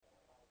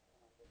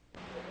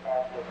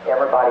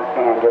everybody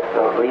can, just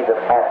to leave the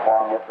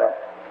platform, just that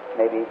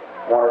maybe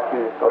one or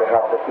two sort of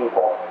help the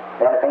people.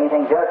 Then if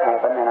anything does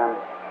happen, then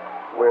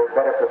we're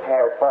better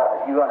prepared for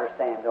it. You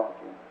understand, don't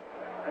you?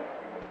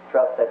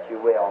 Trust that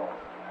you will.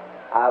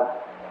 I've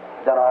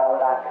done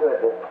all that I could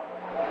this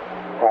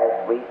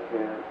past week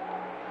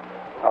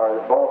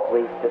or both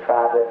weeks to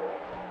try to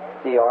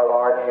see our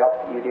Lord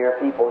help you dear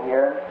people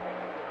here.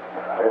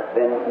 There's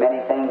been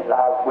many things that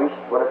I wish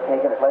would have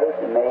taken place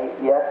and may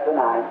yet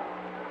tonight,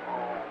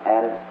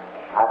 and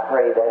I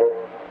pray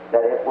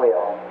that it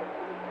will.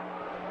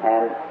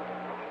 And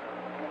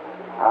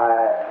I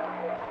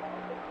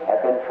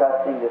have been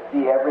trusting to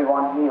see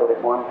everyone healed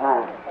at one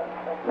time.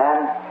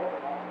 Now,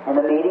 in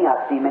the meeting, I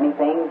see many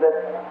things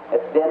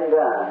that's been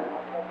done,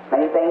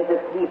 many things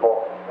that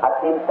people. I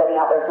see them sitting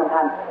out there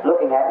sometimes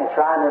looking at me,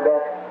 trying their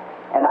best.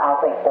 And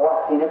I'll think,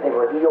 I've seen it, they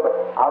were healed, but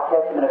I'll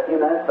catch them in a few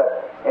minutes, but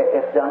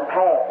it's done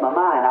past my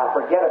mind. I'll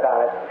forget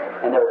about it,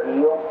 and they're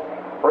healed.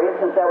 For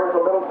instance, there was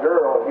a little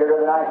girl here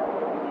the other night.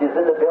 She was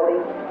in the building.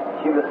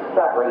 She was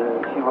suffering.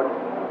 She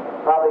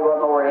probably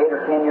wasn't over 8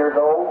 or 10 years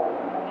old.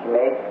 She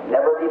may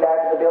never be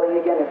back in the building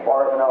again, as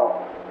far as I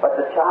know. But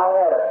the child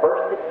had a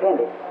burst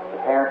appendix.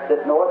 The parents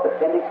didn't know it. The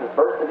appendix was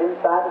bursted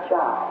inside the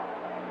child.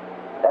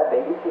 That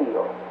baby's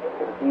healed.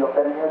 It was healed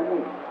sitting here to me.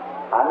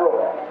 I know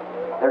that.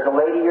 There's a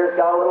lady here's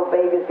got a little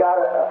baby's got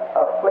a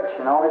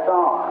affliction on its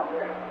arm.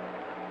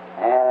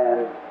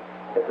 And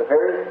it's a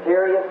very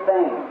serious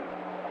thing.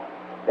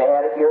 They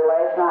had it here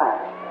last night.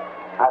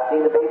 I've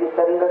seen the baby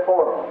sitting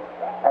before me.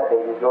 That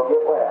baby's going to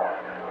get well.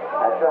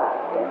 That's right.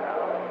 Okay?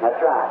 That's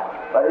right.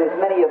 But there's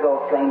many of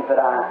those things that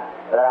I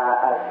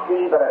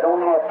see, but I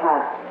don't have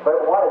time.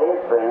 But what it is,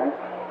 friends,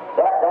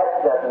 that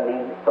doesn't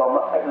mean so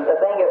much. The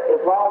thing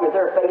is, as long as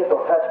their faith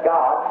will touch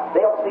God,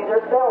 they'll see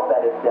themselves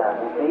that it's done.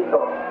 You see?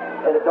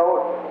 So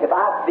if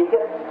I speak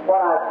it,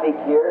 what I speak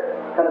here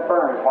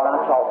confirms what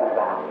I'm talking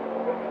about.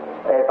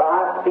 If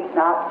I speak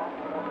not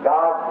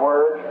God's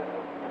word,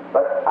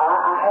 but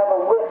I have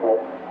a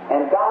witness,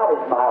 and God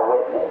is my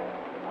witness.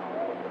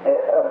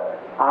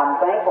 I'm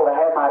thankful to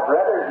have my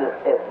brothers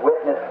as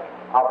witness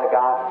of the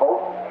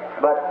gospel,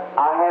 but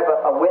I have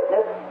a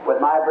witness with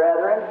my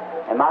brethren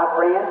and my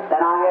friends,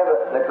 and I have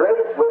the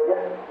greatest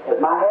witness is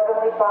my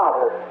Heavenly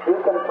Father, who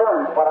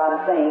confirms what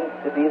I'm saying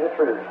to be the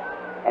truth.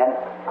 And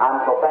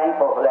I'm so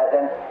thankful for that.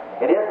 Then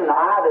it isn't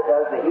I that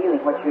does the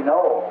healing, which you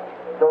know.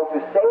 So to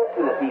say it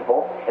to the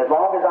people, as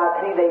long as I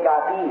see they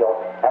got healed,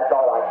 that's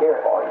all I care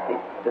for, you see,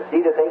 to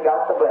see that they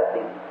got the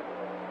blessing.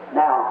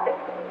 Now,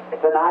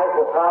 tonight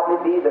will probably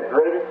be the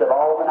greatest of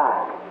all the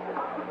nights.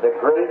 The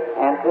great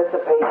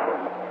anticipation,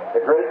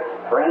 the great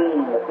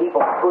strain, the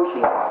people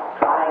pushing,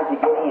 trying to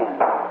get in,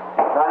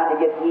 trying to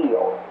get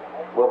healed,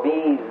 will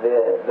be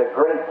the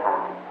great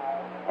time.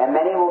 And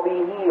many will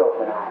be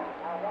healed tonight.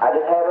 I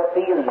just have a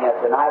feeling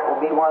that tonight will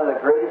be one of the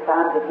greatest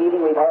times of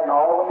healing we've had in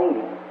all the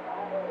meetings.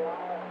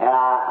 And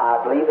I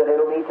believe that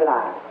it'll be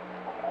tonight.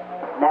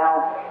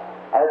 Now,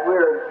 as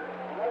we're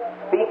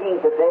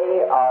speaking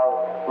today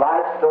of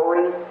life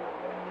stories,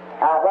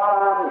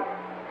 while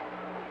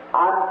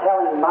I'm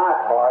telling my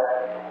part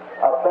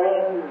of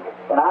things,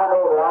 and I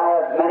know that I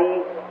have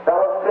many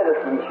fellow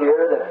citizens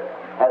here that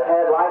have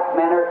had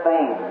like-manner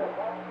things.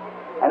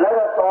 And let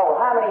us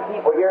all, how many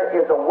people here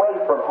is away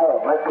from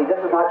home? Let's see, this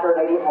is not your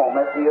native home.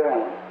 Let's see your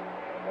hand.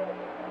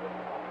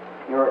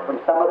 You're from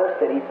some other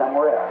city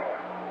somewhere else.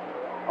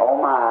 Oh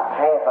my,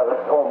 half of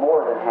us, or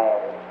more than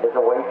half, is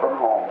away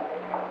from home.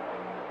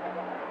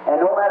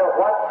 And no matter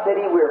what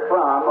city we're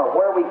from or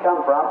where we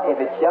come from, if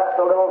it's just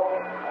a little,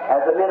 as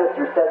the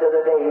minister said the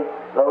other day,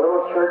 the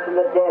little church in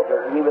the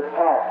desert he was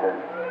pastoring,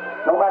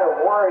 no matter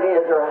where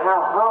it is or how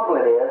humble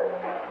it is,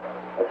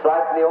 it's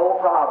like the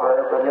old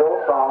proverb or the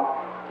old song,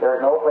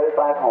 there's no place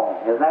like home.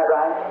 Isn't that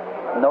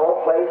right?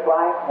 No place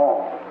like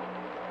home.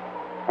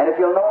 And if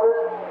you'll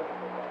notice,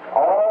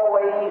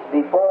 always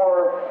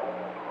before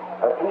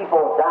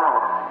people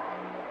die,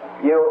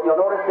 you'll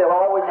notice they'll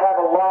always have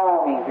a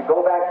longing to go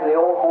back to the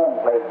old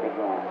home place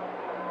again.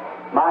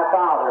 My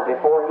father,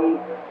 before he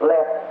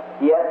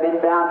left, he had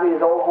been down to his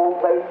old home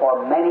place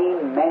for many,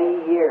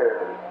 many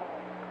years.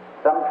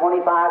 Some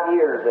 25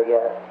 years, I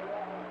guess.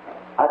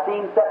 I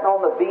seen him sitting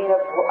on the beam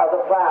of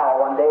the plow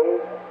one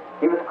day.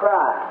 He was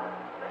crying.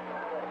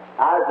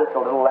 I was just a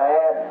little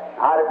lad.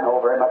 I didn't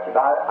know very much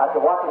about it. I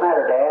said, "What's the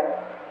matter, Dad?"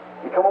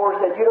 He come over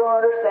and said, "You don't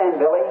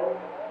understand, Billy,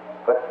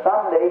 but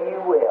someday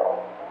you will."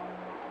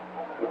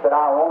 He said,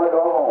 "I want to go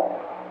home.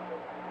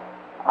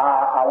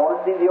 I want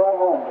to see the old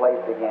home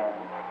place again."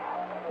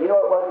 You know,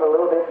 it wasn't a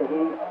little bit that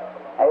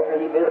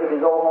after he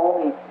visited his old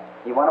home,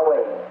 he went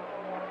away.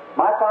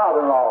 My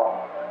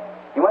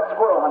father-in-law, he went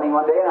squirrel hunting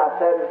one day,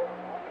 and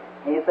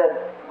he said,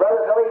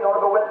 "Brother Billy, you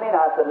want to go with me?" And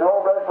I said,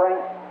 "No, Brother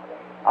Frank,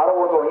 I don't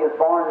want to go." He was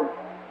born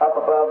up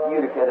above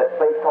Utica, that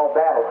place called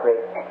Battle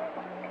Creek.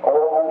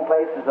 Old home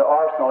place is the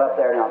arsenal up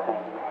there now, thank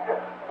you.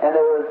 And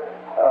there was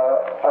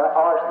an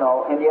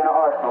arsenal, Indiana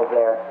Arsenal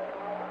there.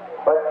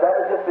 But that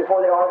was just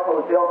before the arsenal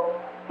was built.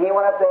 He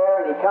went up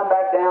there and he come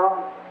back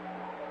down,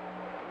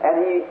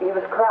 and he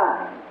was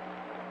crying.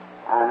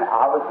 And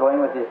I was going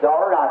with his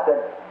daughter, and I said,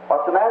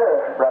 "What's the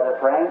matter, Brother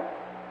Frank?"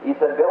 He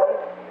said, "Billy,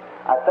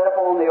 I set up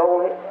on the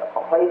old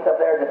place up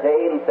there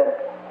today," and he said,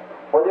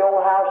 "where the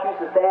old house used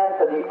to stand,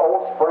 to the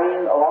old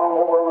spring along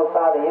over on the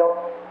side of the hill,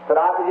 said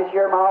I could just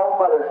hear my old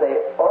mother say,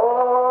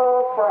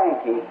 'Oh,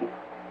 Frankie.'"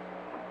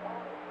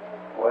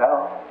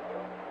 Well,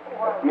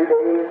 a few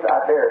days I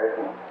buried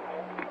him.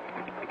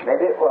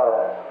 Maybe it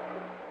was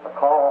a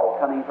call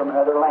coming from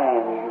another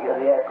land. You can hear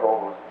the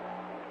echoes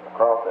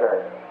across the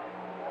earth.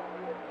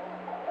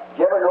 Did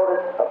you ever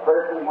notice a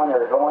person when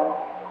they're going?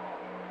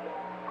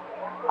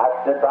 I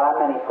stood by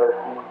many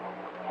persons,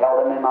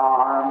 held them in my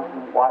arms,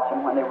 and watched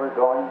them when they were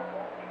going.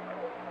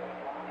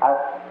 I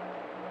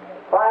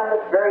find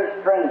this very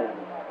strange.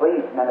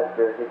 Please,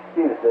 ministers,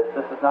 excuse this.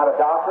 This is not a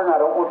doctrine. I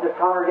don't want this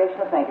congregation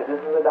to think that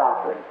this is a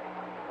doctrine.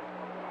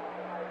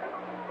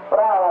 But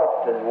I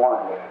often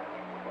wonder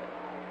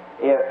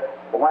if,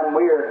 when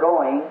we are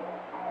going,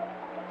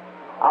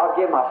 I'll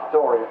give my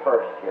story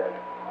first here.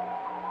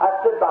 I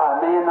stood by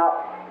a man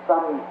not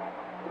some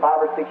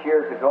 5 or 6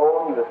 years ago,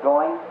 and he was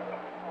going.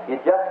 He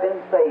had just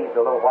been saved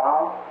a little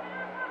while.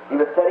 He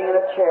was sitting in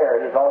a chair.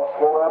 He was all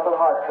swollen up with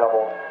heart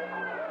trouble.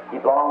 He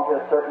belonged to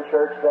a certain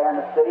church there in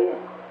the city.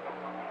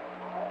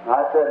 And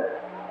I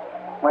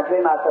went to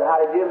him, I said, "How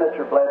do you do,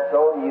 Mr.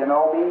 Bledsoe? Do you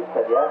know me?" He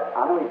said, "Yes,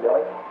 I know you,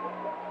 Billy."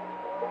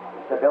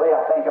 He said, "Billy,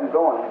 I think I'm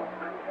going."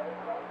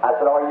 I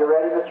said, "Are you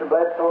ready, Mr.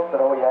 Bledsoe?" He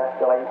said, "Oh, yes,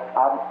 Billy.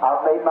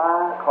 I've made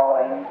my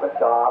calling with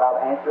God.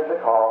 I've answered the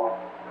call."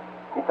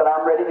 He said,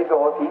 "I'm ready to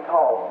go if He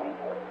calls me."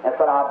 And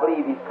said, "I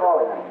believe He's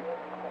calling me."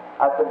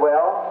 I said,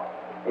 "Well,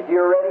 if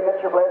you're ready,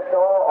 Mr.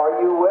 Bledsoe,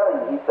 are you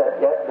willing?" He said,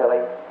 "Yes, Billy,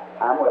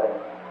 I'm willing."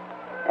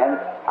 And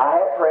I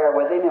had prayer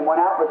with him and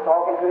went out and was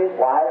talking to his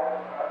wife,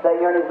 sitting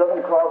there, and he's looking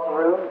across the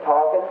room,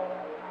 talking.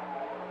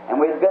 And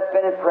we had just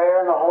been in prayer,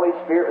 and the Holy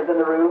Spirit was in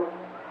the room.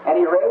 And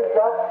he raised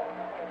up.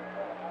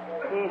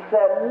 He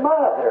said,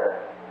 "Mother,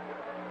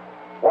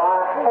 why,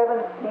 I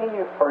haven't seen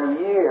you for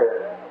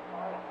years."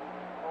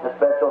 Miss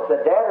Bledsoe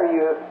said, "Dad, are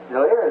you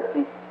delirious?"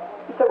 He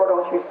said, "Well,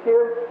 don't you see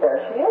her? There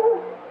she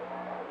is."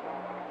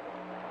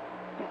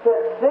 He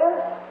said,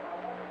 "Sis."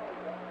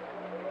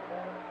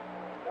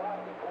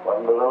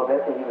 Wasn't a little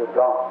bit that he was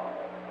gone.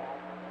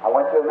 I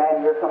went to a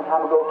man here some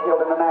time ago,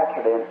 killed in an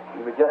accident.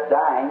 He was just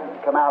dying,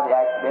 come out of the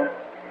accident.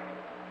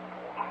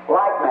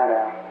 Like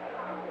manner.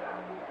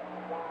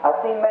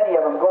 I've seen many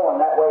of them going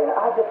that way, and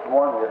I just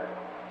wonder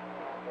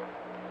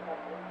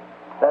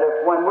that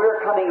if when we're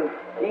coming,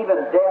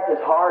 even death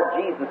is hard,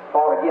 Jesus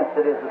fought against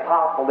it. Is it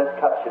possible this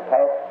cup should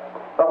pass?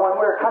 But when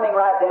we're coming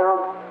right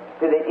down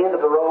to the end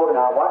of the road, and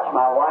I watched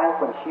my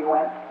wife when she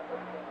went,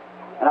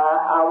 and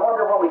I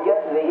wonder when we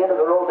get to the end of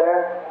the road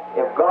there,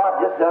 if God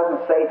just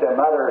doesn't say to a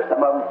mother or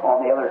some of them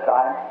on the other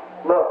side,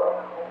 "Look,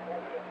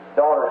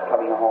 daughter's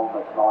coming home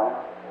this morning.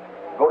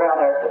 Go down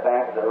there at the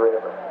bank of the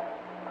river.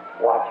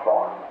 Watch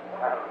for them."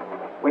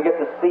 We get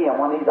to see them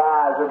when these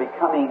eyes are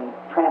becoming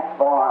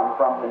transformed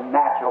from the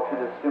natural to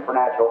the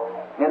supernatural.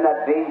 In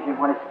that vision,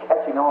 when it's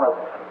catching on us,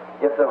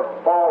 if the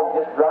fog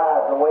just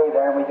drives away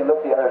there and we can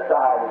look the other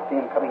side and see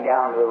them coming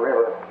down to the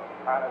river.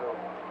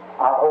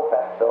 I hope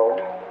that's so.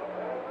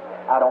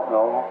 I don't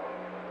know.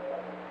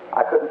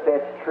 I couldn't say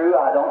it's true.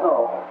 I don't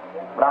know.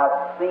 But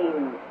I've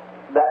seen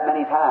that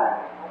many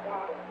times.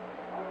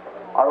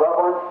 Our loved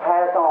ones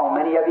pass on.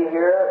 Many of you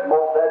here,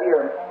 most of you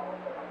are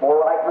more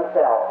like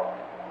myself.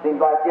 Seems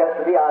like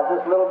yesterday I was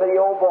this little bitty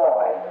old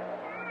boy.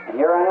 And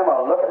here I am, I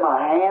look at my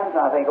hands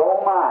and I think,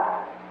 "Oh my."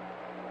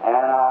 And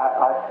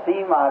I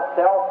see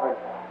myself,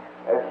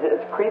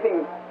 it's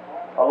creeping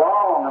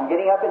along. I'm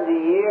getting up into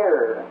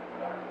years.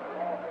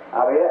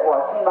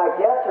 It seemed like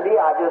yesterday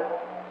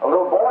a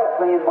little boy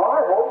playing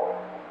marbles.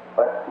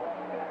 But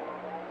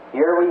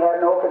here we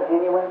have no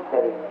continuing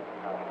city.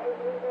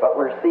 But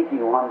we're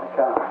seeking one to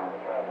come.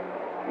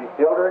 Whose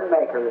builder and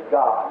maker is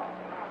God.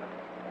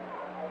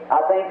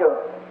 I think of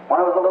when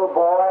I was a little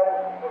boy,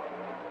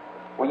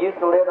 we used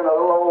to live in a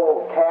little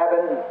old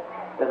cabin.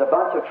 There's a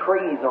bunch of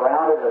trees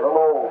around it, the little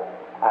old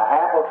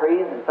apple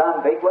trees and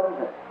some big ones.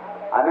 And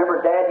I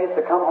remember Dad used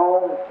to come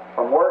home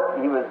from work,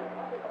 and he was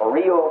a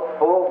real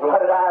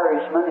full-blooded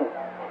Irishman. His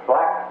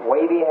black,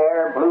 wavy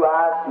hair, blue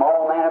eyes,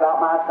 small man about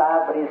my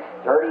size, but his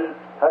sturdy,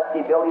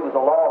 husky build, he was a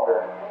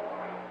logger.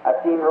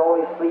 I'd seen him roll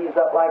his sleeves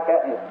up like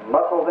that, and his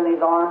muscles in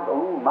his arms.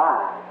 Ooh,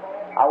 my.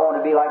 I wanted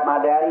to be like my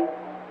daddy.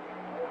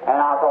 And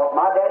I thought,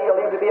 my daddy will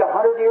live to be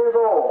 100 years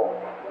old.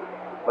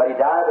 But he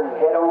died with his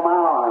head on my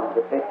arms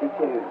at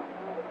 52.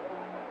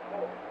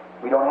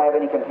 We don't have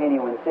any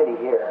continuing city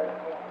here,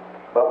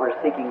 but we're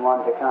seeking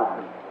one to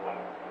come.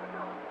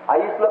 I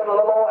used to look at a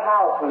little old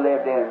house we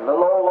lived in, a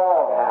little old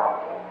log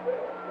house,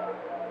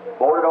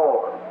 boarded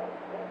over.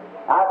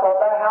 I thought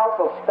that house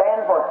will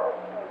stand for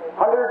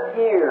hundreds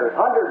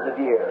of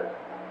years.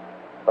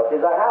 But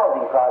there's a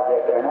housing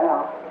project there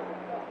now.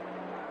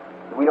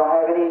 We don't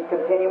have any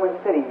continuing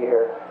city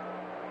here.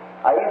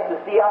 I used to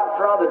see out in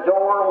front of the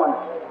door when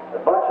a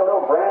bunch of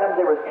little Branhams,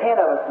 there was 10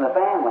 of us in the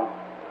family.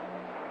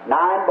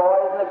 9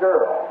 boys and a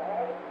girl.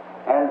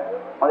 And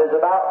there's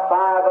about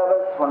 5 of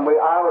us when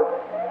I was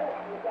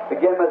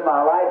begin with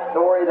my life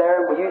story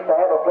there. We used to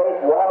have a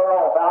place water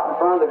off out in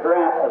front of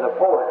the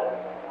porch.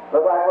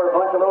 Looked like we're a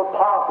bunch of little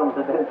possums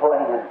that had been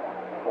playing,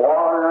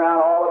 wandering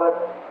around all of us.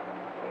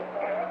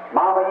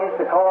 Mama used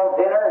to call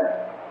dinner, and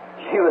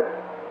she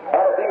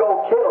had a big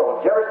old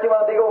kettle. Did you ever see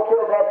one of the big old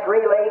kettles that had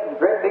 3 legs,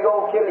 great big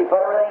old kettle you put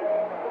everything?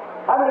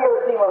 How many of you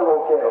ever seen one of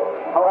those kettles?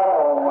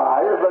 Oh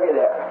my, just look at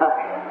that.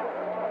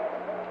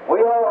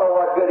 We all know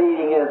what good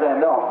eating is then,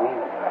 don't we?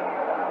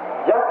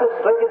 Just as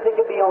slick as it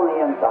could be on the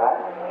inside.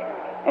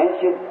 And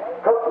she'd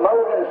cook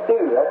mulligan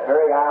stew. That's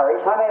very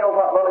Irish. How many know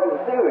what mulligan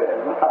stew is?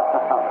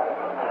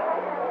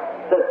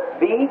 It's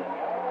beef,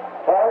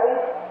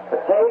 cabbage,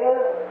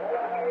 potatoes.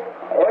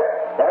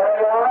 There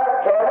you are,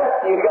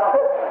 carrots, you got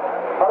it.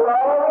 Put it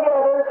all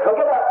together, cook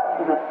it up.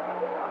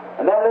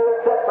 And then let it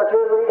sit for 2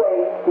 or 3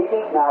 days, keep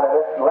eating out of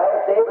it. The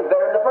last day was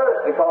better than the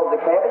first because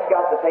the cabbage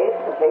got the taste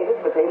of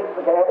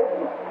the cabbage,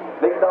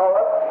 mix it all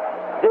up,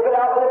 dip it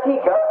out with a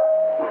teacup.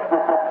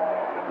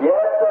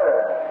 Yes, sir.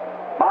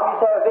 Mom used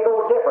to have a big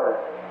old dipper.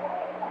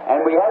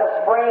 And we had a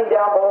spring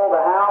down below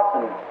the house,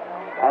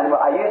 and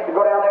I used to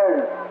go down there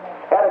and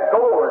had a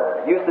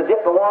gourd. Used to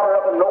dip the water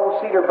up in an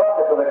old cedar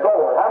bucket with a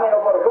gourd. How many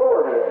know what a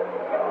gourd is?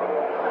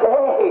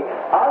 Hey,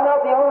 I'm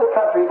not the only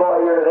country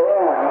boy here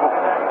there.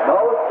 No,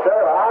 sir,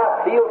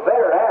 I feel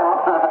better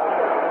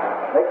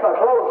now. Makes my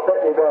clothes fit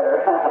me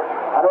better.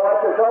 I know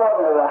what you're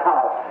talking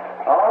about.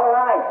 All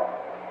right.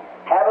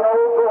 Have an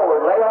old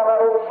gourd. Lay on that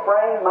old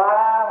spring. My,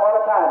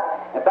 what a time.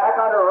 And back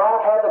under a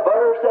rock, have the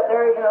butter sitting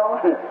there, you know.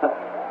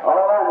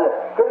 All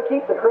right. Couldn't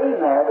keep the cream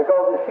there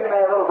because there's too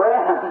many little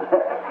brands.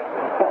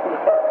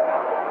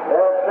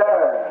 Yes,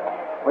 sir.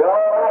 We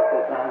all liked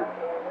it.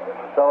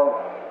 So,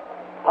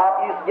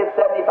 Pop used to get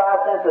 75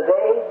 cents a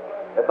day,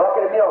 a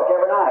bucket of milk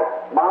every night.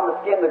 Mom would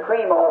skim the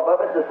cream off of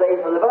it to save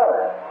for the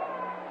butter.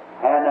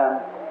 And,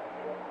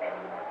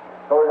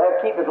 so we'd have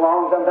to keep it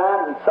long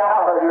sometimes and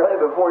sour really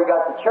before you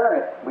got to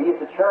churn it. We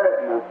used to churn it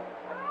and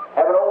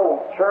have an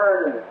old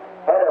churn and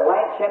had a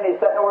lamp chimney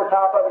sitting over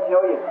top of it, you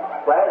know, you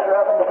flash her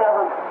up and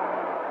down.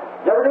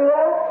 Did you ever do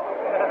that?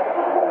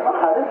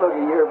 My, this look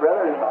at you,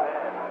 brother.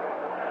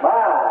 My,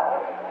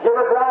 did you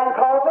ever grind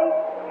coffee?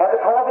 Have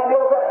the coffee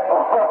milk up?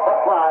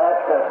 Oh, my,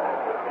 that's good.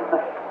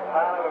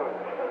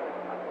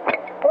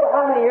 Well,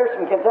 how many years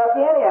from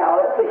Kentucky anyhow?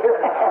 Let's see here.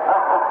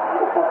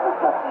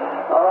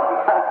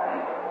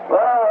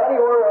 Well,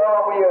 anyway,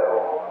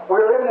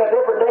 we're living in a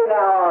different day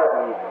now, aren't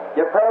we?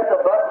 You press a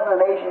button,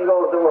 the nation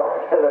goes to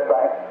work.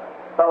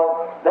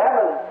 So, that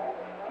was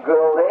good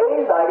old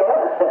days, I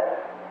guess.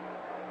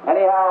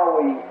 Anyhow,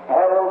 we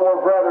had a little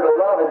more brotherly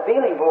love and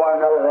feeling for one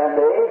another them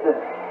days than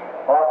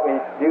what we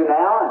do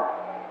now. And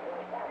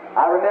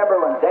I remember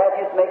when Dad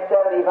used to make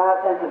 75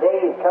 cents a day,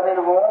 he'd come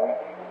in home.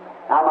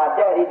 Now, my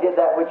dad, he did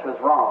that which was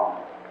wrong.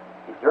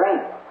 He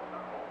drank.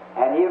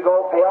 And he'd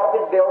go pay off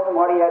his bills, and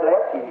what he had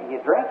left,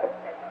 he'd drink it.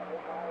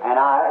 And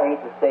I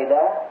hate to say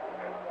that.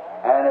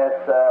 And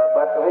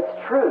but it's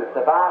truth.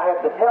 If I have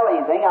to tell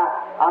anything,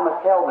 I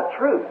must tell the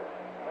truth.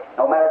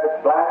 No matter if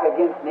it's black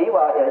against me,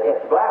 well,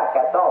 it's black,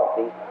 that's all,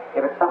 see.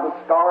 If it's something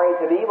scarry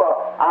to me,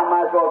 well, I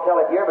might as well tell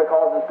it here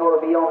because it's going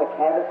to be on the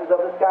canvases of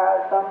the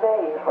skies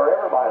someday for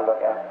everybody to look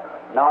at.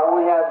 Not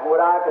only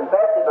would I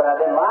confess it, but I've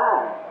been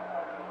lying.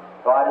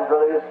 So I just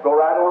really just go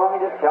right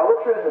along and just tell the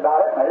truth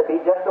about it and let it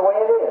be just the way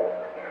it is.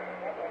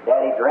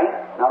 Daddy drank,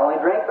 not only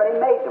drank, but he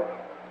made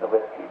the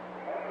whiskey.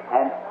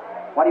 And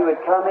when he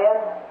would come in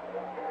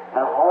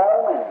and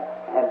home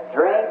and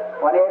drink,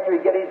 when after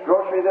he'd get his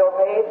grocery bill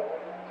paid,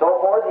 so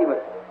forth, he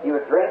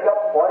would drink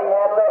up what he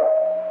had left.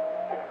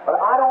 But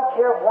I don't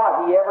care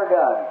what he ever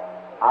done.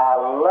 I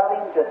love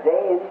him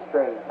today in his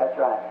grave. That's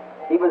right.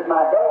 He was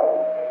my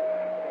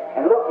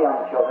daddy. And look,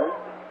 young children,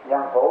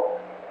 young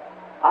folks,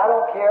 I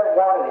don't care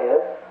what it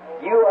is,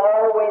 you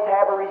always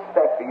have a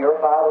respect for your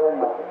father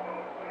and mother.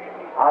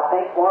 I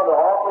think one of the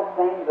awfulest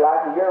things that I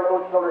can hear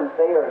little children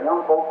say or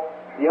young folks,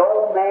 the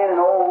old man and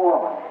old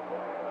woman.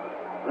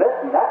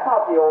 Listen, that's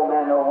not the old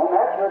man and old woman,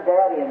 that's your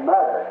daddy and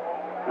mother.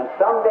 And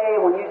someday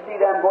when you see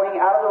them going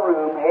out of the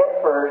room head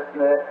first,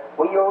 and the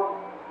wheels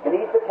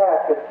beneath the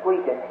casket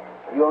squeaking,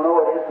 you'll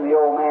know it isn't the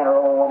old man or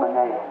old woman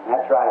name.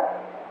 That's right.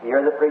 You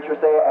hear the preacher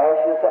say,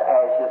 ashes to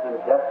ashes and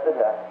dust to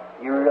dust.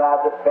 You realize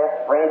the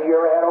best friend you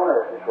ever had on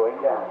earth is going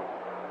down.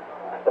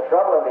 The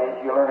trouble of it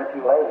is you learn it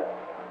too late.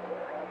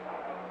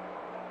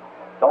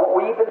 Don't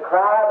weep and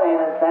cry then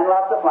and send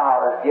lots of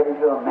flowers. Give them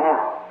to them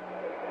now.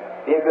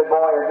 Be a good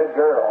boy or a good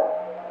girl.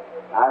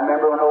 I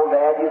remember when old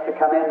Dad used to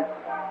come in,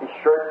 his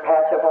shirt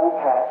patch up on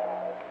patch,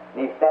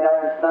 and he'd stand up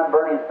and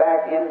sunburn his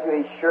back into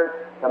his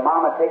shirt. So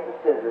Mama take the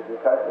scissors and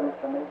cut it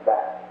from his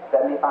back.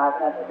 75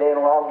 cents a day in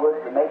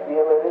logwood to make me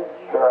a living.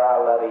 Sure, I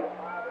love him.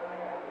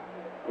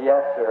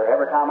 Yes, sir.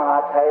 Every time when I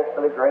pass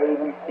for the grave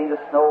and see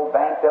the snow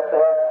banked up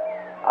there,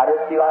 I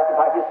just feel like if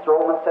I just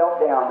throw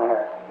myself down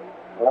there,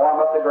 warm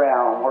up the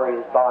ground where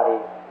his body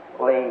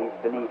lays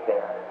beneath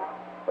there.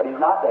 But he's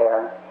not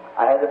there.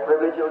 I had the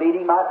privilege of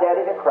leading my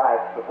daddy to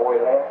Christ before he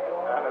left.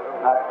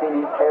 I've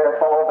seen his hair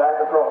fall back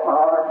across my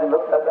arms and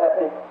looked up at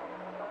me.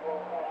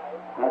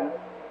 And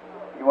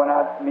She went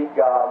out to meet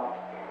God.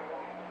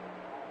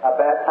 I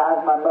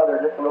baptized my mother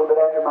just a little bit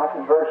after my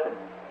conversion.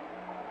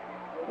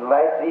 And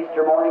last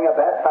Easter morning, I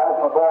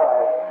baptized my boy.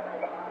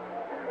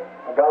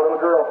 I've got a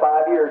little girl,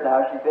 5 years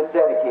now. She's been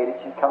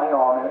dedicated. She's coming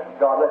on. And if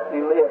God lets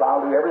me live,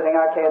 I'll do everything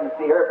I can to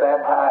see her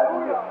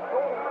baptized.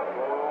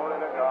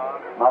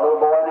 My little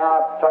boy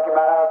now, I'm talking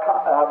about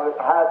out of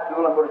high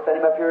school. I'm going to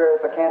send him up here,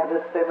 if I can, to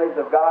the Assemblies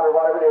of God or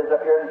whatever it is,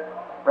 up here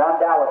around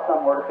Dallas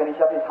somewhere to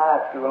finish up his high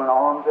school and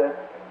on to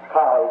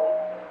college.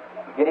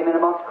 Get him in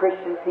amongst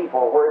Christian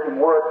people where he can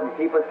work, and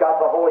people that's got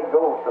the Holy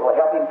Ghost that will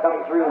help him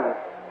come through and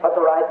put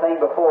the right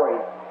thing before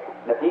him.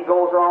 And if he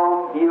goes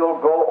wrong,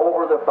 he'll go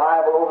over the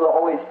Bible, over the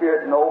Holy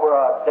Spirit, and over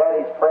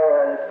Daddy's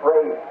prayer and his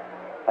praise.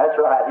 That's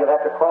right. He'll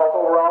have to cross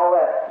over all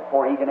that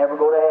before he can ever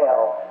go to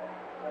hell.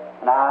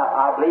 And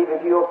I believe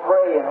if you'll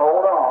pray and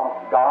hold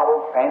on, God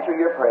will answer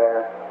your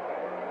prayer.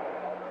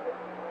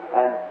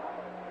 And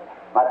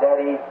my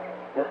daddy,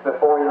 just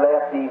before he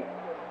left,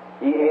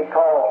 he'd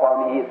called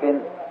for me.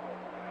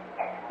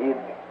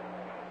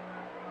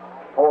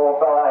 Poor old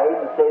fellow, I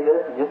hate to say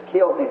this, he just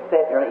killed me.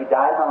 He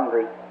died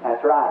hungry. That's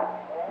right.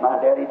 My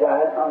daddy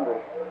died hungry.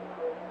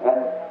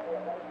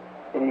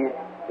 And he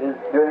was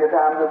during the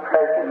time of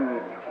depression.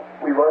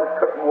 We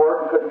couldn't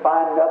work and couldn't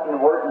find nothing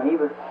to work, and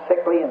he was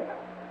sickly, and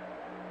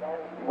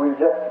we were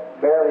just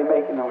barely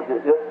making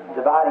it, just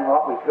dividing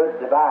what we could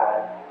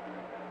divide.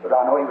 But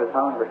I know he was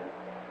hungry,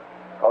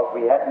 because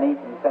we hadn't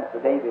eaten since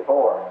the day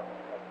before.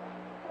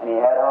 And he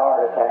had a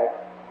heart attack.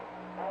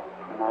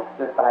 And I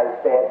stood by his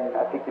bed, and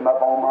I picked him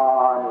up on my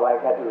arms like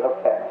I had to look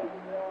at me.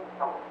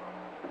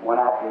 And went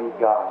out to meet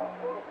God.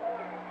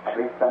 I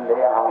believe someday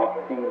I'll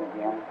see him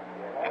again.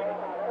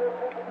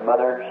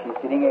 Mother, she's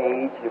getting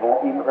age. She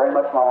won't be very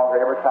much longer.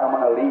 Every time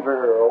when I leave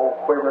her old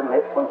quivering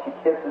lips when she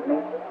kisses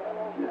me,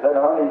 she said,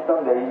 honey,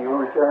 someday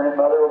you'll return and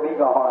Mother will be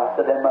gone. I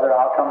said, then Mother,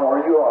 I'll come where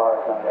you are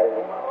someday.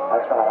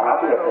 That's right, I'll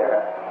be up there.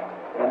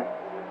 And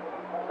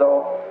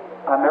so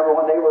I remember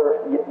when they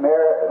were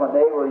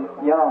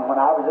young, when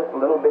I was just a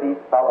little bitty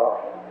fellow.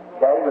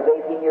 Daddy was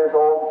 18 years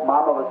old,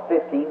 Mama was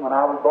 15 when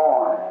I was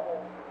born.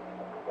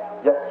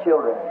 Just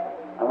children.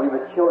 And we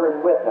were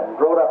children with them,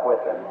 growed up with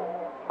them.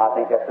 I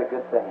think that's a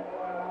good thing.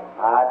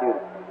 I do.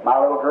 My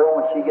little girl,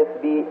 when she gets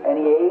to be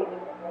any age,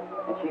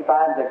 and she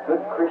finds a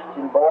good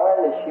Christian boy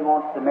that she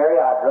wants to marry,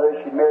 I'd rather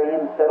she'd marry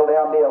him and settle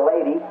down and be a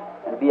lady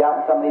and be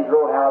out in some of these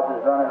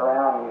roadhouses running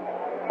around and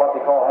what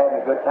they call having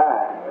a good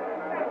time.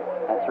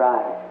 That's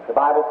right. The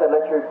Bible said,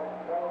 let your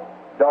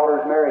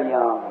daughters marry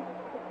young.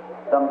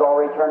 Some's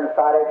already turned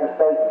aside after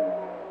Satan.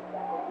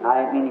 And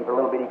I ain't meaning for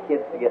little bitty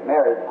kids to get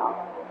married now.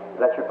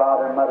 Let your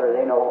father and mother,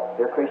 they know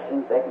they're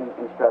Christians, they can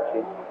instruct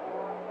you.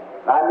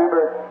 I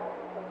remember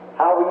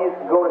how we used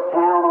to go to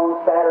town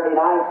on Saturday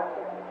night,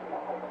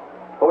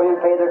 go in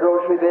and pay the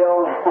grocery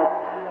bill.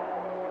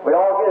 We'd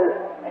all get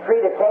a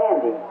treat of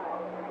candy.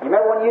 You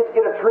remember when you used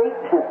to get a treat?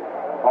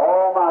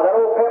 Oh my, that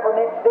old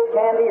peppermint stick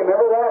candy, you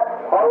remember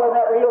that? Oh, wasn't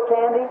that real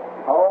candy?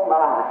 Oh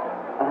my.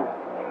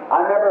 I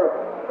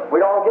remember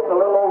we'd all get in the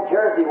little old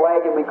Jersey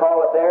wagon, we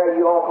call it there.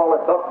 You all call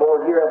it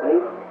buckboard here, I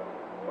believe.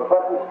 We'd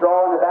put some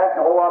straw in the back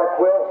and a whole lot of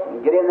quilts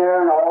and get in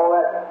there and all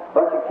that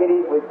bunch of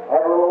kiddies. We'd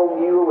have a little old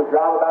mule. We'd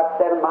drive about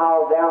 7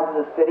 miles down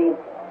to the city,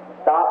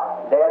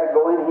 stop. Dad would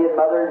go in, his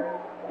mother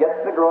get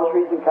the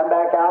groceries and come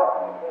back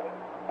out.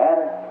 And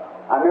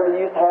I remember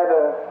they used to have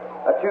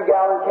a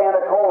 2-gallon can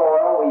of coal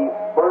oil. We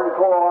burned the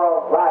coal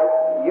oil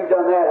light. You've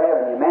done that,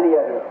 haven't you? Many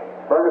of you.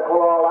 Burned the coal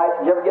oil light.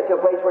 Did you ever get to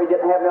a place where you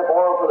didn't have enough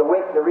oil for the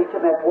wick to reach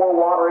it and then pour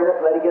water in it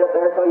to let it get up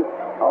there so you...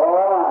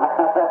 Oh,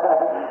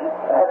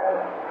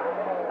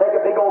 take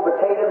a big old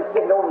potato and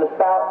stick it over the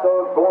spout so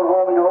it's going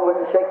home,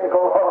 and shake the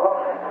coal oil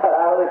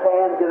out of the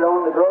can, get it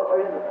on the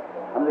groceries.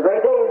 It was a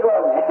great days,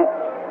 wasn't it?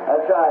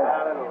 That's right.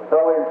 So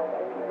we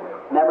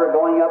remember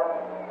going up,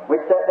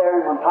 we'd sit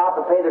there, and when Pop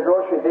would pay the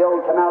grocery bill,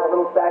 he'd come out with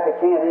a little sack of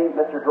candy.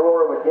 Mr.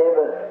 Drawer would give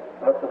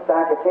us a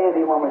sack of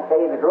candy when we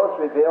paid the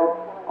grocery bill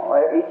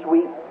each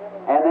week.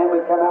 And then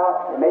we'd come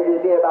out, and maybe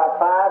it'd be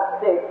about 5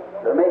 sticks,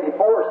 or maybe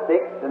 4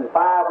 sticks, and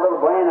 5 little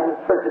Brandons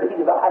for to be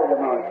divided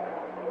among us.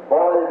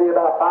 Boy, there'd be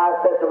about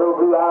 5 sets of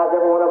little blue eyes,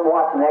 every one of them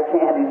watching that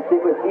candy. The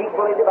stick was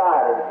equally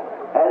divided.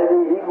 Had to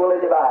be equally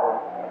divided.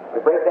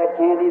 We break that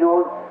candy,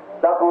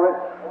 stuff on it.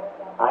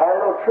 I had a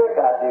little trick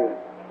I'd do.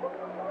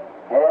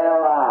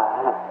 Hell,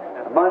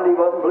 Monday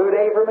wasn't blue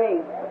day for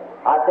me.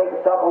 I'd take the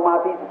stuff on my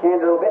piece of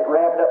candy a little bit,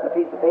 wrap it up in a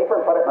piece of paper,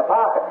 and put it in my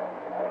pocket.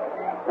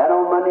 Then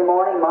on Monday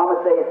morning,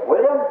 Mama says,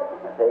 William?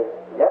 I say,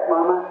 yes,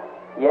 Mama.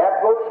 You have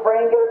to go to the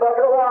spring and get a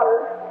bucket of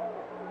water.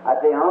 I'd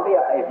say, Humpy,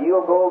 if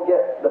you'll go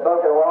get the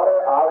bucket of water,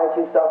 I'll let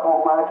you suck on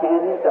my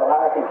candy till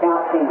I can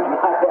count 10. I'd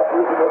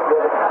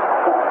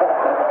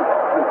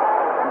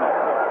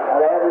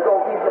have this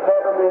old piece of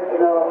peppermint,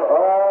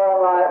 all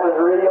night was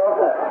real.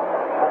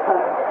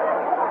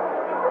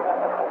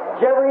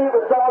 Did you ever eat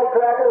with salty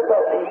crackers?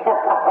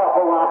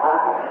 Oh, my.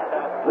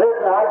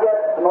 Listen, I guess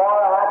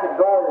tomorrow I could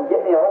go and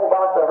get me a whole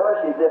box of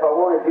Hershey's if I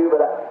wanted to,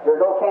 but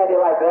there's no candy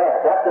like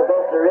that. That's the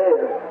best there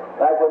is.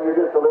 Like when you're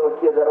just a little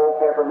kid, that old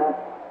peppermint.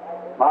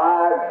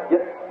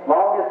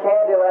 Longest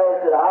candy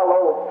lasted, I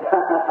lost.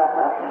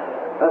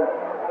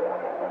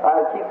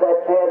 I'd keep that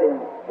candy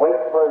and wait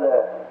for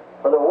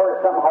the work,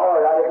 something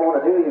hard I didn't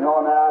want to do, and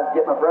then I'd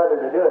get my brother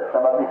to do it,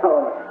 some of them,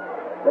 and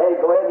they'd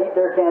go ahead and eat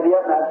their candy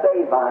up, and I'd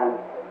save mine.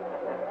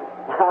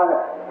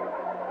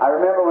 I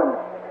remember when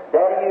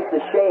Daddy used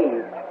to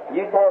shave.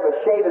 He used to have a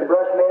shaving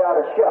brush made out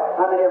of shuck.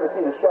 How many ever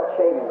seen a shuck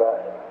shaving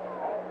brush?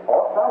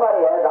 Oh,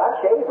 somebody has. I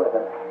shave with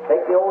them.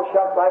 Take the old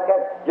shuck like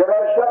that. Did you ever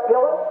have a shuck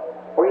pillow?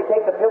 Where you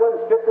take the pillow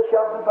and strip the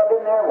shuck and put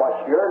it in there? Well,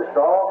 sure, and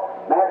straw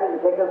mattress,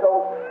 and take this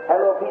old, had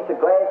a little piece of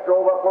glass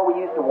drove up where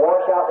we used to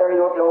wash out there, at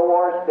the old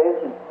wash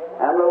bench, and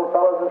them little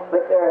fellows would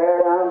slick their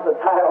hair down so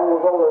tight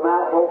almost over their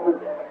mouth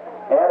open.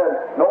 They had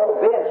an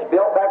old bench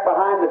built back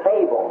behind the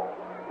table.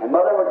 And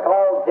Mother would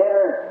call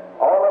dinner, and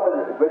all of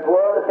them would go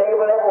over the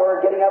table and everywhere,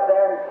 getting up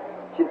there, and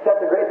she'd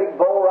set the great big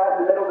bowl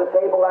right in the middle of the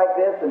table like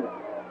this, and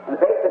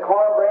bake the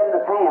cornbread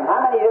in the pan.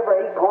 How many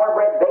ever eat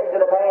cornbread baked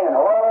in a pan?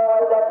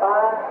 Oh, is that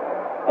fine?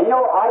 And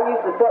I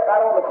used to sit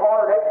right on the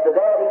corner next to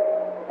Daddy,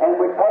 and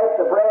we'd pass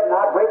the bread, and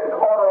I'd break the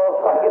corner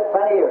off so I'd get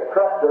plenty of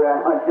crust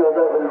around when she was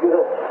up and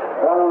good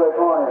right on the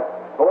corner.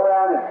 Go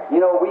around and,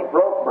 we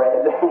broke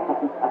bread.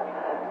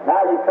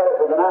 Now you cut it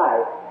with a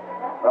knife.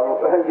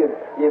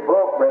 You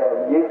broke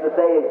bread. You used to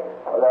say,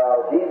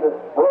 Jesus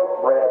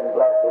broke bread and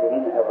blessed it. He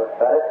never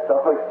cut it.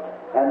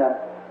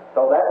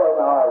 So that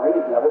wasn't our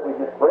reason of it. We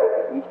just break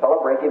it. Each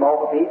fellow break him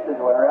off a piece and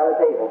went around the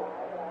table.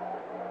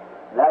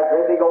 And that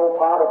great big old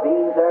pot of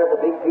beans there,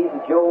 the big piece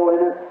of Joe in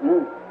it.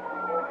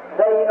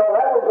 Say,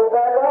 that would go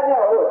bad right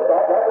now.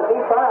 That would be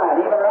fine,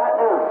 even right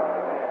now.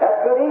 That's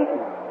good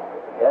eating.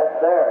 Yes,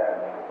 sir.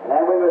 And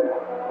then we would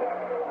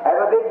have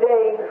a big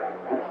day.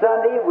 And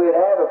Sunday we'd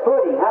have a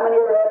pudding. How many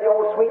ever had the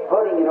old sweet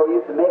pudding?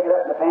 Used to make it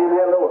up in the pan,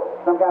 had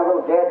some kind of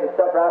little gadget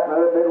stuff right in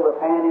the middle of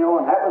the pan,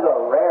 and that was a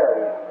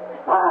rarity.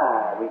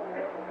 We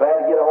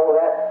glad to get a hold of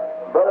that.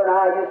 Brother and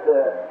I used to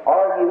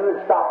argue who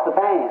would stop the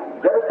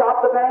pan. Did you ever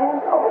stop the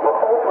pan? Oh,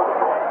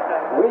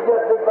 we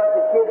just a big bunch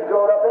of kids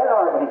growing up then,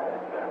 aren't we?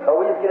 So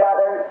we just get out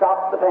there and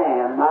stop the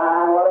pan.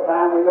 My, what a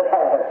time we would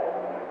have.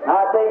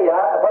 Now I tell you,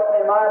 I put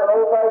in mind an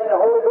old-fashioned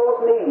Holy Ghost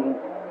meeting.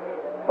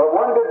 But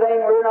one good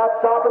thing, we're not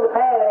stopping the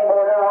pan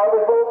anymore now, are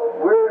we,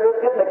 folks? We're just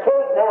getting the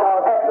cake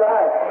now, that's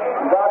right.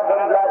 And God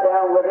comes right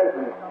down with us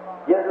and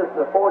gives us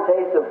the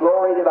foretaste of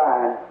glory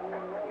divine.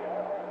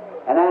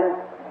 And then,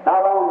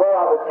 not long ago,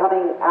 I was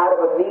coming out of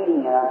a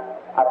meeting, and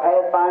I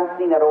passed by and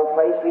seen that old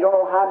place. You don't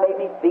know how it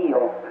made me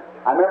feel.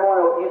 I remember when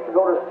I used to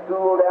go to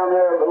school down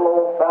there, a little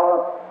old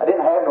fella. I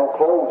didn't have no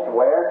clothes to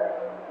wear,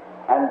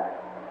 and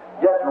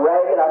just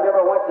ragged. I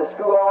remember I went to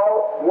school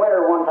all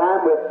winter one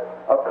time with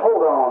a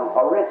coat on.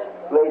 A rich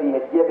lady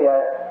had given me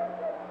it,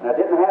 and I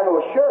didn't have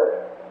no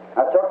shirt.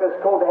 I took this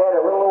coat that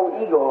had a little old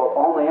eagle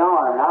on the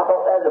arm, and I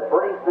thought that was the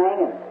prettiest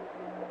thing.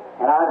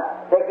 And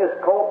I'd take this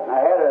coat, and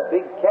I had a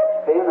big catch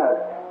pin. I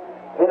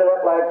pinned it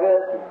up like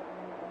this.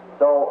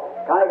 So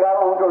kind of got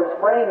on towards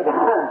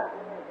springtime.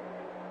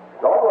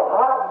 It's awful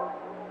hot.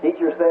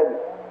 Teacher said,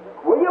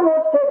 "William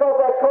wants to take off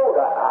that coat."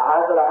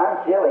 I said, "I'm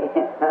chilly."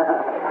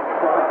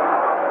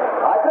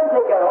 I couldn't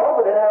take that off,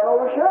 but didn't have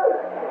no shirt.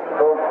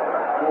 So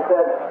she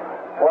said,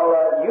 "Well,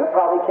 you're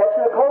probably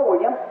catching a cold,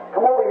 William.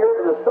 Come over here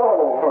to the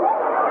stove."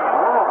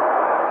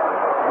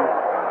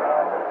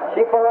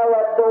 She put all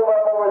that stove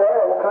up over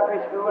there, old country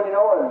school, and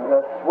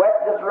the sweat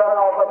just running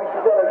off of me. She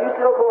said, "Are you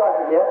still cold?" I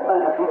said, "Yes,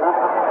 ma'am."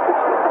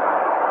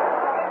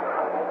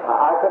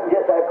 I couldn't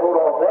get that coat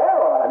off there.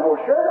 I had no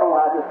shirt on.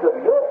 I just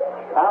couldn't do it.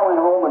 I went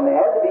home, and there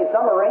had to be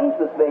some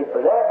arrangements made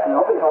for that,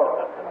 because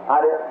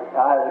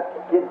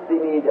the kids see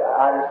me.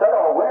 I just said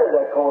all winter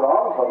that coat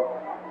on. So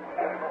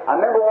I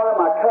remember one of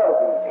my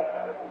cousins.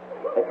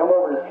 They come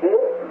over to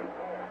sit,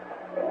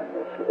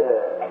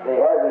 and they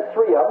had the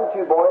three of them,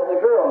 two boys and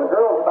a girl. And the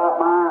girl's about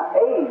my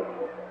age,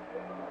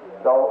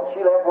 so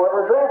she left one of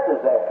her dresses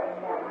there.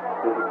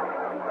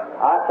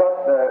 I took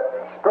the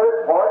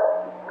skirt part,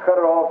 cut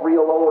it off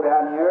real low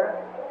down here,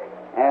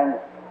 and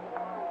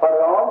put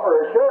it on for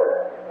a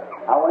shirt.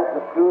 I went to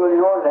school, and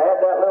they had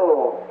that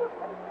little,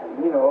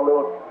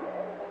 little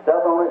stuff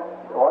on it.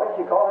 What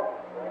did she call it?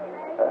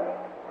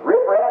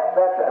 Rip-rap.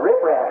 That's right.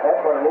 Rip-rap. That's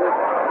what it is.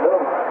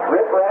 Little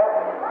rip-rap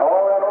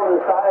all right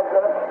over the sides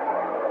of it.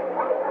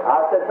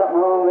 I said something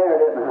wrong there,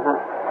 didn't I?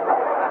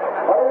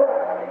 What is it?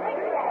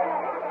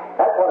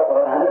 That's what it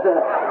was.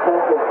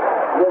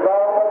 It was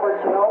all over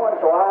it, and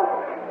so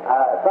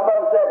some of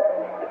them said,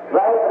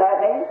 laughing at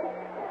me,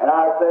 and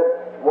I said,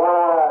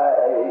 "Why,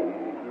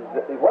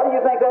 what do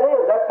you think that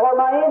is?" "That's part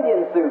of my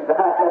Indian suit."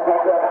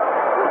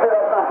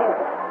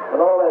 With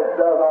all that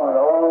stuff on it.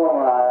 Oh,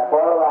 my,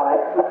 what a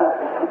life.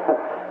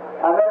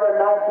 I remember in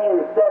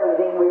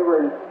 1917 we were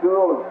in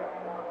school.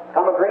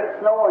 Come a great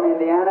snow in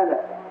Indiana, and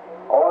it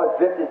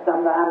drifted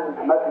sometimes,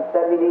 must be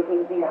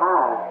 17, 18 feet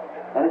high.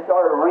 And it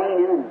started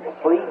raining and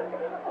sleet.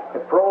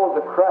 It froze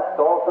the crust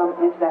all some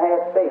inch and a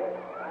half thick.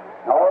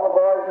 And all the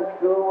boys in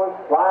school were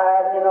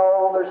sliding,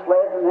 on their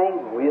sleds and things.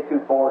 We were too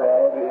poor to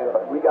have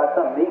it. We got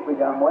something to eat, we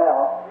done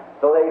well.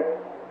 So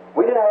we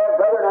We didn't have,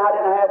 Brother and I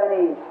didn't have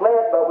any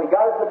sled, but we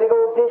got us a big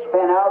old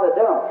dishpan out of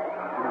the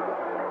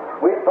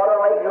dump. We'd put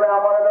our legs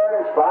around one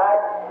another and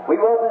slide.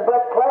 We wasn't as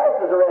much class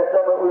as the rest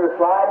of it, but we were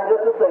sliding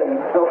just the same.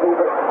 So we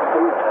were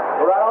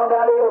right on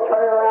down the hill,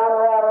 turning around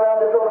and around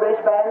this little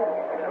dishpan.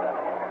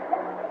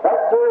 That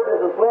served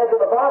as a sled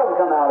till the bottom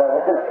come out of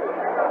it.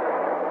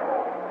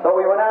 So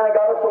we went out and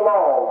got us a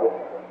log.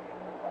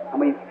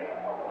 And we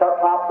took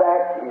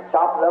top-sacks and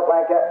chopped it up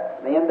like that.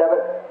 At the end of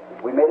it,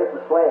 we made us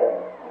a sled.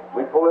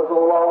 We pulled this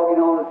little log,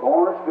 and going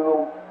to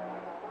school.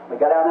 We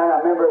got down there, and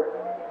I remember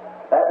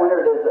that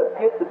winter there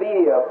used to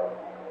be a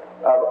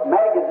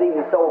magazine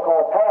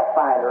so-called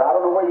Pathfinder. I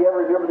don't know whether you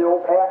ever remember the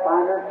old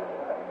Pathfinder.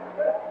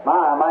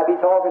 I might be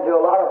talking to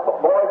a lot of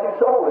boys who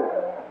sold it.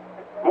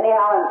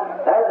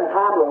 Anyhow, that was the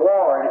time of the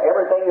war, and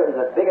everything that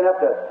was big enough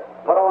to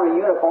put on a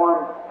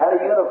uniform had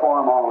a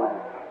uniform on it.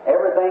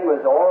 Everything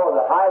was,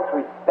 the highest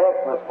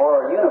respect was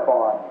for a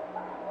uniform.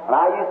 And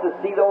I used to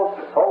see those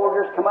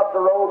soldiers come up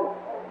the road.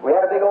 We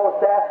had a big old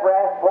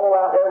sassafras pole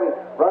out there. We'd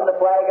run the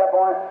flag up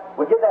on it.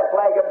 We'd get that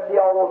flag up and see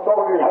all those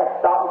soldiers have to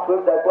stop and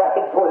salute that flag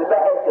before they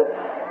passed it.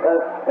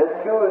 At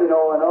school, and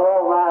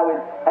oh my,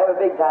 we'd have a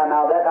big time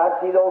out of that. I'd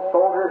see those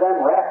soldiers,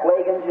 them wrapped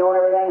leggings, and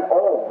everything.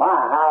 Oh my,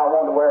 how I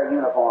wanted to wear a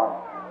uniform.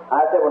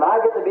 I said, when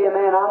I get to be a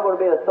man, I'm going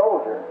to be a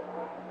soldier.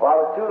 Well, I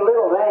was too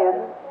little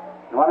then.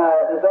 And when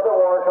this other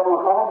war come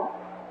along,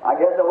 I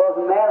guess I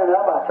wasn't man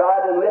enough. I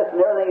tried to enlist and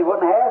everything. He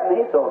wouldn't have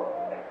me, so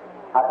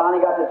I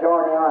finally got to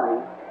join the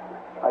Army.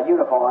 A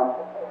uniform.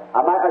 I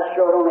might not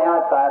show it on the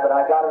outside, but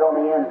I got it on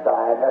the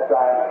inside. That's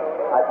right.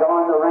 I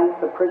joined the ranks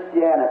of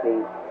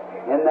Christianity.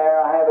 In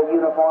there I have a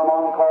uniform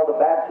on called the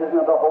Baptism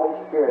of the Holy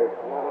Spirit.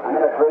 I'm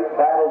in a great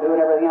battle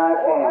doing everything I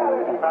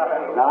can.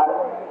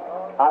 Now,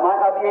 I might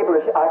not be able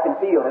to, I can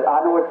feel it.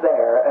 I know it's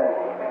there.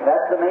 And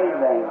that's the main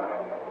thing.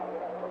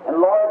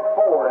 And Lloyd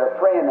Ford, a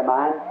friend of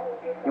mine,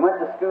 he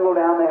went to school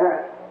down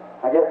there.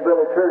 I guess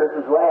Brother Curtis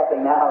is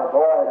laughing now. The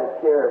boy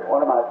that's here, one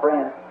of my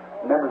friends,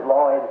 remembers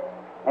Lloyd.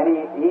 And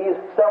he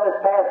selling his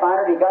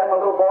Pathfinder, and he got him a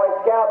little Boy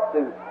Scout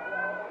suit.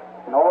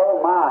 And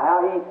oh my, how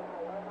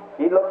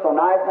he looked so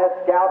nice in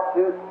that Scout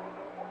suit.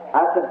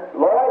 I said,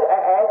 Lloyd,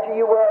 after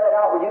you wear that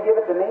out, will you give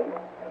it to me?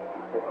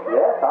 He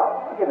said, yes,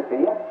 I'll give it to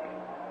you.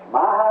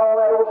 My, how long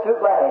that old suit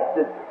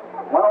lasted.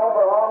 Went on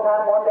for a long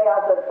time. One day I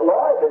said,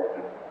 Lloyd,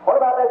 what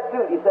about that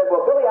suit? He said,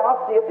 well, Billy, I'll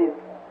see if he's,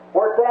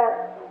 where's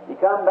that? He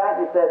come back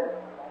and he said,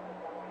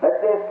 next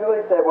day at school,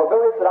 he said, well,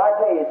 Billy, said, I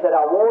tell you, he said,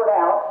 I wore it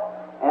out.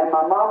 And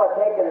my mama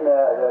taken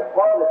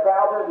part of the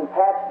trousers and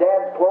patched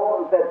Dad's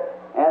clothes and said,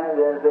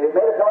 they made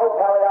a dog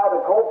pallet out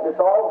of the coat and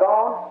it's all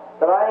gone.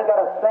 Said, I ain't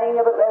got a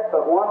thing of it left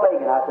but one leg.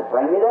 And I said,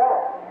 bring me that.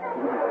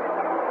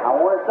 I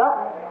wanted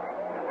something.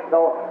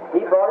 So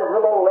he brought his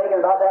little old leg, and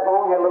about that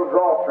long, had a little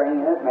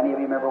drawstring in it. Many of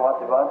you remember what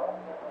it was.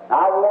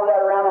 I wore that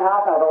around the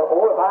house, and I thought,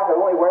 oh, if I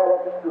could only wear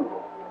that to school.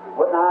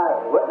 Wouldn't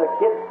the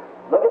kids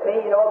look at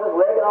me, this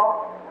leg and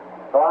all?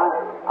 So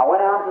I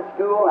went out to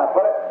school, and I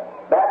put it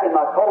back in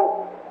my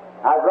coat.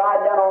 I was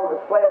riding down on the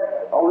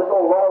sled, on this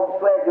old log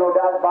sled, down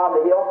at the bottom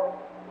of the hill,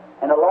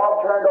 and the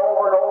log turned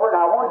over and over, and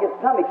I wanted to get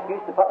some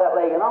excuse to put that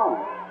leg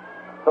on.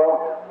 So,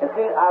 as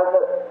soon as I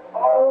said,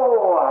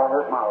 oh, I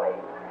hurt my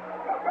leg.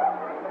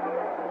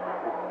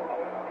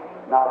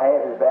 Not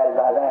half as bad as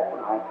I was acting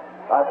like.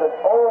 I said,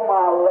 oh,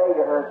 my leg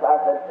hurts. I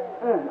said,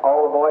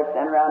 all the boys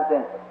standing around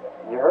saying,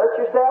 you hurt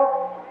yourself?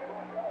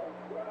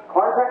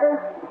 Corncracker?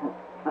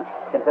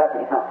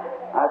 Kentucky,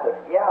 I said,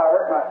 yeah, I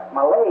hurt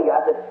my leg. I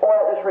said, boy,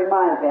 that just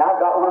reminds me,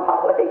 I've got one of my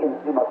leggings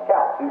in my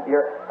Scout suit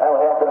here. That'll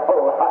help it a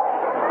whole lot.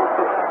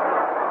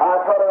 I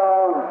put it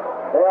on.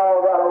 They all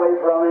got away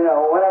from me.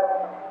 When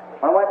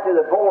I went to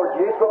the boards,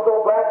 you supposed to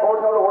go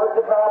blackboards to work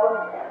the problem?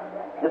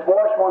 Just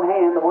wash one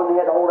hand, the one they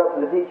had to hold up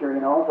to the teacher,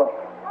 So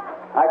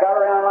I got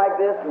around like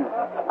this, and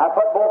I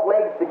put both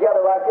legs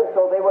together like this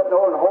so they wouldn't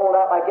know and hold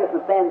out like this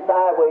and stand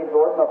sideways.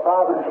 So it's no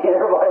problem seeing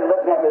everybody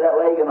looking at me with that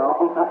leg and all.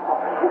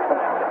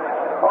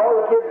 All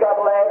the kids got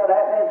laughing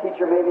at me, and the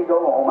teacher made me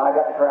go home. I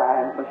got to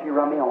crying, so she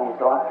run me home,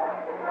 so I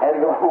had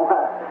to go home.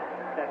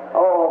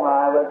 Oh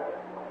my, but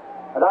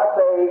as I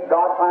say,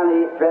 God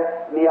finally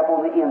dressed me up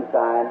on the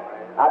inside.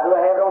 I'd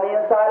rather have it on the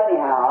inside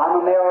anyhow.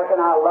 I'm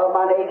American, I love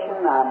my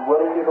nation, I'm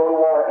willing to go to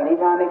war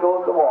anytime it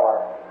goes to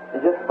war.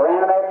 It's just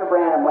Branham after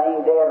Branham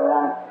laying dead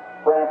around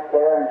France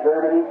there in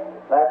Germany.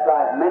 That's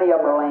right, many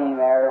of them are laying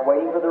there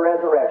waiting for the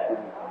resurrection.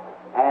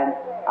 And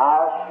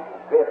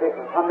if it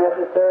become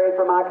necessary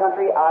for my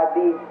country, I'd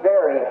be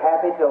very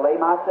happy to lay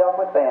myself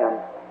with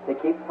them to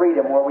keep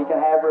freedom where we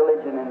can have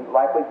religion and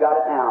like we've got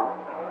it now.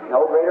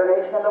 No greater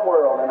nation in the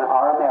world than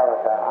our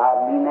America.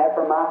 I mean that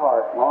from my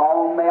heart.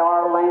 Long may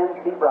our lands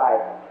be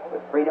bright with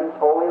freedom's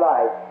holy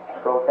light.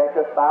 Protect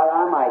us by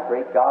thy might,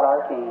 great God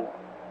our King.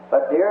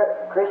 But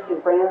dear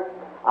Christian friends,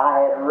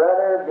 I had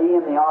rather be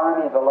in the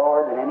army of the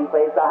Lord than any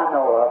place I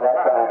know of.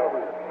 That's right.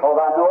 Because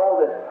I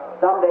know that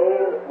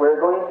someday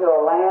we're going to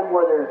a land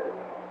where there's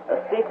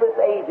ceaseless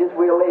ages.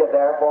 We'll live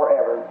there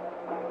forever.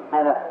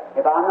 And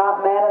if I'm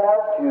not man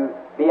enough to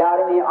be out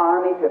in the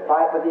army to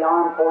fight with the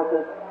armed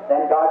forces,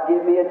 then God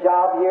gave me a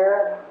job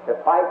here to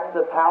fight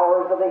the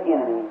powers of the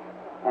enemy.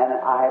 And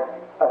I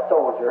am a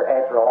soldier,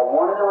 after all,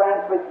 one in the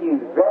ranks with you,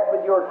 dressed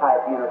with your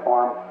type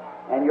uniform,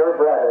 and your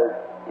brothers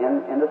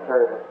in the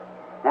service.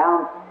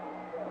 Now,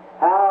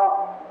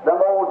 how them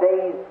old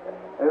days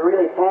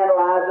really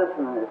tantalize us,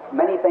 and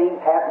many things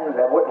happen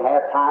that I wouldn't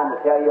have time to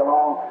tell you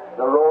along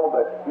the road,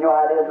 but you know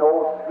how it is in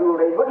old school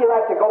days. Wouldn't you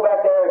like to go back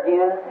there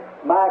again?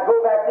 Go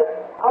back just,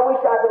 I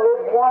wish I could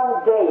live one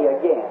day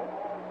again.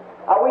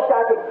 I wish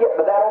I could get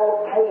to that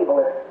old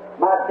table that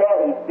my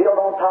daddy built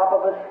on top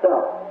of a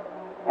stump.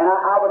 And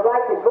I would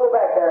like to go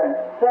back there and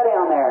sit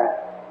down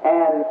there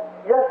and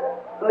just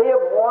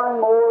live one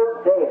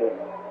more day.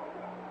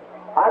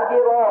 I'd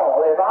give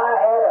all if I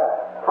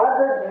had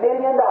 $100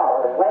 million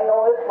laying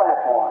on this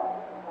platform.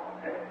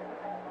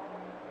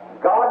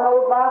 God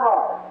knows my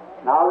heart.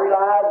 And I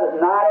realize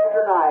that night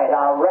after night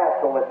I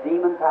wrestle with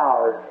demon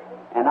powers,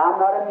 and I'm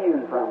not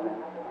immune from them.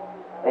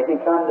 They can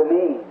come to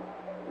me.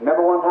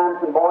 Remember one time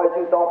some boys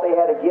who thought they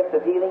had a gift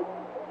of healing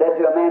said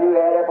to a man who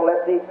had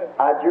epilepsy,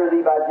 I adjure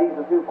thee by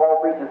Jesus who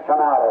Paul preaches, come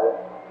out of it.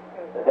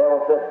 The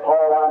devil said,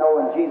 Paul I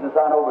know and Jesus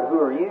I know, but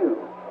who are you?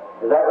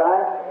 Is that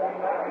right?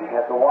 You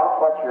have to watch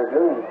what you're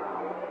doing.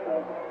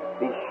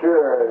 Be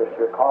sure that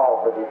you're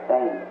called for these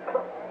things.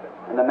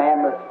 And the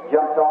man was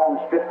jumped on,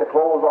 stripped the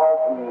clothes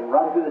off, and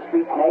run through the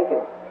streets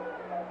naked.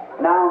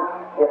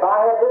 Now, if I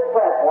had this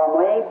platform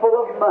laying full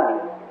of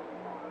money,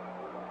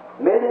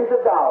 millions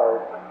of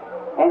dollars,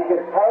 and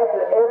could pass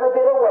it every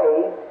bit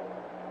away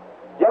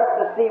just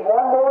to see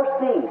one more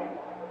scene,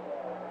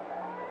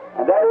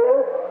 and that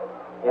is,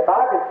 if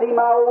I could see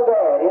my old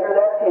dad enter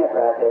that tent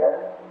right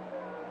there,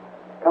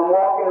 come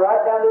walking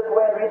right down this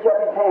way and reach up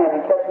his hand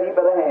and catch me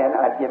by the hand,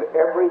 I'd give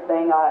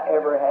everything I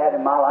ever had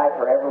in my life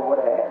or ever would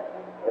have had.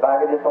 If I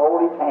could just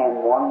hold his hand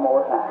one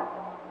more time.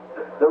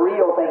 The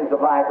real things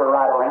of life are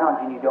right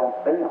around you and you don't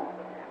see them.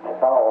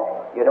 That's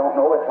all. You don't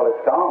know it till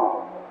it's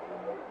gone.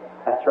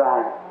 That's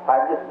right.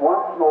 I just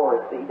once more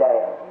see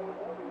Dad.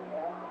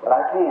 But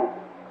I can't.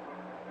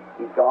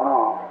 He's gone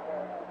on.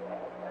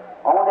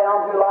 On down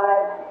through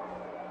life,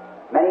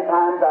 many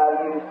times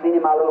you've seen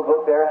in my little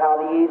book there how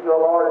the angel of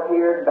the Lord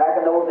appeared back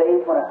in those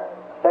days when I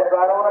sat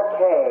right on a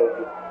keg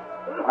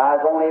when I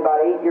was only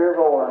about 8 years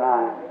old or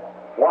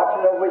 9,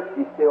 watching the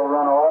whiskey still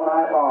run all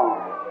night long.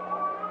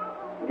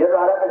 Get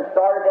right up and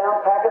started down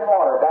packing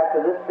water back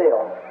to this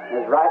still. And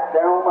it's right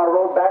there on my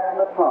road back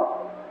from the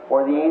pump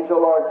where the angel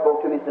of the Lord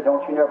spoke to me and said,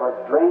 don't you never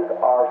drink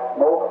or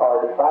smoke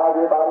or defile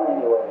your body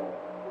anyway,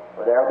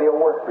 for there will be a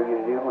work for you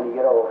to do when you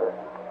get older.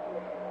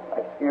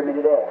 That scared me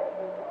to death.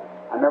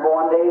 I remember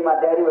one day my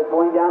daddy was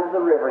going down to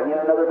the river, he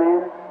and another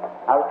man.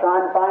 I was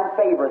trying to find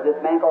favor with this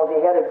man because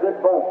he had a good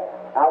boat.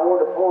 I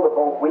wanted to pull the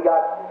boat. We got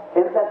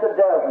 10 cents a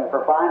dozen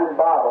for finding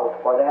bottles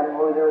for them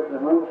who there was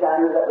the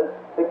moonshiners that was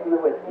fixing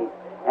the whiskey.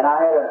 And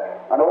I had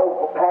an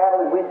old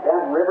paddle, and we'd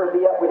down the river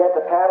be up. We'd have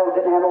to paddle,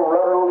 didn't have no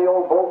rudder on the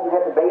old boat, and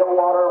had to bail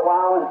water a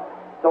while and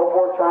so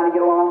forth, trying to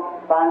get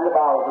along, find the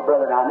bottles of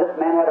brother. Now, this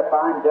man had a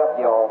fine duck,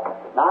 y'all.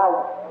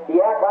 Now,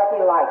 he acted like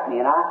he liked me,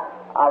 and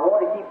I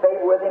wanted to keep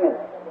favor with him, and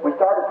we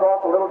started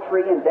across a little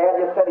tree, and Dad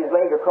just set his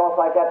leg across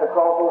like that to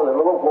cross over the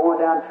little blowing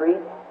down tree.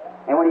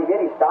 And when he did,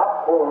 he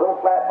stopped, pulled a little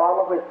flat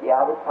bottle of whiskey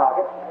out of his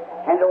pocket,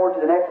 handed it over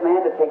to the next man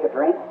to take a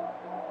drink,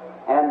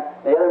 and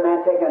the other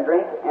man taking a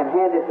drink and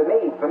handed it to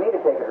me, for me to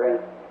take a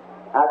drink.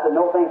 I said,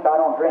 no thanks, I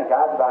don't drink.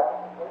 I was about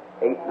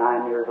 8,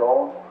 9 years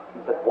old.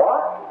 He said, what?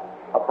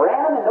 A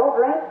Branham and no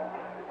drink?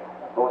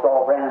 Most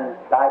all Branham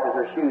died with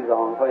her shoes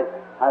on. So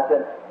I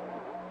said,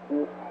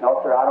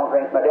 no, sir, I don't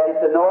drink. My daddy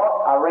said, no,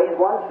 I raised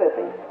one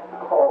sissy.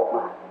 Oh,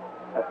 my,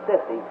 a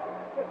sissy.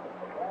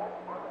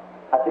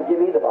 I said, give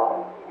me the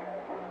bottle.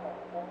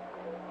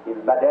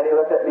 My daddy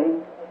looked at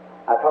me.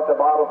 I took the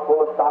bottle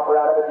full of stopper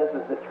out of it, just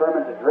as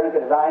determined to drink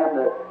it as I am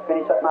to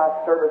finish up my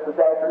service this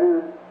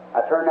afternoon.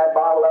 I turned that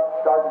bottle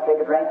up, started to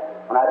take a drink.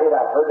 When I did, I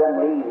heard them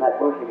leaves in that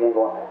bush again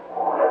going.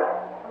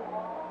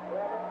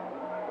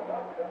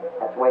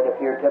 That's the way it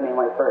appeared to me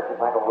when it first.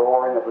 It's like a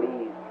roaring of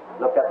leaves.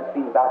 Looked up and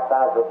seen about the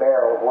size of a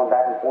barrel going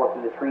back and forth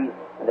through the trees,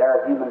 and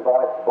there a human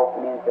voice spoke to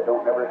me and said,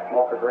 don't ever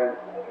smoke or drink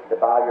to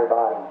defile your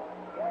body.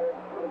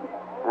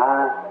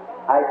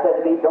 I said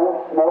to me,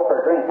 don't smoke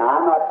or drink.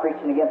 Now, I'm not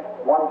preaching against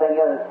one thing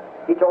or other.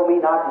 He told me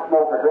not to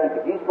smoke or drink.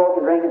 If you smoke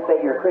and drink and say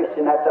you're a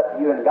Christian, that's up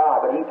to you and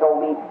God. But he told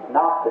me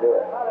not to do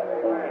it.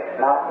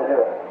 Not to do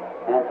it.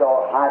 And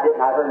so I didn't.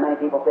 I've heard many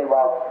people say,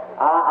 well,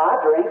 I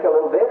drink a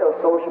little bit of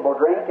sociable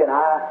drink, and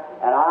I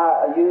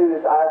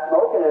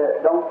smoke, and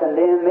it don't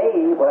condemn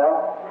me.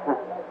 Well,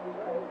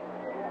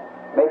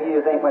 maybe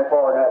you think we're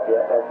far enough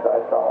yet.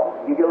 That's all.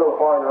 You get a little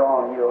farther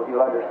on, you'll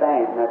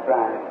understand. That's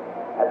right.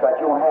 That's right.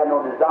 You won't have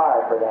no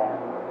desire for that.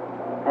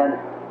 And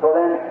so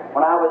then,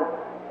 when I was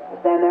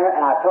standing there,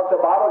 and I took the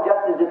bottle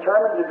just as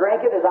determined to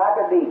drink it as I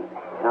could be,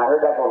 and I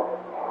heard that go.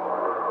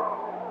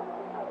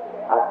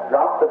 I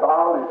dropped the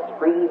bottle and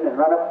screamed and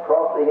run up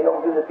across the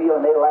hill through the field,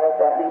 and they laughed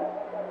at me.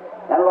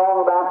 And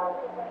along about,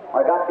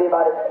 I got to be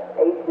about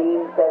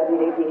 17,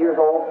 18 years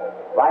old,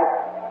 like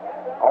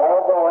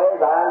all boys,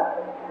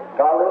 I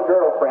got a little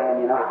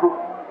girlfriend, you know.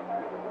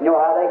 You know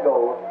how that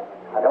goes.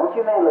 Now, don't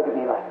you men look at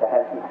me like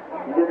that.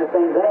 You did the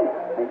same thing.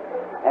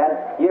 And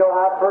you know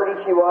how pretty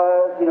she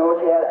was. You know,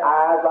 she had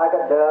eyes like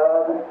a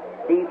dove, and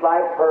teeth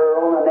like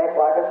pearl, and a neck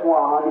like a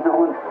swan, you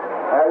know, and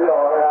there you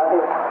are.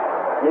 Right?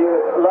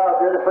 You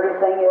loved her, the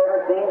prettiest thing you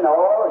ever seen.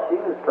 Oh, she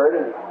was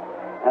pretty.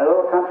 And a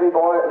little country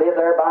boy that lived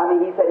there by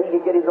me, he said he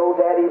could get his old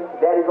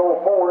daddy's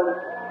old Ford.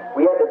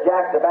 We had to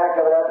jack the back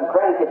of it up and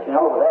crank it, you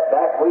know, with that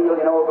back wheel,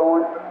 you know,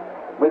 going.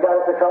 We got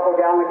us a couple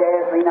gallon of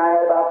gasoline, I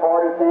had about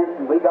 40 cents,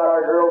 and we got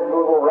our girls to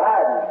go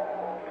riding.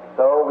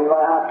 So we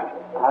went out.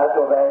 I was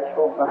so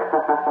bashful.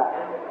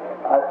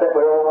 I sat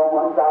way over on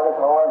one side of the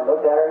car and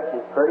looked at her.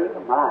 She's pretty.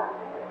 My,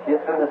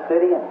 she's from the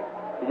city, and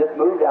she just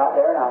moved out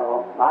there. And I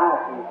thought, my,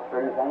 she's a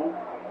pretty thing.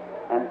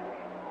 And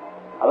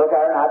I look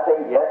at her and I say,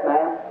 yes,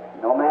 ma'am.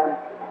 No, ma'am.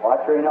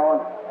 Watch her, you know.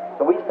 And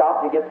so we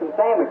stopped to get some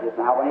sandwiches.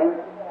 And I went in,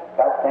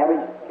 got a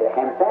sandwich, get a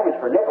ham sandwich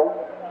for a nickel.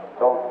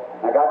 So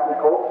I got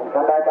some Coke and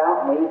come back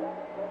out, and we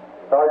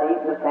started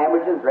eating the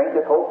sandwiches, drinking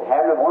the Coke,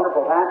 having a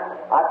wonderful time.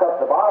 I took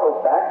the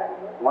bottles back.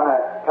 When I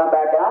come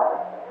back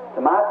out, to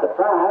my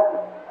surprise,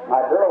 my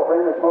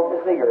girlfriend was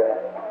smoking a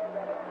cigarette.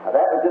 Now,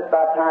 that was just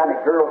about the time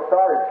that girls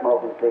started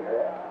smoking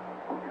cigarettes.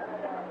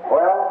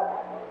 Well,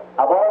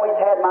 I've always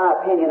had my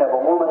opinion of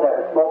a woman that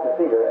would smoke a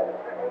cigarette.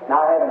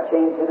 Now I haven't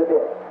changed it a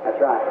bit. That's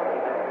right.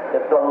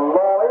 It's the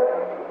lowest,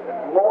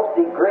 most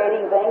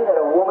degrading thing that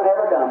a woman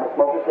ever done was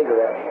smoke a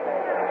cigarette.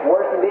 It's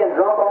worse than being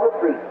drunk on the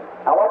street.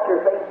 Now watch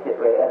your face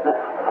get red.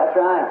 That's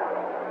right.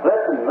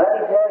 Listen, let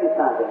me tell you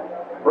something.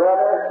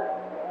 Brother,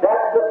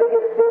 that's the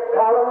biggest fifth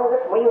column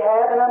that we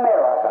have in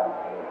America.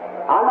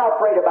 I'm not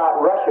afraid about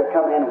Russia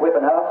coming in and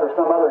whipping us or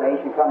some other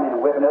nation coming in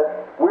and whipping us.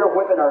 We're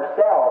whipping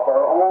ourselves.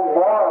 Our own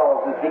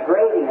morals is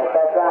degrading us.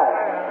 That's right.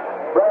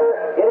 Brother,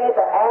 it ain't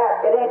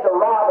the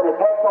robin that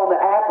pecks on the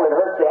apple that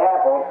hurts the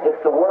apple.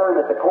 It's the worm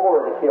at the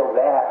core that kills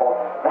the apple.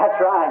 That's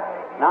right.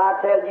 Now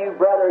I tell you,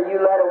 brother, you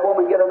let a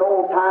woman get an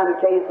old-time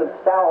case of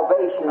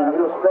salvation and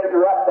you'll straighten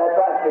her up. That's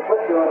right. She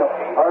quit doing it.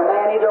 Or a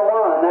man, either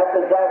one. That's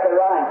exactly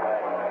right.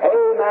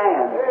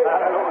 Amen.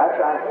 That's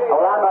right.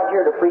 Well, I'm not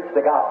here to preach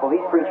the gospel.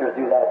 These preachers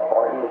do that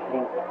for you,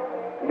 see.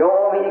 You don't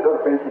want me to go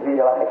to preach to you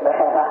like that.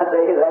 I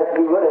tell you, that's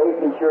me would hate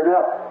me, sure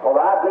enough. Well,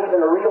 I believe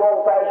in a real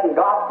old-fashioned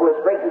gospel that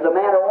straightens a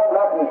man or woman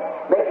up and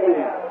makes him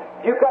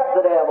puke up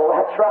the devil.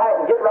 That's right.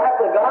 And get right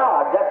with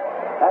God.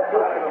 That's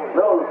just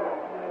little...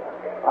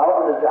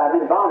 I've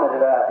been vomited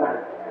up.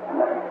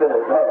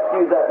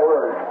 Excuse that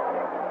word.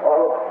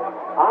 Oh,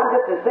 I'm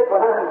just as sick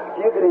when I'm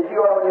puking as you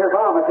are when you're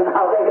vomiting.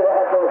 I'll tell you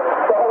that. So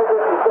all this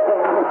is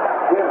saying,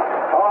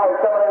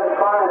 some of them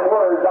fine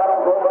words, I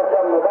don't know much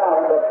of them about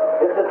them, but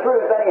it's the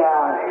truth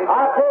anyhow.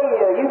 I tell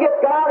you, you get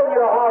God in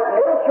your heart, and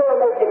it'll sure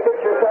make you fix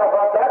yourself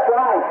up. That's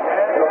right.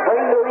 It'll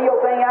bring the real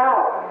thing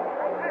out.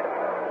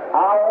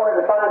 I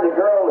wanted to find a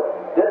girl that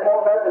didn't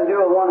want nothing to do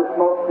with one that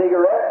smoked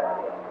cigarettes.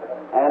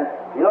 And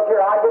you look here,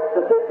 I get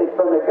statistics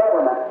from the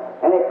government,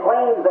 and it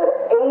claims that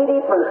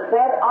 80%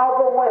 of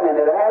the women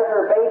that has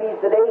their babies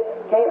today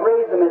can't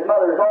raise them as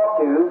mothers ought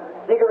to.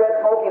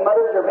 Cigarette-smoking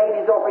mothers or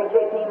babies over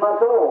age 18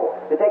 months old.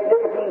 They take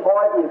nicotine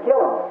poison and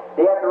kill them.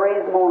 They have to raise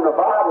them on the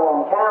Bible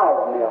on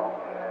cow's milk.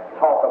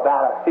 Talk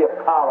about a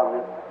fifth column.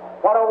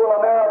 What will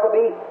America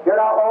be? Here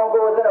not long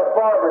ago was in a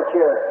barber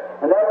chair,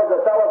 and there was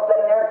a fellow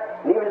sitting there,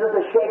 and he was just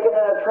a shaking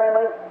and a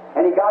trembling,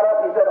 and he got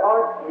up and he said,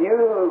 "Aren't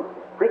you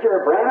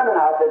Preacher Branham?"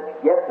 And I said,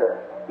 "Yes, sir."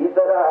 He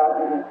said,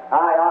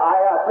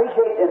 I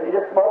appreciate, and he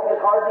just smoking as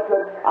hard as he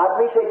could, "I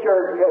appreciate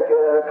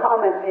your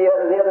comment the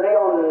other day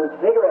on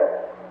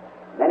cigarettes."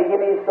 Then he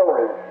gave me his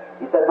story.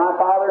 He said, "My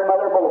father and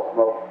mother both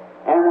smoked.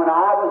 And when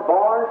I was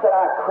born," said,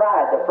 "I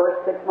cried the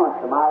first 6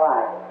 months of my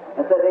life."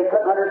 And said they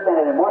couldn't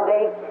understand it. And one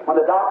day, when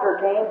the doctor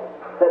came,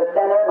 said,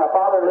 stand there, my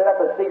father lit up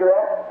a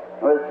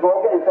cigarette, was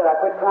smoking, and said, "I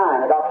quit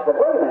crying." The doctor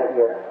said, "Wait a minute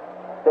here."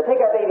 He said,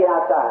 "Take that baby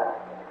outside."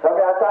 Took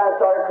me outside and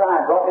started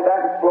crying. Brought me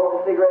back and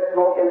smoked a cigarette,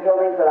 smoked into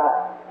me, and said, "I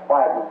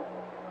whitened.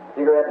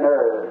 Cigarette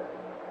nerves."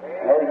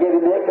 I had to give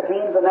him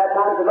nicotines, and that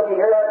time said, "Look, you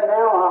hear at me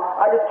now?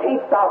 I just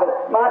can't stop it.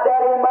 My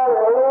daddy and mother,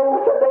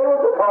 said they were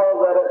the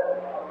cause of it."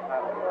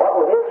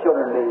 What would his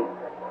children be?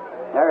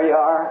 There you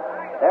are.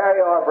 There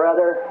you are,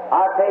 brother.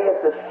 I tell you,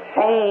 it's a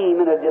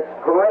shame and a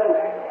disgrace.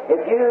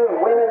 If you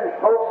women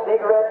smoke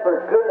cigarettes,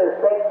 for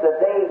goodness sakes,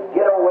 today,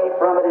 get away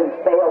from it and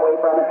stay away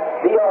from it.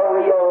 Be a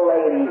real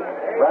lady,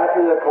 right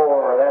to the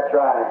core. That's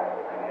right.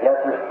 Yes,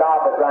 sir.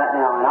 Stop it right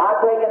now. And I'll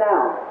tell you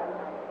now,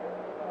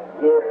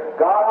 if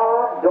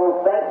God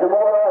don't think no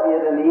more of you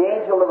than the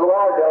angel of the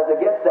Lord does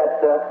against that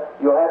stuff,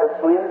 you'll have a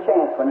slim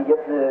chance when you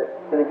get to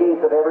the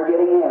gates of ever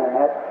getting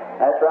in.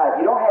 That's right.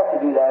 You don't have to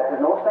do that.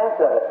 There's no sense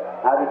of it.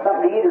 Now, if it's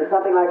something to eat or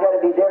something like that,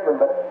 it'd be different,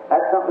 but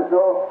that's something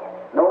there's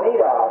no need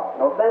of,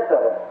 no sense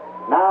of it.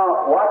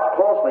 Now, watch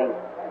closely,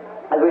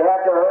 as we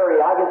have to hurry.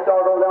 I get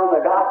started over on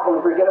the gospel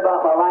and forget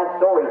about my life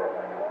story.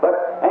 But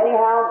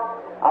anyhow,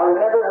 I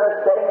remember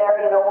her sitting there,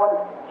 you know, when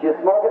she was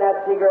smoking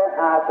that cigarette,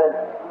 and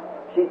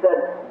she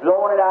said,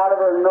 blowing it out of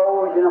her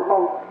nose, you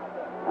know,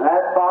 and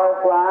that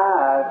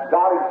firefly,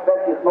 God expects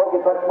expect you to smoke, he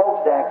put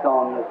smokestacks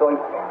on you. So he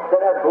said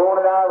there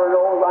blowing it out of her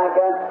nose like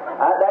that.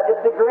 That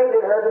just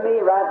degraded her to me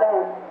right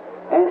then.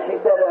 And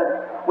she said,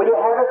 will you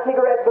have a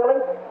cigarette,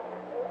 Billy?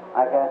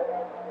 Like that.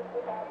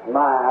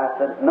 I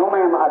said, no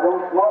ma'am, I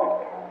don't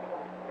smoke.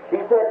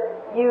 She said,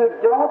 you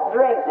don't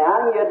drink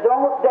now, and you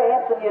don't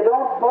dance, and you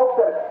don't smoke,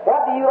 so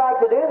what do you like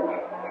to do?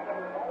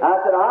 I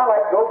said, I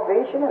like to go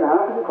fishing and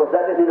hunting, because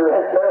that didn't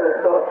interest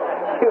her, so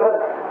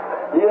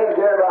she didn't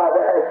care about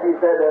that. She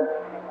said,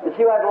 and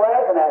she went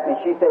laughing at me.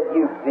 She said,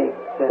 you big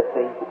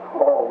sissy.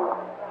 Oh,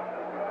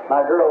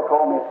 my girl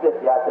called me a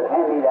sissy. I said,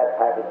 hand me that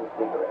package of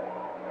cigarettes.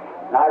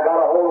 And I got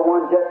a hold of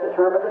one just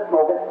determined to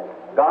smoke it.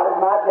 God is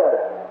my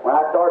judge. When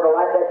I started to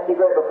light that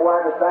cigarette before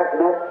I could strike the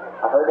match,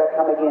 I heard that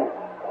come again.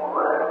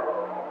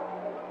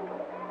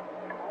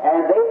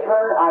 And they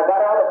turned, I got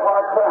out of the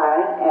car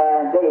crying,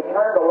 and they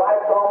turned the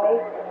lights on me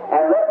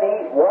and let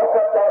me walk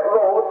up that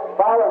road,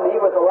 follow me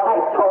with the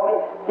lights on me,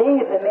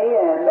 teasing me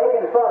and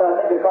making fun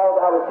of me because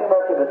I was too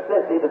much of a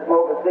sissy to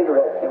smoke a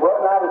cigarette. It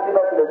wasn't I was too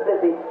much of a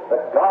sissy, but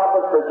God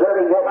was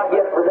preserving that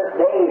gift for this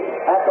day.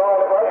 That's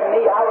all. It wasn't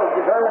me. I was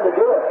determined to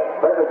do it.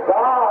 But it was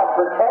God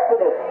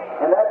protected it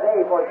in that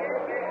day for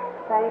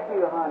Thank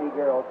you, honey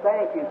girl.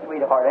 Thank you,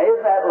 sweetheart.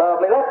 Isn't that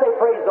lovely? Let's say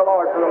praise the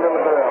Lord for the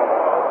little girl.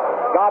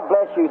 God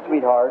bless you,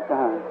 sweetheart.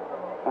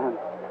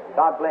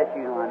 God bless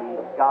you, honey.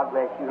 God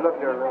bless you.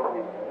 Look at her little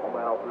hand.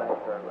 Well, bless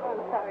her.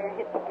 I'm sorry, I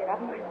had to get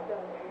off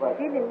myself.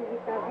 She didn't look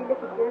at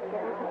this.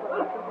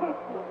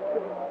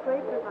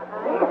 Pray for my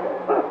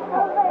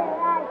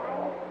eyes.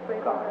 Pray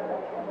for her.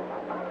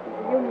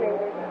 You made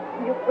it.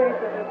 You prayed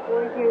for her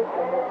 4 years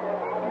ago.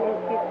 And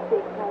she's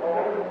sick. I'm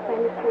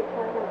trying to take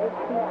her on this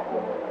feet.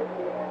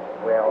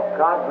 Well,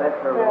 God bless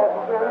her.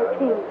 Brother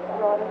King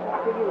brought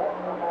us to you.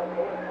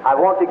 I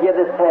want to give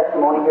this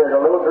testimony here.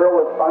 The little girl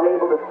was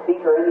unable to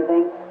speak or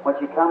anything when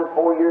she come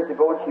 4 years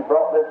ago, and she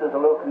brought this as a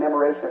little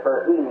commemoration of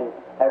her healing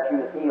after she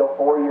was healed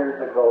 4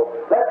 years ago.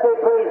 Let's say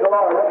praise the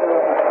Lord. Look at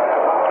her.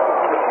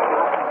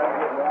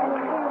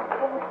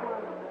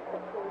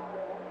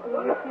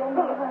 You feel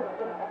my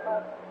husband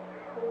about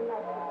 3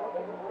 nights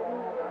ago.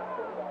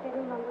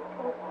 Sitting on the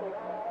poster.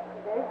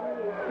 There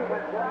he is.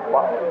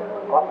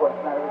 What was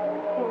that?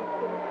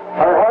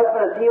 Her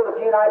husband was healed a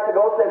few nights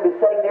ago, so he'd been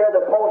sitting near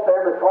the post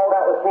there and was called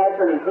out with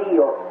cancer, and he's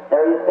healed.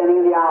 There he is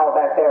standing in the aisle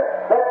back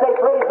there. Let's say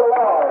praise the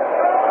Lord.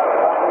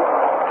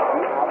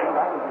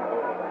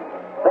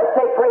 Let's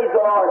say praise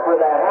the Lord for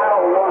that.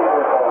 How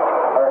wonderful.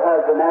 Her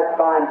husband, that's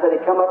fine. Said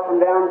he'd come up from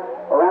down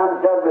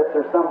around Douglas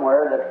or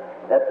somewhere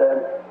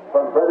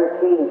from Brother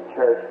King's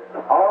church.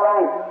 All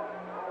right.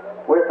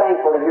 We're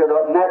thankful to hear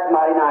that, and that's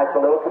mighty nice,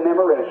 a little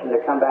commemoration to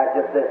come back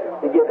just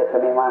to give it to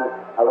me. When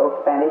a little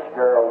Spanish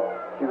girl,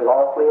 she was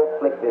awfully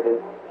afflicted,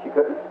 and she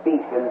couldn't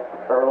speak, and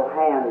her little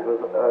hands was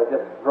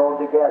just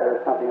rolled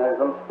together or something. There's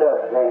little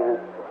stubs there,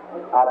 and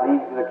I believe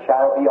the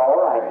child will be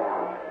all right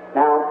now.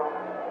 Now,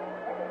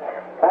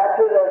 back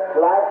to the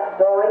life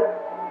story.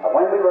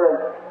 When we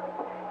were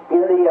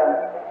in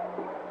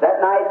that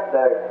night,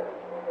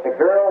 the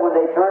girl, when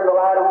they turned the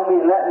light on me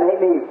and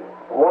made me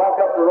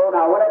walk up the road, and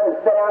I went up and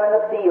sat down in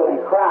the field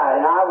and cried,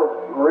 and I was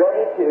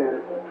ready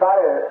to try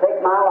to take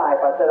my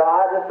life. I said,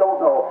 I just don't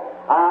know.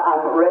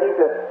 I'm ready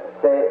to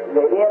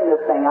end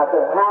this thing. I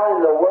said, how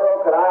in the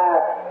world could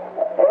I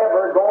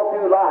ever go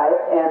through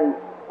life and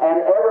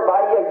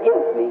everybody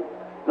against me?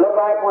 Looked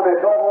like when I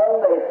go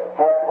home, they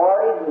had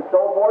parties and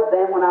so forth.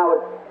 Then when I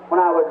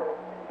would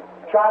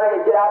try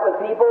to get out with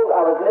people,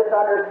 I was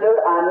misunderstood.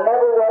 I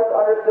never was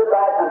understood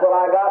right until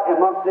I got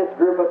amongst this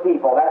group of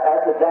people.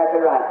 That's exactly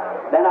right.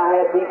 Then I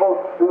had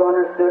people who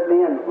understood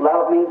me and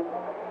loved me.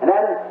 And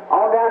then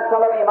on down,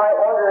 some of you might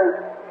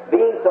wonder,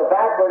 being so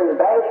backward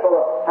and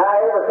bashful, how I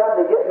ever come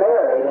to get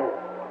married.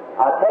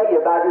 I'll tell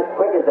you about it as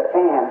quick as I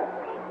can.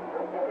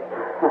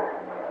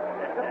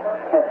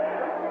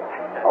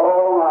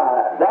 Oh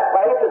my!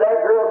 After that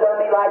girl done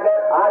me like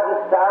that, I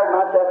just starred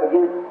myself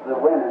against the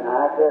women.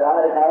 I said I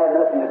didn't have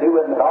nothing to do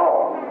with them at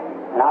all,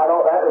 and I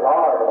thought that was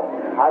horrible.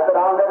 I said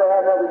I'll never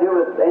have nothing to do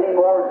with any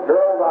more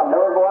girls. I'll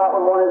never go out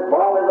with one as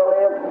long as I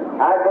live.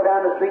 I'd go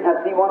down the street and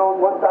I'd see one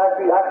on one side of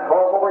the street. I'd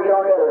cross over and get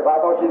on the other if I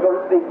thought she was going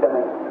to speak to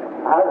me.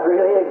 I was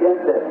really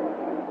against it.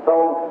 So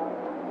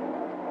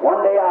one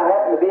day I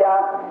happened to be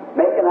out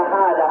making a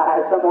high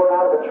dive somewhere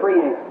out of a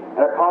tree,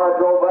 and a car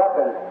drove up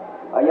and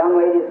a young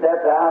lady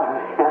stepped out.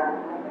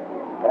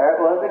 There it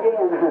was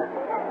again.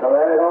 So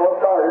there it all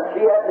started.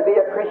 She happened to be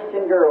a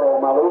Christian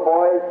girl, my little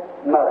boy's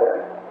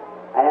mother.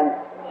 And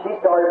she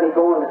started me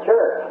going to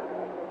church.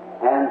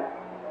 And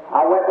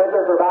I went with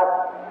her for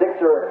about 6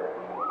 or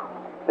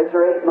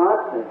 8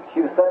 months, and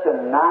she was such a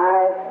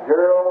nice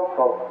girl,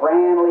 so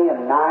friendly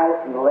and nice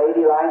and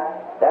ladylike.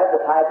 That's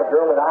the type of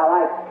girl that I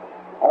like.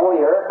 Only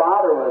her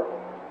father was,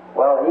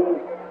 well, he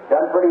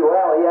done pretty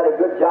well. He had a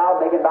good job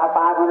making about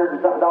 $500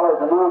 and something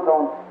a month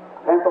on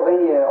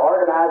Pennsylvania,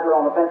 organizer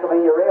on the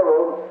Pennsylvania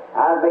Railroad.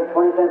 I would make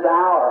 20 cents an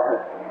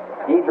hour.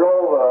 He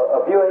drove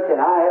a Buick, and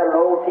I had an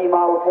old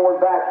T-model Ford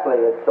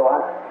backslid. So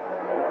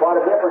quite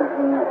a difference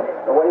in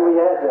the way we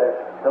had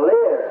to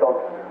live. So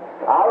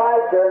I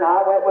liked her, and I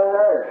went with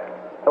her.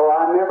 So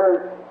I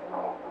remember,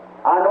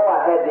 I know I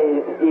had to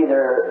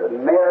either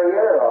marry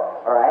her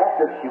or ask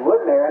her if she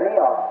would marry me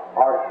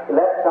or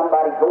let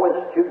somebody go. If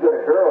she's too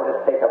good a girl,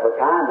 just take up her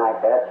time like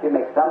that. She'd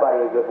make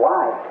somebody a good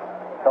wife.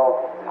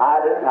 So I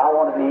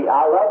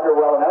loved her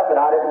well enough, but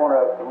I didn't want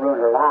to ruin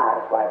her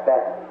life like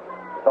that.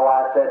 So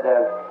I said,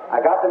 I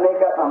got to make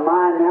up my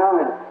mind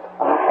now, and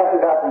I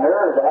haven't got the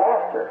nerve to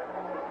ask her.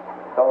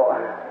 So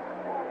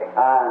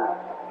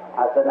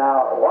I said,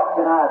 now, what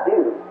can I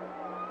do?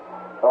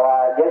 So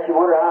I guess you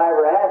wonder how I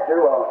ever asked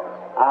her. Well,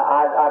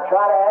 I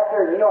try to ask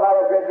her, and you know how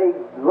that great big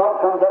lump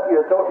comes up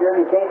your throat here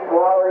and you can't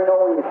swallow, you know,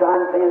 when you're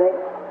trying to say anything?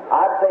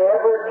 I'd say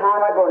every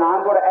time I go, now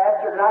I'm going to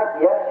ask her tonight.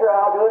 Yes, sir,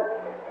 I'll do it.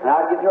 And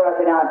I'd get to her, I'd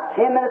say, now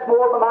 10 minutes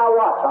more by my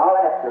watch, I'll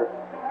ask her.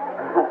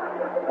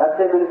 That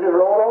 10 minutes just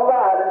rolled on by.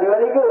 I didn't do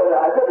any good.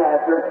 I couldn't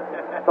ask her.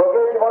 So I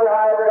guess you wonder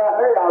how I ever got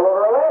married. I wrote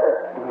her a letter.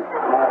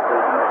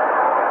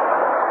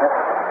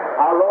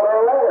 I wrote her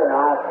a letter.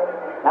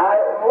 Now,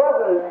 it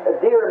wasn't a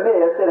dear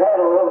miss. It had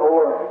a little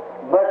more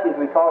mush, as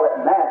we call it,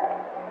 in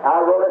that. I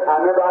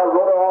remember I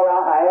wrote her all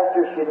out, and I asked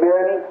her if she'd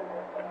marry me.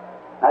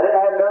 I didn't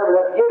have nerve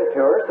enough to give it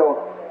to her,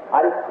 so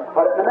I just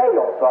put it in the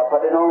mail. So I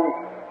put it on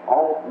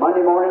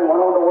Monday morning,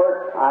 went on to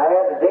work. I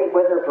had a date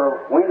with her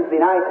for Wednesday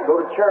night to go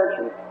to church,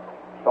 and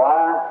so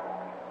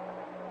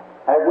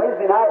as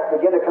Wednesday night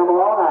began to come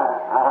along,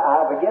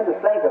 I began to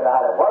think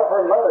about it. What if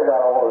her mother got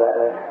a hold of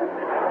that?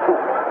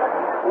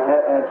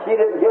 and she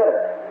didn't get it.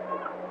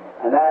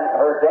 And then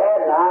her dad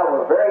and I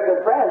were very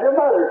good friends. Her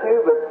mother too,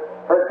 but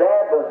her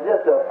dad was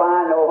just a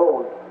fine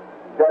old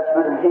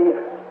Dutchman.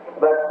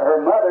 But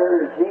her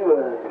mother, she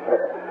was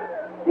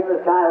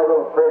kind of a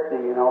little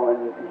prissy, you know,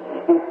 and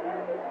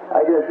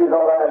I guess she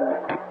thought I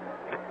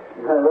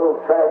was a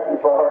little trashy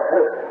for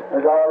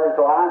her daughter.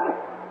 So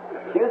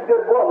she was a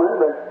good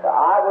woman, but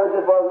I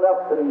just wasn't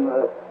up in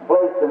the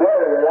place to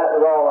marry her. That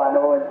was all I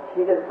know, and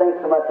she didn't think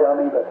so much of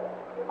me. But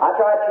I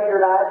tried to treat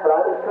her nice, but I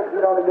just couldn't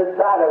get on the good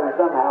side of her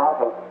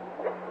somehow.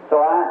 So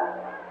I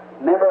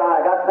remember I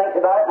got to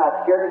thinking about it, and I was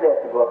scared to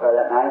death to go up there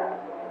that night.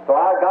 So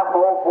I got my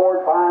old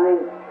Ford finally,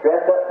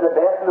 dressed up to the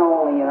best and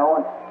only, you know,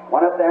 and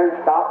went up there and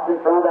stopped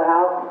in front of the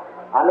house.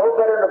 I know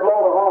better than to blow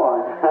the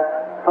horn.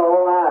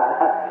 Oh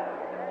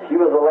my! She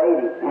was a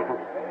lady.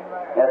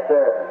 Yes,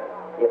 sir.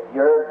 If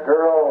your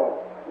girl,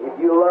 if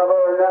you love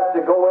her enough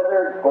to go with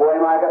her, go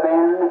in like a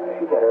man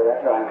and get her.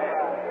 That's right.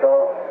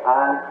 So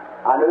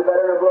I knew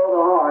better to blow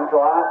the horn, so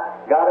I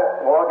got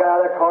it, walked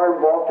out of the car and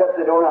walked up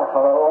the door, and I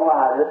thought, oh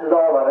my, this is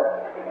all of it.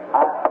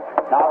 I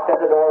knocked at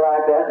the door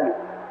like that, and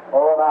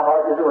my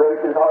heart just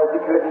raced as hard as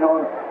it could, you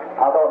know, and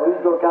I thought,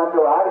 who's going to come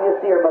through? I could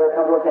just see her mother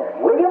come through and say,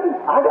 William,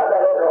 I got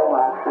that letter on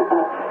mine.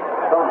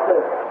 So I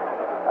said,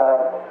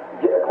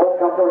 Hope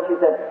come through, and she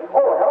said,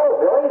 oh, hello,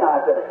 Billy. And I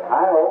said,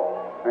 hi,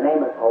 Hope. Her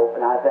name is Hope.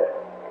 And I said,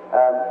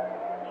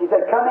 she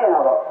said, come in.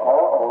 I thought,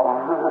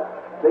 uh-oh.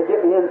 They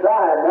get me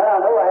inside. Now I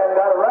know I haven't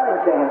got a running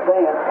chance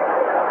then.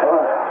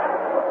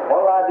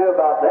 What do I do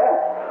about that?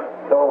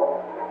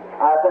 So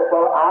I said,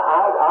 well,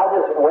 I'll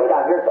just wait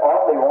out here. It's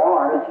awfully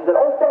warm. And she said,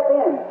 oh, step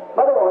in.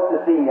 Mother wants to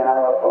see you. And I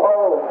thought,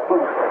 oh.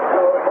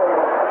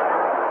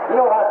 You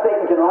know how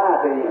Satan can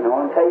lie to you, you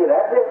know, and tell you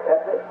that's it.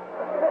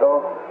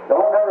 So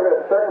don't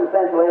ever,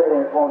 circumstantial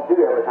evidence won't do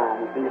every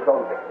time, you see. So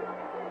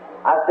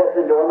I stepped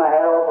in the door, my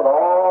hat off with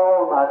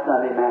all my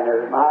Sunday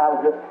manners. I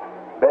was just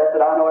best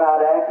that I know how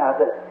to act. And I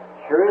said,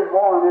 sure is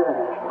warm, isn't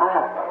it?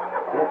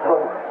 And so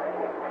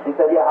she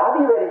said, yeah, I'll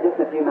be ready just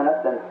in a few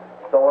minutes. And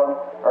so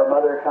her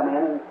mother come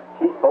in, and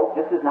she spoke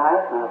just as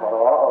nice. And I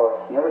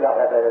thought, she never got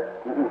that better.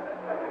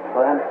 So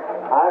then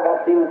I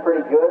got feeling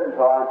pretty good, and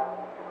so I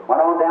went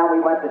on down.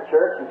 We went to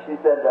church, and she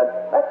said,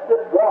 let's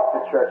just walk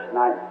to church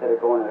tonight instead of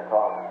going in the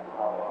car.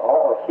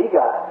 She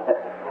got it.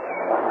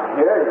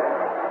 Here it is.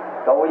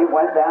 So we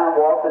went down and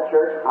walked to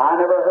church. I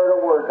never heard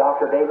a word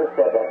Dr. Davis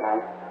said that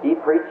night. He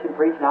preached and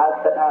preached, and I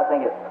was sitting there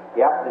thinking,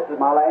 yep, this is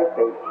my last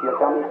day. She'll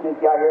tell me as soon as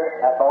you got here,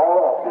 that's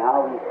all off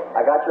now.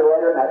 I got your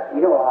letter, and that's,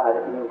 you know how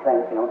you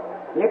think, you know.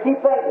 You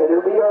keep thinking,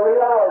 it'll be a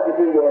reality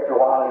to you after a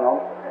while, you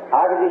know.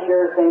 I could just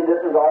hear her saying,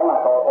 this is all, and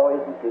I thought, oh,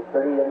 isn't she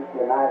pretty, isn't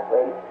she a nice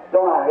lady?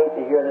 Don't I hate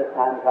to hear this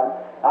time come?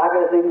 I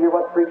could just even hear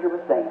what the preacher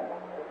was saying.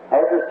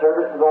 After the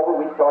service was over,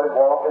 we started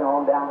walking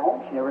on down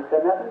home. She never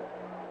said nothing.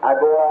 I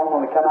go on,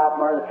 when we come out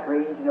from under the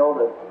trees, you know,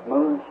 the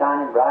moon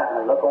shining bright,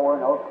 and I look over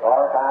and those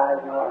dark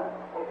eyes, you know.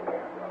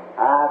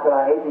 I said,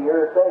 I hate to hear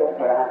her say it,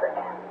 but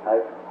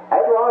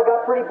after all, I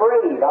got pretty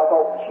brave. I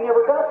thought, she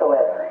never got the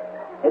letter.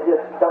 It's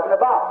just stuck in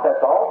the box, that's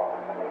all.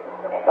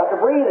 Got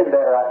to breathing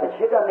better. I said,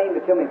 she done need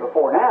to kill me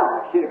before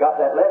now. She'd have got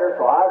that letter,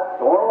 so I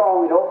was going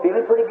along, you know,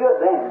 feeling pretty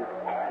good then.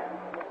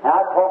 And I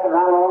was talking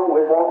around along,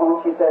 we was walking on,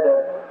 she said,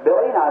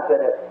 Billy, and I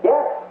said,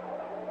 yes.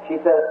 She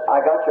said,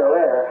 I got your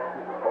letter.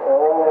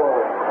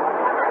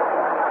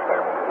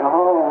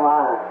 Oh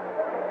my.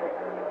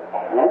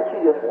 And then she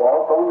just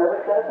walked on, never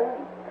said a thing.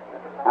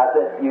 I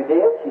said, you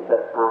did? She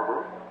said,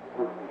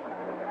 uh-huh.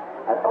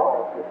 That's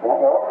all. Just won't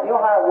walk. You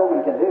know how a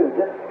woman can do,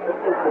 just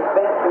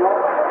suspense, you know.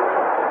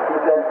 She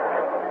said,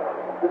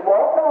 just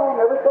walk on,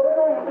 never said a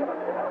thing.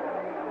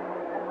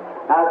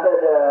 I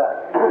said,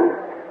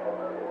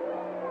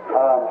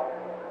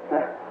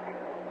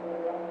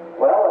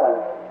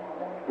 well,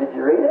 did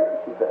you read it?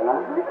 She said,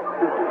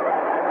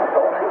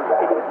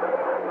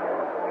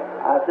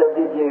 I said,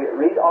 did you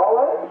read all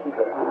of it? She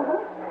said,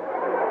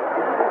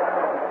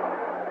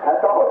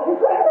 That's all she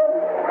said.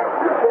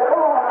 She said,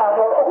 oh, I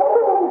thought,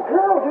 oh,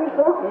 girl, do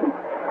something.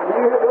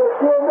 You're going to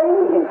kill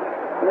me.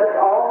 Just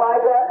on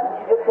like that. And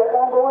she just kept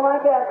on going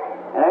like that.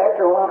 And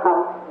after a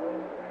while,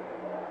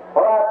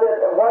 well, I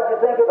said, what'd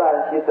you think about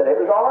it? She said, it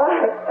was all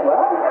right.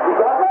 Well, we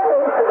got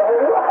married. There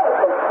we was.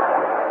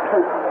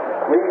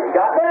 We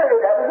got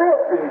married. That was it.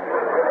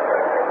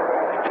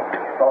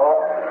 So,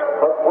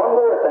 but one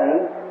more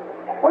thing.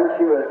 When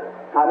she was,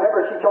 I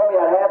remember she told me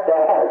I'd have to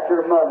ask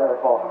her mother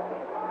for it.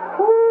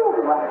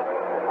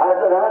 I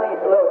said, honey,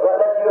 look,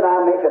 let's you and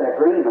I make an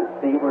agreement.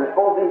 See, we're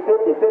supposed to be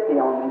 50-50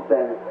 on these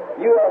things.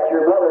 You ask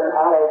your mother and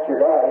I'll ask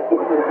your daddy.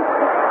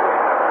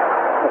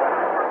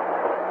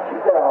 She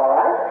said, all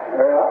right.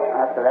 Very well.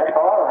 I said, that's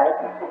all right.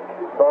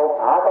 So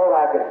I thought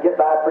I could get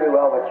by pretty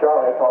well with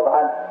Charlie because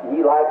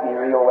he liked me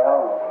real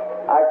well.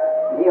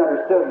 He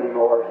understood me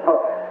more. So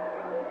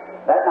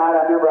that night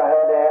I remember I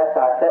had to ask,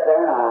 I sat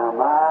there and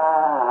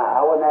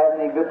I wasn't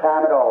having any good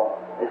time at all.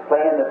 Just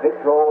playing the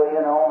Victrola,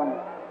 and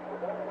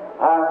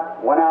I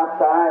went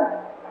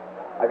outside.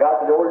 I got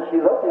the door and she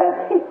looked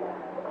at me.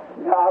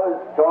 I was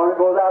trying to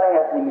go without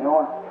asking, and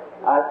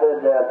I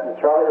said,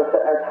 Charlie was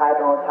sitting there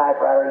typing on a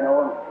typewriter, and it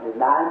was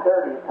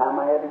 9:30, the time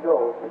I had to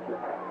go.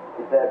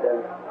 She said,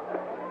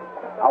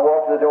 I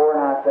walked to the door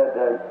and I said,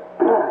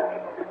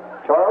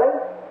 Charlie?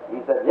 He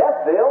said, yes,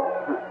 Bill.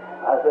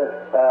 I said,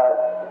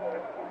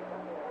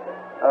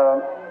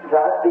 can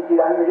I speak to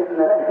you down here just a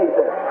minute? He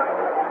said,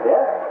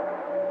 yes.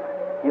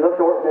 He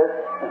looked over at this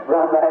and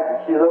run back, and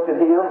she looked at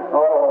him.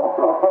 Oh.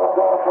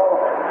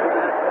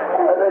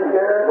 I said,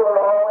 here's where it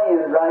all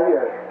ends, right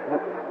here.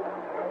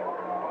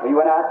 We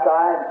went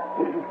outside.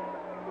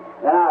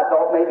 Then I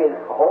thought maybe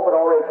Hope had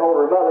already told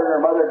her mother, and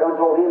her mother done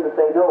told him to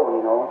say no,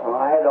 So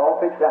I had it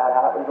all fixed out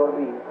how it was going to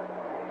be.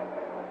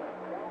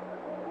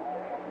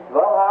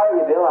 Well, how are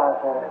you, Bill? I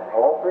said,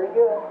 oh, pretty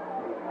good.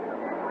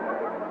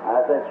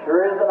 I said,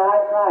 sure is a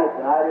nice night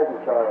tonight, isn't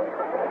it, Charlie?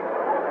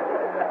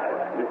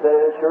 He said,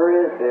 it sure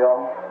is,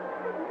 Bill.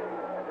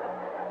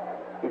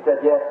 He said,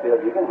 yes, Bill,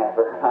 you can have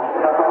her.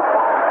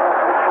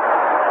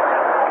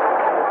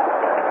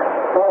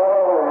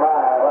 Oh, my.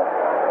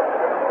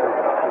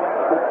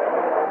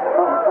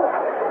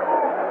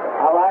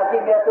 I like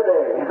him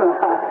yesterday.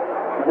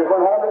 He just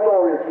went home to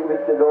glory a few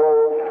weeks ago.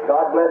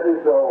 God bless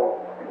his soul.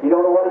 You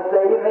don't know what he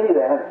said to me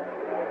then.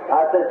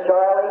 I said,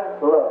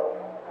 Charlie, look,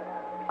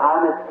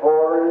 I'm as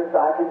poor as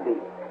I can be.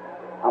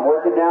 I'm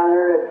working down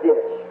here at a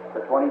ditch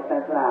for 20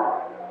 cents an hour.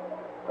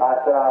 I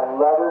said, I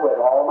love her with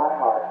all my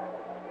heart.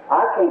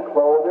 I can't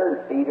clothe her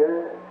and feed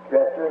her,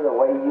 dress her the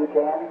way you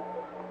can.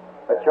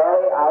 But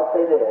Charlie, I'll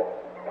say this.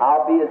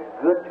 I'll be as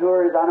good to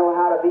her as I know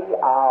how to be.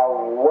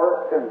 I'll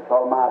work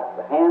until my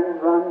hands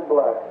run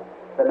blood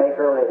to make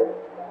her live.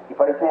 He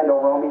put his hand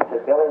over on me and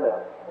said, Billy,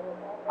 look,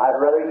 I'd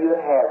rather you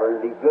have her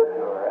and be good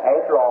to her.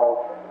 After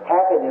all,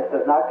 happiness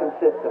does not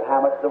consist of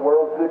how much the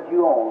world's goods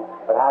you own,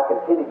 but how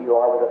contented you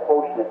are with a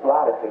portion that's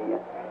allotted to you.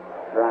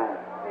 Right.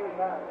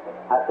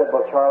 I said,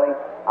 well, Charlie,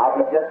 I'll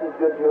be just as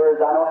good to her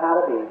as I know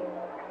how to be.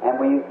 And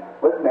we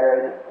was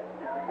married,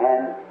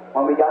 and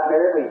when we got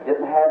married, we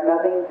didn't have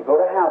nothing to go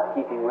to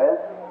housekeeping with.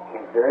 We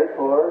was very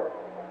poor.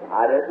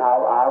 I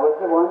was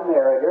the one who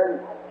married her, and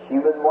she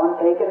was the one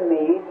taking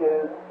me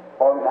to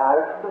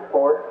organize the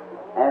sport.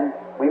 And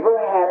we were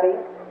happy,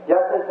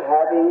 just as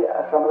happy,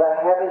 some of the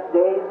happiest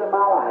days of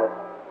my life.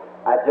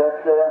 I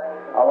just,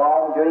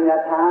 during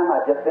that time,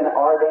 I'd just been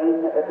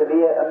ordained to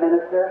be a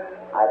minister.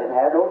 I didn't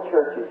have no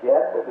churches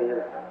yet, but we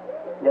were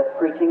just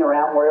preaching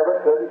around wherever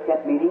I could,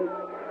 tent meetings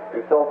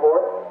and so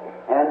forth.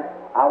 And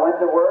I went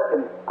to work,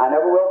 and I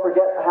never will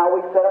forget how we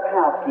set up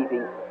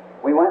housekeeping.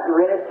 We went and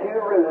rented 2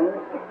 rooms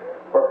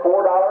for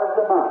 $4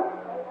 a month.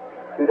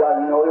 $2,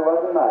 there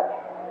wasn't much.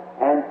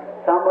 And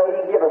some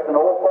lady gave us an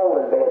old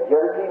folding bed. Did you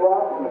ever see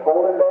one, the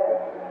folding bed?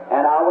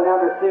 And I went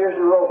out to Sears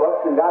and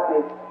Roebuck and got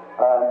this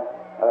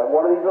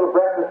one of these little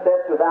breakfast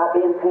sets without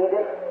being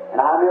painted. And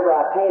I remember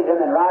I painted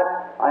them, and right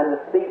on the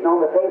seat and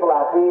on the table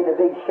I painted a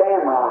big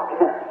shamrock.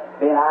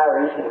 Being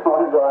Irish, and so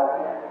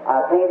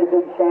I painted a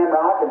big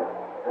shamrock,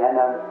 and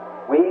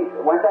we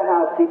went to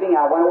housekeeping.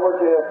 I went over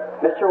to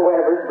Mr.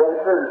 Weber's,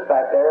 Brother Curtis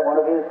back there,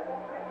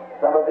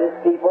 some of his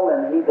people,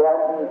 and he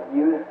dealt and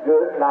used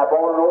goods, and I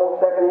bought an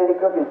old second-hand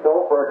cooking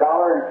stove for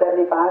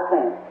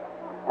 $1.75.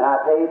 And I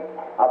paid,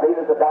 I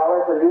believe it was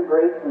 $1 for new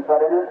grates and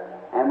put in it,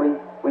 and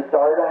we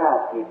started a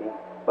housekeeping.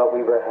 But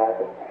we were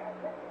happy.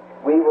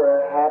 We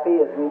were happy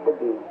as we could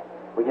be.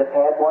 We just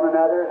had one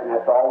another, and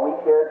that's all we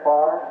cared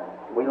for.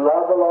 We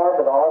loved the Lord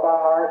with all of our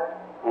heart,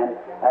 and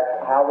that's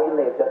how we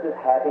lived, just as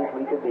happy as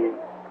we could be.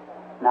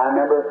 And I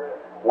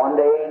remember one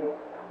day,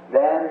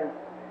 then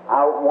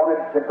I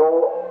wanted to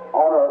go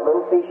on a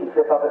little fishing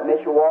trip up at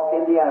Mishawaka,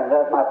 Indiana.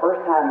 That was my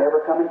first time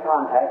ever come in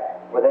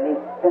contact with any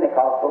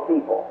Pentecostal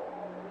people.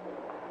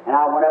 and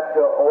I went up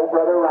to old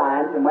Brother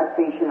Ryan's and went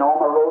fishing on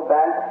my road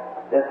back.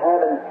 There's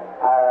having,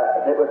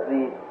 it was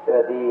the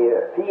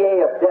PA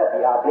of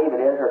W, I believe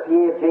it is, or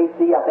PA of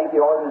JC. I think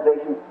the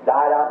organization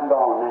died out and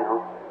gone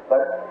now,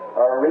 but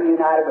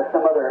reunited with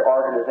some other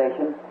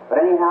organization.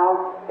 But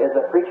anyhow, is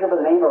a preacher by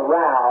the name of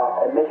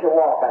Rao at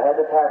Mishawaka, had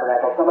the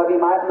tabernacle. Some of you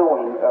might know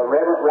him.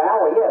 Reverend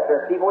Rao, well, yes,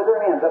 there's people with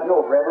their hands up, know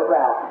Reverend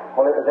Rao.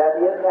 Well, it was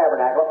at his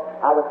tabernacle.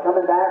 I was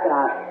coming back and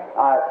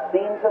I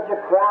seen such a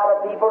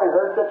crowd of people and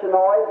heard such a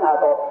noise, and I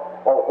thought,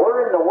 well,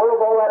 where in the world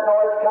all that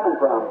noise coming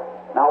from?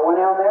 And I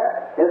went down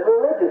there, it's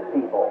religious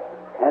people.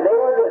 And they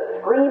were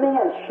just screaming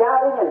and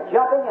shouting and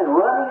jumping and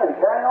running and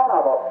carrying on.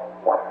 I thought,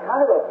 what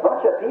kind of a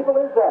bunch of people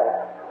is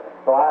that?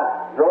 So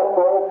I drove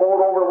my old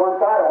Ford over to one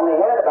side. I only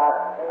had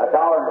about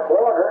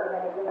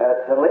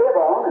 $1.25 to live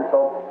on, and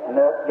so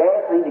enough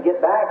gasoline to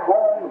get back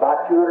home,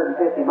 about 250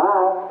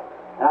 miles.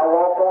 And I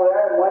walked over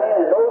there and went in,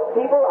 and those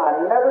people, I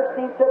never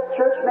seen such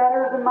church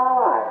manners in my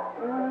life.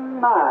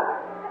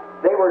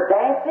 They were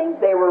dancing,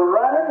 they were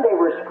running, they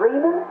were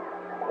screaming.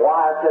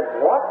 Why, I said,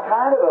 what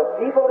kind of a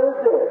people is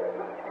this?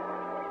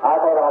 I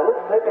thought, I'll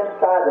just slip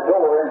inside the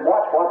door and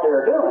watch what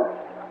they're doing.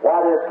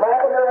 While they're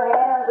clapping their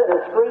hands and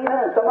they're screaming,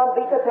 and some of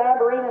them beating the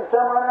tambourine, and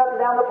some running up and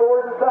down the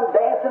floors, and some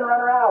dancing and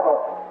running around. I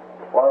thought,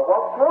 well,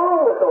 what's wrong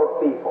with those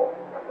people?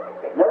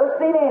 Never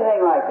seen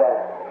anything like that.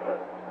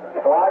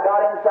 So I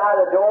got inside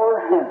the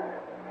door, and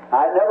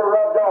I never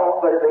rubbed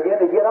off, but it began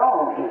to get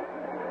on me.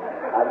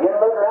 I began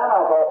to look around,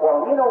 I thought, well,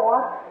 you know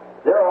what?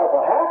 They're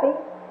awful happy,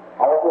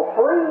 awful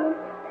free.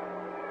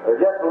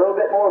 They're just a little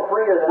bit more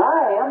freer than I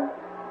am.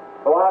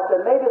 So I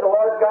said, maybe the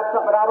Lord's got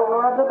something I don't know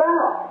nothing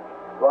about.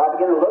 So I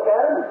began to look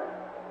at them, and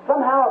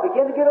somehow I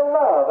began to get a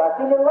love. I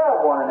seen them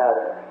love one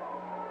another.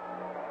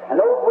 And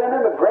those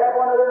women would grab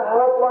one another and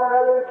hug one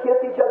another and kiss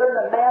each other, and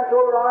the men throw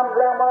their arms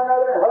around one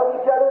another and hug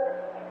each other.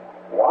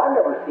 Well, I've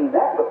never seen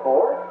that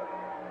before.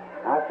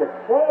 I said,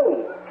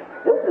 say,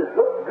 this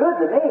looks good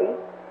to me.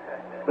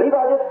 Believe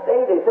I just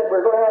stayed. They said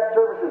we're going to have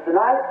services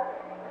tonight.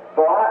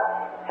 So I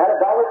had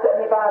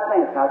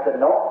 $1.75, and I said,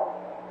 no.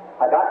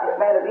 I got this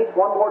man at least $1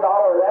 more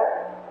of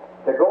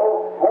that to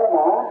go home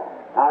on.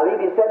 I'll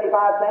leave you 75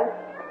 cents.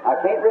 I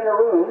can't rent a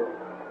room.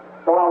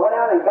 So I went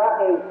out and got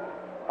me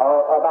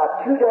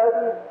about 2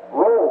 dozen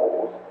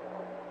rolls.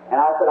 And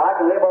I said, I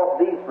can live off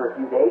these for a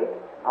few days.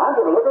 I'm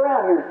going to look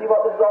around here and see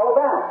what this is all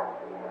about.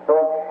 So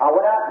I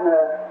went out and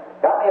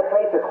got me a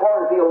place, a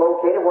cornfield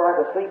located where I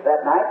could sleep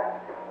that night.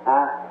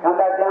 I come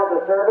back down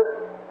to the service,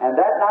 and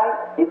that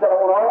night he said, I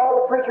want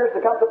all the preachers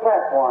to come to the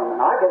platform.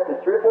 And I guess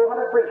there's 300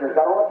 or 400 preachers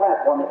got on the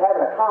platform. They're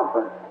having a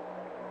conference.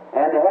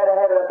 And they had to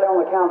have it up there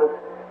on account of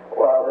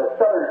the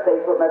southern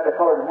states put the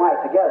colored and white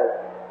together.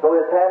 So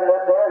they had it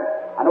up there, and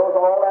I noticed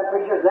all them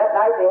preachers. That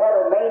night they had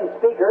a main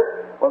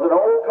speaker, was an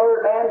old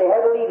colored man. They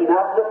had to lead him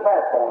out to the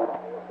platform.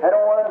 Had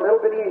on one of them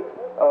little bitty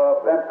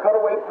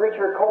cutaway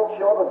preacher coats,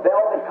 you know, the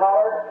velvet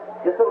collar,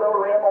 just a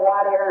little rim of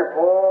white hair, and a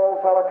poor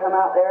old fellow come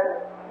out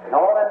there. And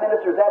all them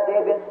ministers that day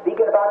had been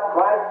speaking about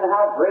Christ and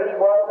how great He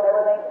was and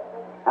everything.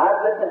 I was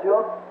listening to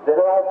them. They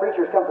said all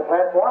preachers come to the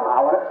platform.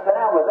 I went up to sit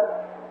down with them.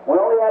 We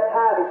only had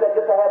time, he said,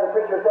 just to have the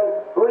preacher say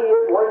who he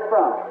is, where he's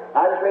from.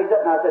 I just raised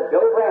up and I said,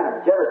 Billy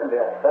Branham,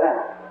 Jeffersonville, sit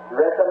down. The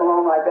rest of them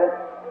along like that.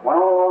 Went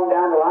on along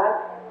down the line.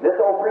 This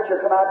old preacher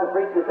come out to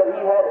preach and said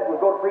he was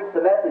going to preach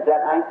the message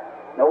that night.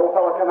 And the old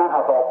fellow come out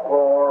and I thought,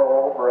 poor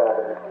old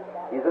brother.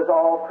 He's just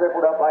all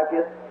crippled up like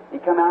this. He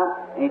come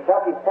out and he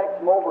took his text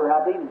from over, and I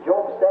believe in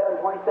Job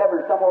 7:27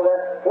 or somewhere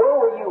there. Where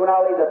were you when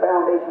I laid the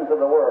foundations of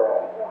the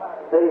world?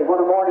 See, when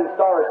the morning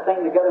stars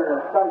sang together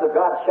and the sons of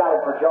God shouted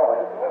for joy.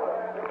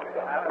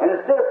 And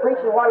instead of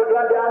preaching what He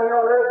done down here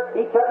on earth,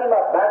 He took him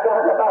up back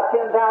down to about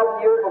 10,000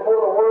 years before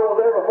the world was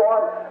ever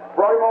formed,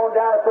 brought him on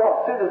down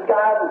across through the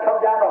skies and come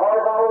down the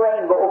horizontal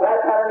rainbow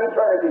back down in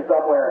eternity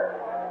somewhere.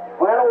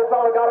 When that old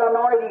fellow got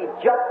anointed, he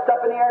jumped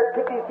up in the air,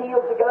 kicked his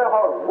heels together, and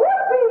hollered,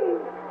 whoopee!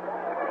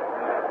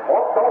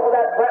 Walked off of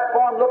that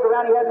platform, looked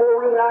around, he had more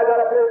room than I got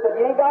up here, said,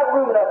 you ain't got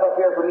room enough up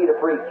here for me to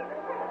preach.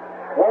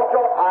 Walked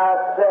off,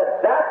 I said,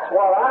 that's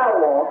what I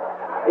want.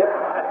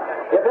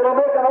 If it'll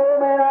make an old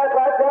man act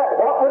like that,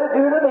 what would it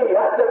do to me?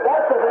 I said,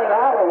 that's the thing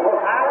I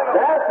want.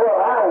 That's what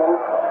I want.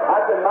 I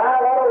said, my,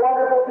 what a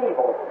wonderful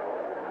people.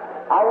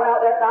 I went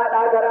out that night and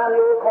I got down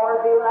the old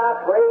cornfield and I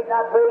prayed and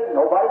I prayed.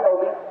 Nobody knew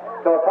me.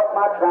 So I took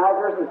my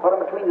trousers and put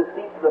them between the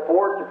seats of the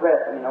Ford to press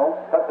them, you know.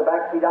 Tuck the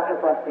back seat out and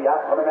the front seat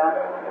out, put them out.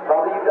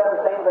 Probably you've done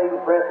the same thing,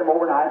 press them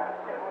overnight.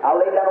 I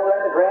lay down over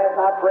there in the grass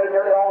and I prayed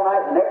nearly all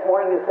night. The next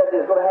morning they said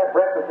they was going to have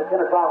breakfast at 10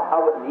 o'clock. I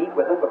wouldn't eat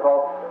with them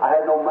because I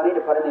had no money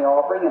to put in the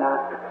offering, and I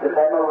just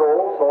had my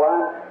rolls. So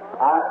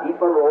I eat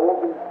my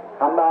rolls and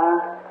come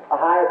by a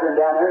hydrant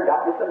down there and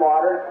got me some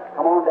water.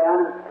 Come on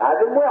down. And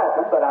I'd been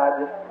welcome, but I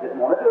just didn't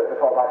want to do it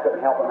because I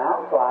couldn't help them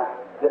out, so I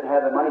didn't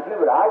have the money to.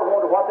 But I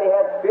wondered what they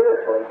had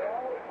spiritually.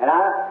 And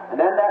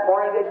then that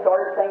morning they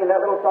started singing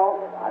that little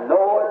song, I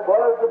know it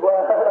was the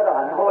blood,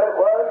 I know it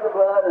was the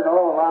blood, and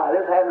oh my,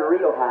 this is having a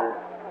real time.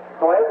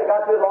 So as they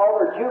got through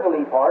all their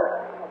jubilee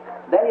part,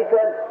 then he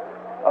said,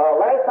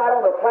 Last night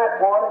on the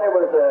platform there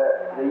was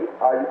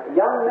a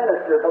young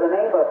minister by the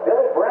name of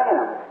Billy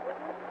Branham.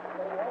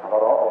 I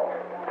thought, uh-oh.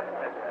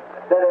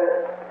 Said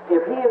if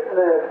he is in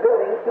the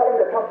building, tell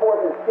him to come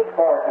forth and speak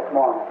for us this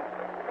morning.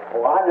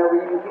 Well, I never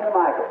even seen a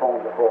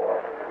microphone before.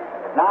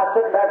 Now I was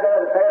sitting back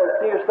there with a pair of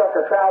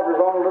seersucker trousers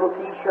on, a little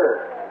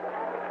T-shirt.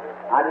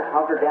 I just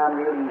hunkered down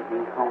real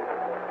easy.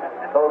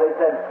 So they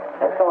said,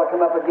 that fellow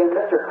come up again,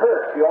 Mr.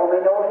 Kurtz. You all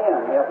may know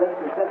him. I think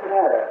he's from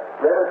Cincinnati.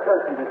 Reverend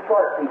Kurtz, he's a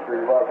short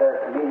teacher he was there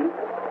at the meeting.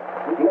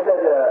 He said,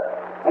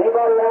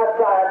 anybody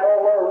outside know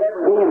where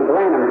Reverend William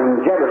Branham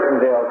from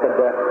Jeffersonville said,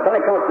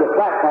 somebody comes to the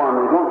platform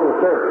and wants to the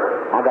service.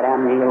 I got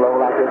down real low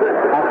like this.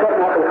 I was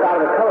sitting up beside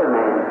of a colored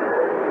man.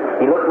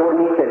 He looked over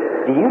me and he said,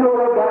 do you know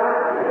that guy?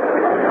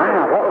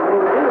 What was he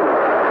doing?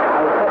 I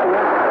was sitting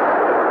up.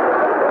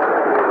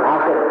 I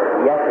said,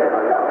 yes, sir.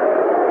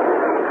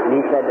 And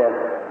he said,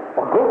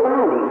 well, go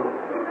find him.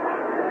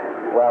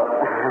 Well,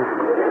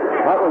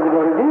 what was he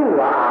going to do?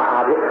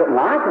 I just couldn't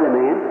lie to the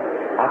man.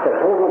 I said,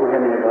 hold over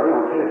here a minute, brother,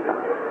 I'll tell you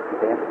something. He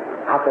said,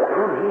 I'm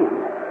him.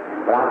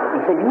 But he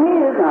said, you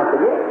is? And I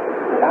said, yes.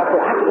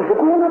 He said,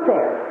 go on up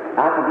there.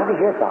 I said, look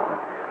at here, Father.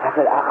 I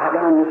said, I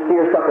got on this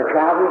seersucker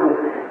trousers and this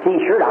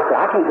T-shirt. I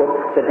said, I can't go.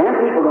 I said, them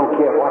people don't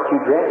care what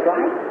you dress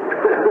like.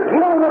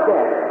 Get on up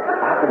there.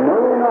 I said, no.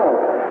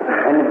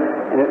 And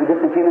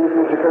just a few minutes,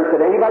 Mr. Kirk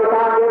said, anybody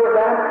found the other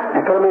guy?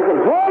 And come and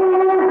said,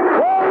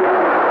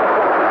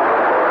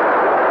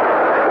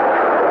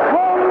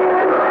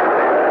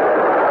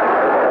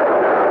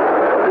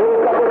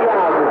 seersucker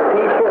trousers,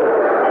 T-shirt.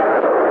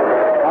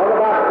 All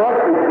about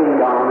questions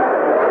being gone.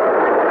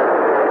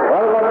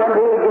 Well, what I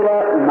do is get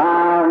up and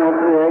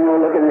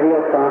look at the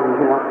real son,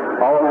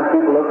 all of them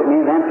people look at me,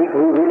 and them people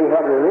who really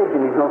have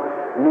religion, and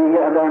me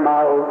get up there in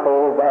my old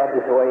cold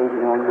Baptist ways,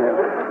 and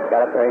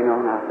got up there,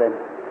 and I said,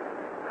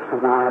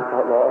 I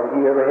thought, Lord, have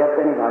you ever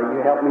helped anybody? You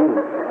helped me.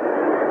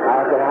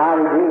 I said, how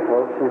do you do,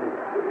 folks? And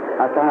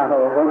I thought,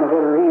 what am I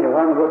going to read, or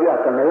what am I going to do?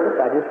 I was so nervous,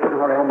 I just couldn't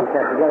hardly hold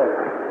myself together.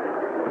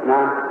 And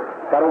I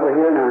got over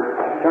here, and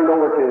I turned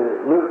over to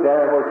Luke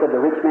there, where it said, the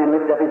rich man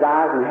lifted up his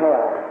eyes in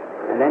hell,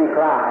 and then he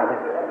cried.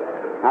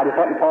 I just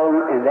happened to follow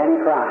him, and then he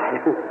cried.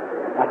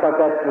 I thought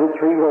that's the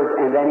 3 words,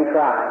 and then he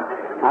cried.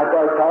 I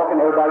started talking,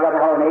 everybody got to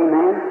holler an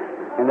amen,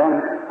 and then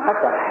I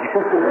cried.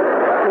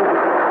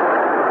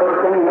 First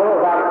thing you know,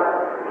 about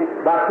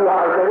 2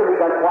 hours later, we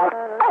got quiet.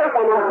 I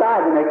went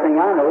outside. The next thing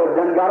I know, it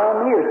done got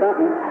on me or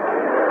something.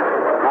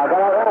 I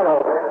got out there,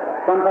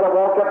 some fellow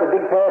walked up, a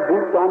big pair of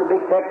boots on, a big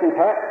Texas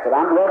hat, said,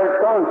 I'm Reverend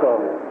so-and-so.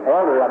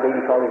 Elder, I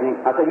believe he called his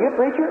name. I said, you a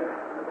preacher?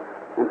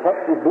 And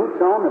Texas boots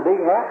on, the big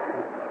hat?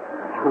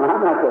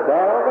 I'm not so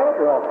bad off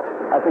after all.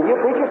 I said, you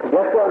a preacher?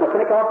 Yes, sir, I'm a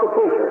Pentecostal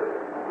preacher.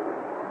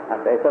 I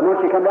said, so once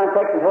you come down to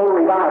Texas, hold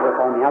a revival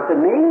for me. I said,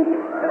 me?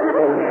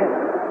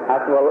 I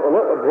said, well,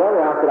 look,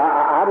 brother, I said,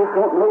 I just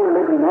don't know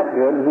religion that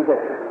good. And he said,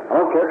 I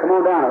don't care, come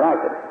on down, I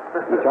like it.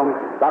 He told me,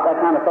 about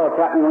that time a fellow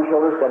tapped me on the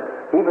shoulder, said,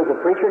 he was a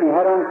preacher, and he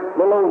had on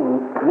little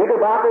old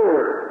knickerbocker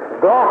or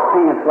golf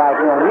pants like,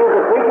 he was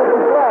a preacher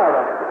from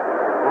Florida.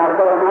 I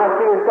said, well, my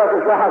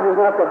seersucker trousers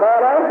not so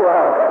bad after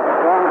all.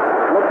 Well,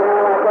 looked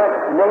around like that,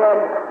 and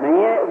they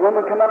had a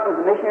woman come up as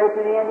a missionary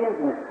to the Indians,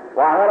 and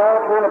I had all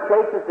kind of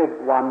places to,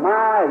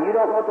 you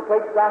don't know what the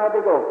places I had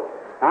to go.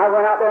 I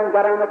went out there and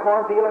got on the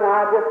cornfield, and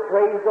I just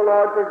praised the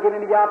Lord for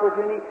giving me the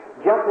opportunity,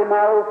 jumped in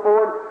my old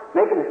Ford,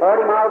 making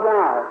 40 miles an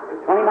hour,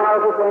 20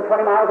 miles this way and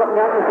 20 miles up and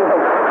down this way.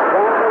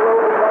 Down the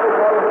road,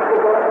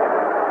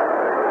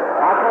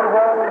 I come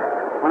home.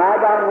 When I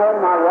got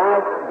home, my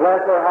wife,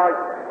 bless her heart,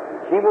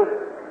 she was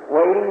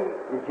waiting.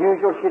 As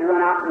usual, she'd run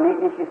out and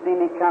meet me. She'd see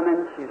me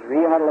coming. She's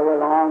real, had a little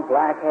long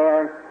black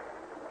hair,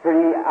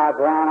 pretty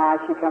brown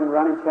eyes. She come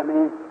running to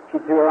me.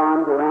 She threw her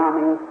arms around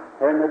me,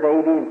 her and the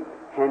baby,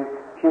 and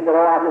she said,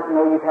 I just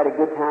know you've had a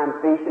good time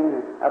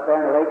fishing up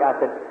there in the lake. I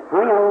said,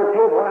 honey, I want to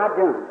tell you what I've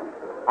done.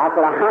 I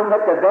said, I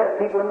met the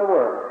best people in the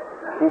world.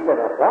 She said,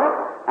 what?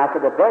 I said,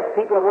 the best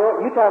people in the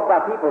world? You talk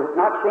about people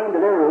not ashamed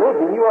of their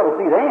religion, you ought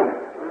to see them.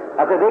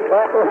 I said, they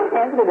clap their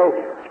hands and they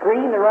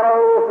scream, they run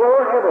all over the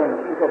floor and everything.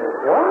 She said,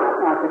 what?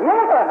 I said,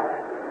 yeah.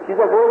 She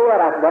said, where are you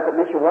at? I said, up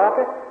at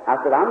Mishawaka. I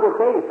said, I'm going to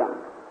tell you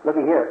something.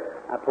 Looky here.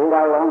 I pulled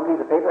out a long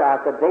piece of paper. I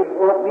said, they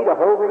want me to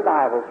hold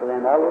revivals for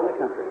them all over the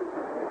country.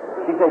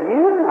 She said,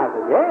 you? I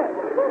said, yes.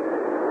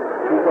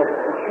 She said,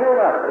 sure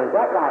enough, is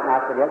that right? And I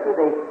said, yes, sir.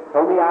 They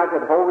told me I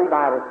could hold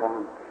revivals for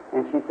them.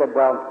 And she said,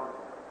 well,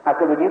 I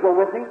said, will you go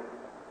with me?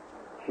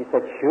 She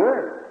said,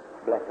 sure.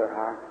 Bless her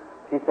heart.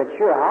 She said,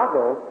 sure, I'll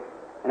go.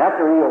 And that's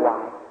a real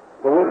wife.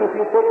 Go with me if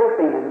you thick or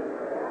thin.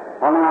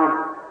 Well, now,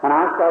 when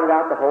I started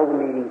out to hold the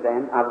meetings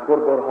then, I was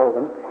going to go to hold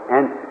them.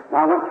 And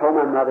I went and told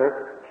my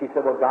mother. She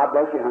said, well, God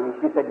bless you, honey.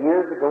 She said,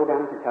 years ago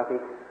down in Kentucky,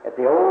 at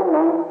the old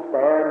Lone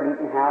Star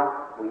meeting house,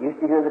 we used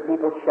to hear the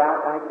people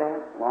shout like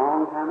that a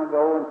long time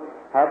ago and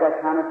had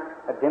that kind of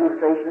a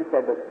demonstration.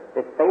 Said, but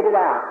it faded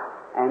out.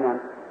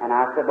 And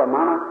I said, well,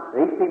 Mama,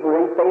 these people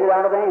ain't faded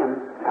out of them.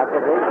 I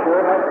said, they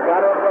sure have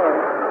got up there.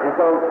 And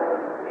so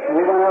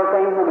we went over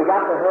things when we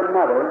got to her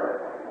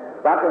mother,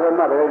 and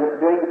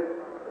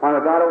when we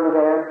got over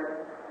there,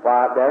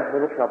 Well, there's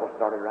where the trouble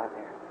started right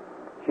there.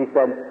 She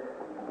said,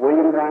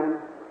 William Branham,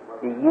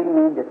 do you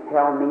mean to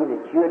tell me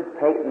that you would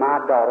take my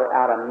daughter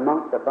out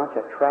amongst a bunch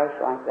of trash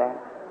like that?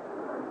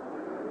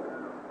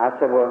 I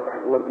said, well,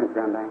 look, Miss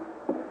Branham,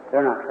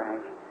 they're not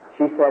trash.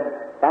 She said,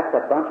 that's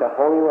a bunch of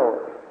holy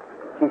rollers.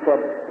 She said,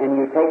 and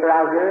you take her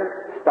out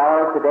here,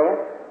 starve to death?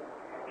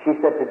 She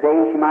said, today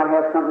she might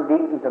have something to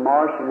eat, and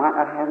tomorrow she might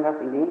not have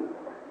nothing to eat.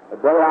 But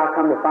brother, I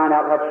come to find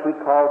out what she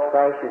called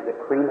trash is the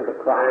cream of the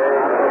crop.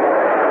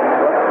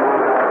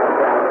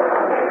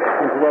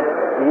 And she said,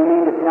 do you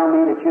mean to tell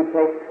me that you'd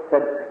take,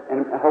 said,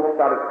 and Hope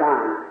started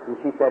crying. And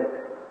she said,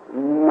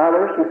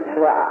 Mother, she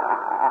said,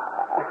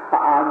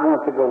 I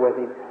want to go with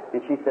him. And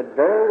she said,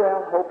 very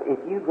well, Hope, if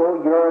you go,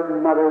 your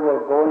mother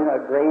will go in a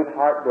grave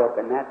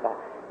heartbroken, that's all.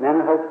 And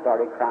then Hope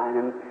started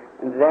crying.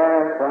 And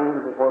there,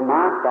 friends, is where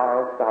my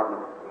sorrow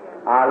started.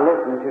 I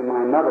listened to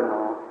my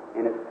mother-in-law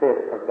in a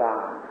fit of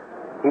God.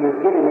 He was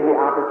giving me the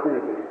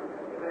opportunity.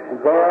 And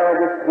there,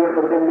 this gift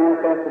would have been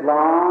manifested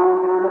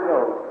long time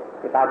ago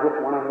if I just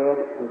went ahead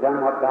and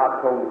done what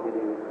God told me to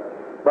do.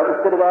 But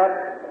instead of that,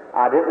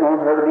 I didn't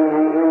want her to be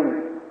angry, and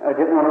I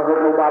didn't want to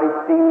hurt nobody's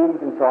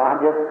feelings, and so I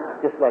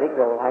just let it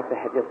go like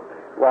that. Just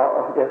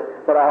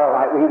said, all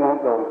right, we won't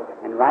go.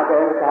 And right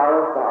there, the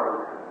sorrow started.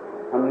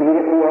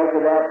 Immediately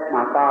after that,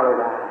 my father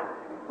died.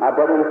 My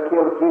brother was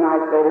killed a few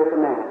nights later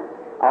from that.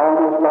 I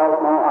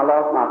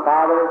lost my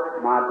father,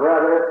 my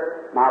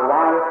brother, my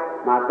wife,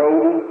 my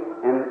baby,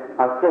 and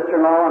my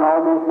sister-in-law, and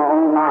almost my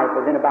own life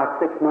within about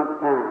 6 months'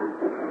 time.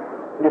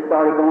 Just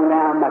started going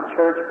down. My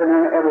church,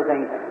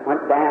 everything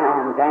went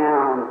down,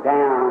 down,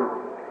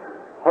 down.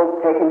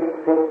 Hope taken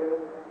sick.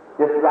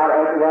 Just right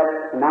after that,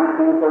 in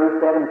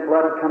 1937,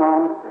 flood had come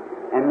on,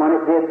 and when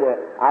it did,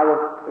 I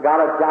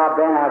got a job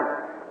then. I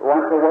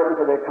went to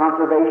working for the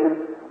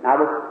conservation. I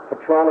was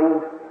patrolling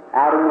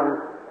out in the.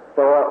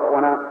 So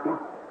when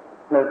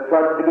the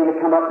floods began to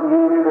come up, and you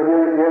remember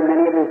hearing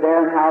many of us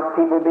there, and how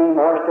people being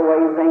washed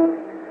away and things.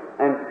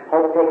 And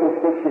Hope taking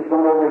sick, she's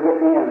going over to get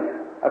me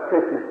a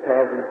Christmas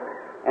present.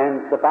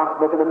 And the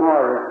box book of the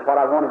Martyrs is what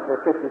I wanted for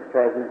a Christmas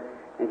present.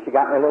 And she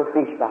got me a little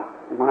fish box.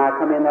 And when I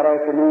come in that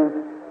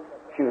afternoon,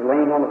 she was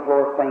laying on the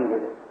floor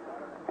fainted.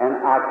 And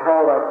I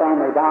called our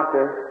family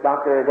doctor,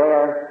 Dr.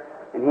 Adair,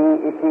 and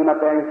he came up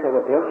there and he said,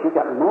 well, Bill, she's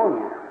got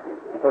pneumonia.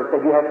 And so he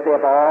said, you have to stay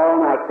up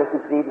all night,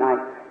 Christmas Eve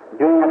night.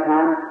 During that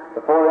time,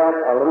 before that,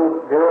 a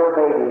little girl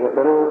baby, a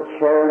little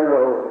Sharon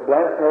Rose,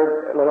 bless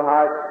her little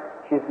heart,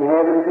 she's in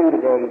heaven too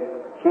today.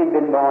 She'd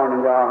been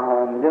born into our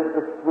home. Just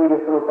the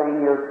sweetest little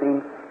thing you've seen.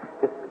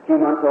 Just a few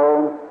months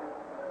old.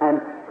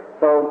 And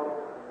so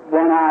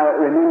then I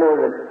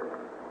remember that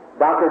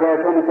Dr.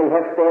 Dare told me, you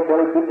have to stay up,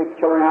 Billy, keep the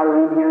children out of the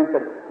room here, and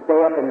said,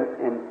 stay up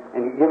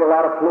and give a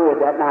lot of fluid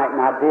that night. And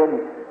I did.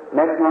 And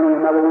next morning,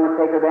 her mother wanted to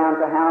take her down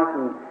to the house,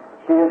 and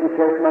she didn't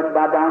care so much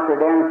about Dr.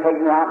 Dare and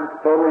taking her out and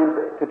throw her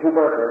into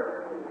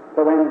tuberculosis.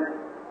 So then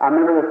I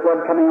remember the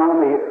flood coming on.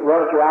 We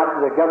rushed her out to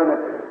the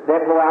government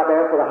depot out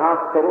there for the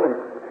hospital,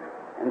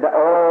 and that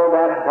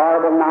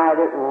horrible night,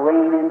 it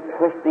raining,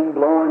 twisting,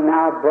 blowing.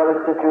 Now,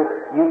 brother,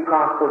 sister, you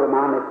prosper to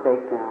my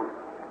mistakes now.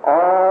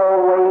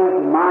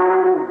 Always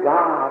mind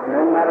God,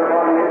 no matter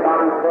what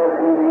anybody says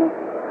to me.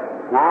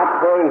 And I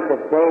pray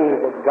today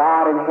that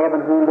God in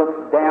heaven, who looks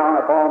down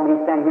upon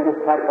me standing here on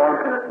this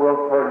platform, will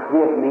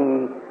forgive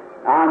me.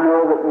 I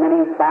know that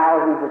many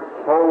thousands of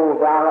souls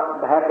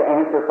I'll have to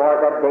answer for it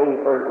that day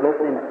for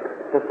listening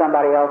to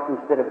somebody else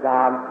instead of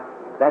God.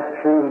 That's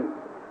true.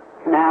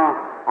 Now,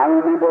 I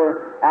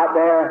remember out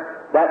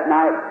there that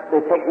night,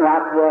 they taken her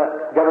out to the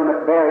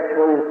government barracks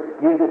where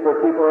they used it for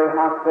a temporary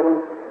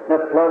hospital. The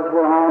floods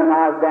were on, and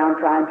I was down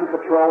trying to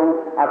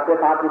patrol. I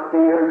stepped out to see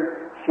her, and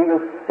she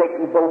was sick,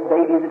 and both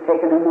babies had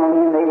taken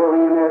pneumonia, and they were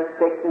in there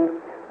sick.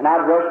 And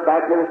I'd rushed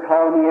back. They was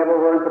calling me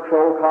everywhere in the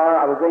patrol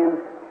car. I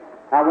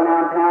went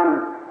out of town,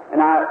 and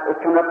I was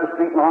coming up the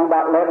street along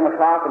about 11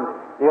 o'clock, and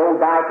the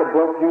old dike had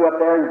broke through up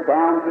there, and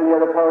down through the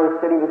other part of the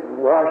city was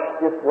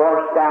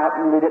washed out,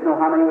 and we didn't know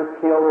how many was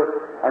killed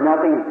or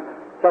nothing.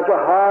 Such a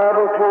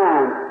horrible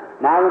time.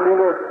 Now I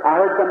remember I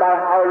heard somebody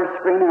hollering,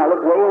 screaming. I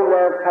looked way over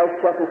there past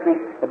Chestnut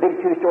Street, a big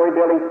two-story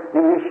building, and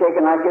it was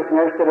shaking like this, and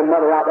there stood a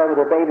mother out there with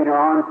her baby in her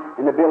arms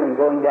in the building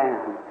going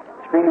down,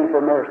 screaming for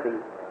mercy.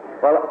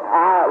 Well,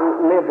 I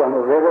lived on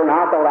the river, and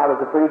I thought I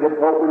was a pretty good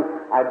boatman.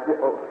 I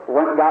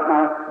went and got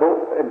my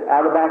boat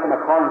out of the back of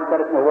my car and set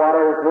it in the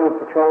water, this little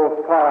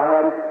patrol car I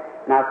had,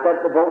 and I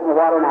set the boat in the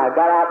water, and I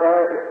got out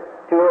there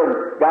to her and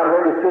got her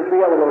and 2 or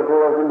 3 other little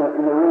girls in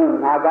the room,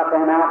 and I got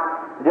them out.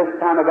 Just the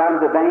time I got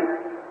into the bank,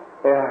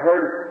 I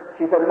heard,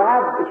 she said,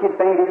 she'd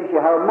fainted, and she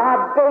hollered, my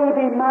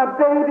baby,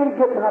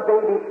 get my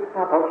baby.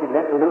 I thought she'd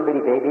left a little bitty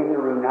baby in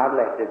the room, and I'd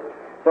left it.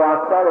 So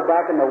I started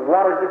back in the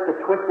water just a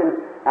twisting.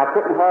 I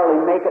couldn't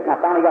hardly make it, and I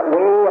finally got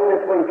way up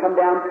this way and come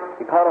down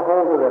and caught a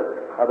hold of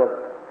the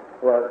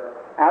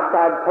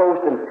outside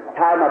post and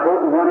tied my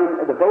boat and run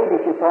in. The baby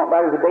she thought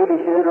about was a baby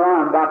she was in her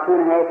arm, about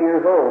 2.5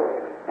 years old.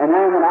 And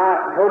then when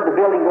I heard the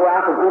building go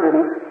out from under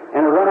me,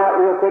 and I run out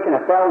real quick, and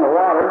I fell in the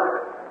water,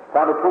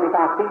 probably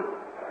 25 feet.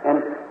 And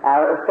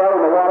I fell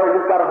in the water,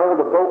 just got a hold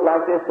of the boat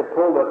like this to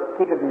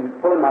keep it from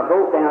pulling my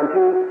boat down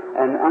too,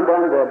 and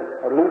undone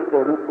loose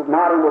the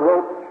knot on the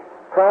rope,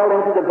 crawled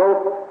into the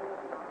boat,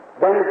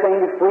 then the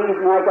thing was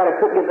freezing like that. I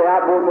couldn't get the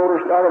outboard motor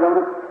started on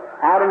it.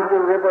 Out into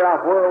the river, I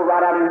whirled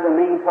right out into the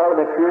main part of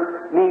the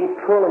current, me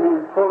pulling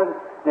and pulling,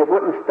 and it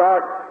wouldn't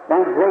start.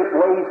 Then great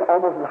waves,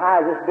 almost as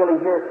high as this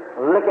building here,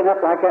 licking up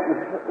like that, and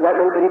that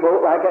little bitty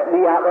boat like that,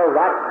 me out there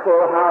right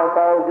full of Howell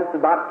Falls, just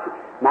about a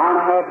mile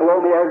and a half below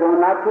me there, going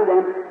right through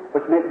them,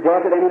 which meant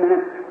death at any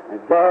minute. And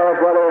there,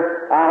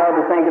 brother, I had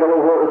to think it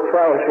over whether it was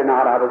trash or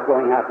not I was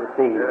going out to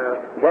sea.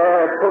 Yeah.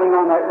 There, pulling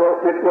on that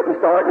rope, and it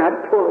wouldn't start, and I'd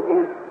pull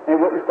again, and it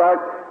wouldn't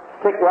start.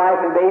 Sick wife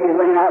and babies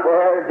laying out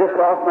there, just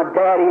lost my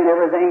daddy and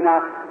everything. And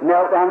I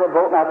knelt down the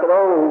boat and I said,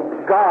 "Oh,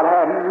 God,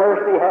 have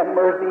mercy, have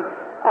mercy.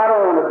 I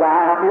don't want to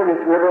die out here in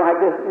this river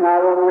like this, and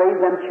I want to raise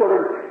them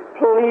children.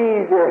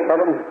 Please, dear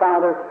Heavenly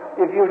Father,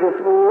 if you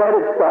just let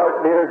it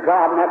start, dear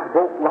God, and that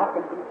boat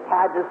rocking from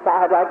side to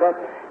side like that,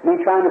 me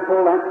trying to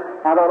pull that.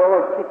 I thought,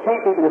 oh, it can't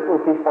be this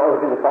little piece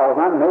farther than the falls.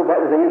 And I know that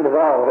was the end of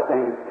all of it,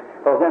 things.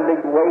 Because them big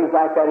waves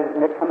like that,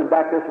 and they're coming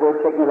back this way,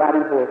 taking me right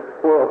into the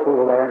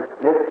whirlpool there.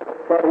 And it's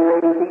 70 or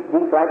 80 feet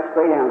deep, right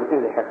straight down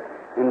through there.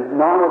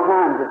 In normal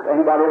times, if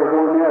anybody ever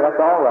going there,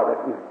 that's all of it.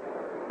 And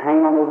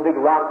hang on those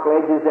big rock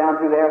ledges down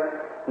through there,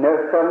 and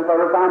there's some sort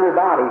of find their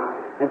body.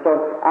 And so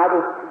I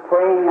was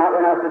praying out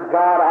there, and I said,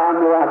 God, I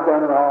know I've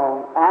done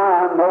wrong.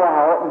 I know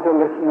I oughtn't to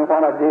listen to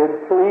what I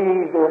did.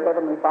 Please, dear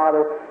Heavenly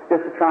Father,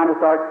 just trying to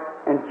start.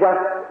 And just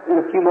in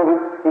a few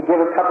moments, he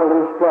gave a couple of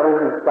little splutters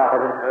and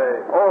started.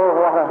 Hey. Oh,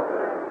 what a...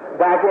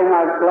 Back in,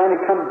 I landed,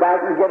 come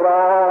back and give it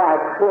all I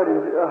could, and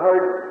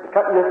heard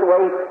cutting this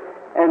away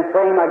and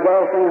praying my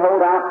gasoline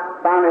hold out.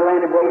 Finally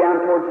landed way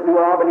down towards New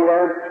Albany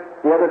there,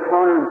 the other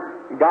corner,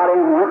 and got in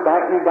and went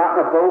back and got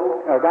my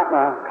boat, or got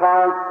my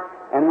car.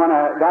 And when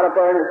I got up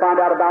there to find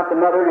out about the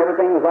mother and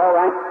everything was all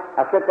right,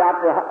 I slipped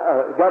out to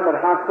the government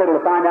hospital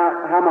to find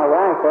out how my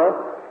wife was.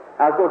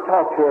 I was going to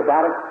talk to her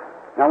about it.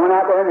 And I went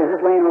out there and was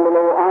just laying in a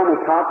little old army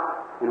cot.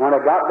 And when I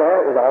got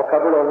there, it was all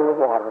covered over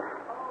with water.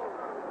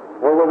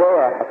 Where were they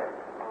at?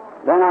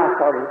 Then I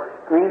started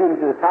screaming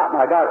to the top,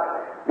 and I got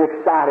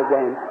excited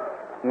then.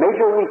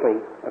 Major Weekly,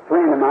 a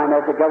friend of mine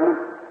there at the government,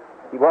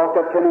 he walked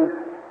up to me.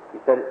 He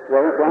said,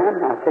 Reverend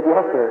Branham? I said,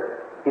 yes, sir.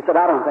 He said,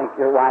 I don't think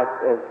your wife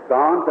is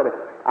gone. Said,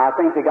 I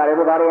think they got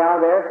everybody out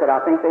there. Said,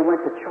 I think they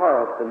went to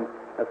Charleston,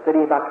 a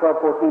city about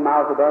 12, 14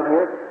 miles above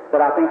here.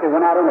 Said, I think they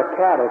went out on a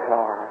cattle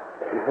car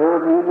and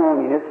heard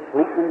pneumonia, and it's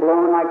sleeping and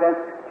blowing like that.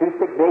 2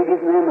 sick babies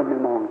and them with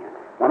pneumonia.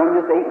 One of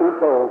them just 8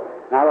 months old.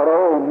 And I thought,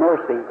 oh,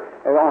 mercy.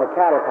 They were on a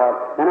cattle car.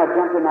 Then I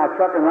jumped in my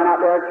truck and went out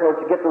there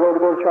to get the road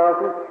to go to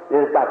Charleston.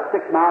 There's about 6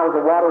 miles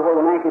of water where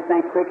the Yankee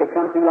St. Creek had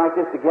come through like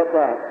this to get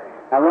that.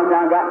 I run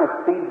down, got in a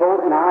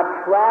speedboat, and I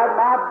tried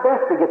my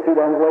best to get through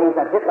those waves.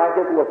 I'd hit like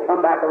this and would come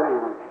back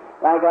around.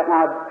 Like that, and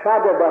I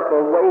tried to bust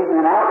those waves,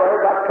 and out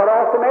there got cut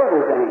off from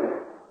everything.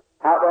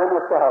 Out there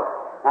myself.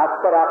 I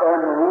sat out there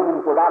in the room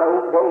for about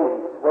 8 days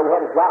where we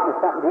had to drop me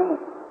something to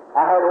eat.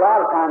 I had a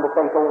lot of time to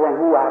think over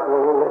who I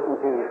would listen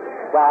to,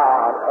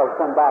 God or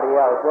somebody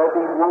else, whether it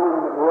be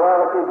woman,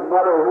 relative,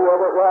 mother,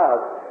 whoever it was.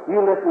 You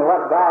listen to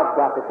what God's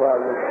got to tell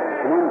you.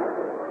 And then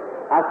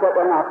I sat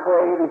there and I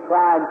prayed and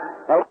cried.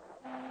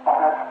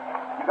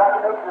 You got to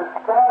make your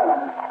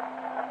stand.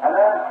 And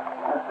then,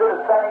 instead of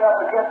standing up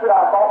against it,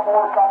 I thought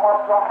more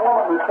some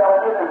woman was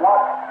telling me than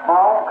what my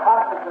own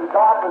conscience and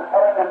God was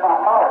saying in my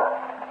heart.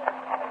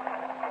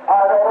 I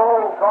thought,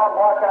 oh, God,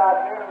 what can I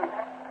do?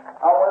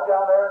 I went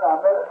down there and I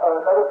met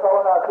another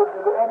fellow, and I said,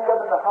 "Do any of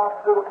them in the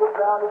hospital get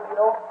grounded, you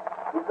know?"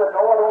 He said,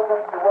 "No, I don't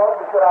think you was."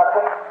 He said, "I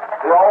think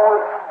they all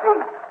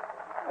escaped."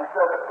 And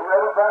said,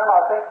 "Reverend Branham,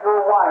 I think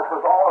your wife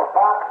was on a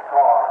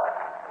boxcar,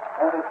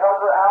 and they took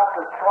her out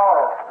to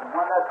Charleston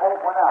when that boat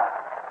went out."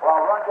 Well,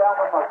 I run down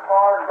with my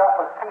car and got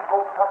my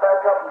speedboat, come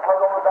back up and put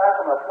it on the back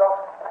of myself,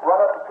 run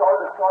up and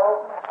started to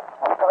Charleston.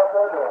 I got up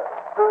there to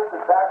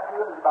drifted back to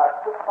it. There's about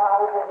 6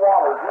 miles of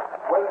water just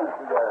waiting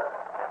through there.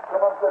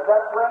 Someone said,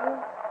 "That's rain?"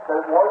 Said,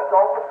 "It washed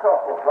off the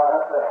couples right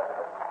up there."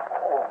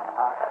 Oh,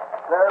 my.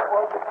 There it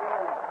was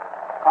again.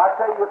 I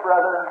tell you,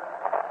 brother,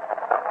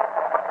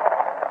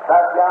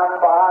 that down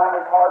behind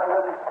is hard to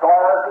really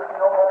scars that you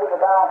know nothing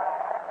about.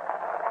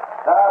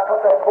 Then I put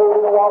that boat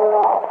in the water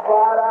and I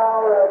cried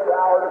hour after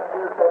hour to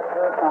pierce that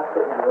current, and I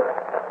couldn't do it.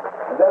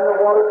 And then the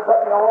water cut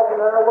me off, and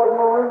there was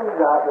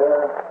maroons out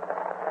there.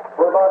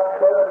 For about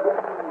 7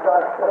 days I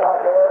stood out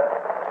there.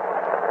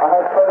 I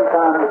had plenty of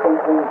time to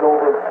think things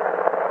over.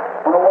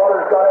 When the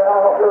waters got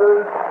out of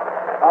there,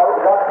 I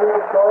got through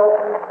the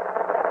Charleston.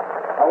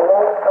 I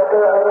walked up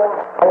there,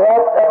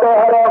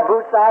 had on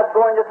boot sides,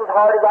 going just as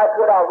hard as I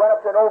could. I went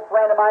up to an old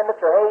friend of mine,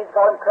 Mr. Hayes,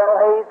 called him Colonel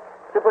Hayes,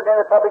 Superintendent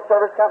of the Public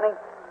Service Company.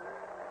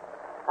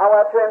 I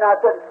went up to him and I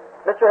said,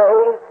 "Mr.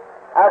 Hayes,"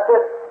 I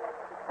said,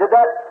 "did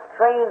that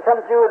train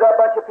come through with that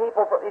bunch of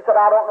people?" He said,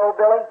 "I don't know,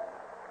 Billy."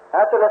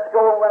 I said, "Let's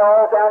go." We went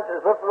all down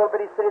to this little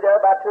bitty city there,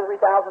 about 2,000 or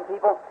 3,000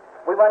 people.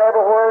 We went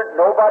everywhere.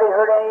 Nobody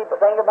heard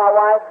anything of my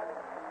wife.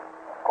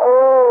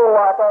 Oh,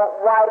 I thought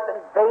wife and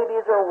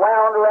babies are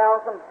wound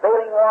around some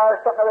baling wire or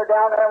something other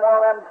down there in one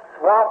of them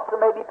swamps, or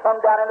maybe come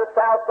down in the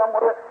south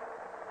somewhere,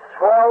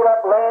 swallowed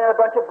up, laying in a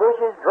bunch of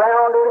bushes,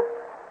 drowned her.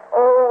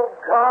 Oh,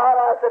 God,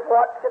 I said,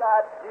 what can I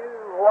do?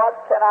 What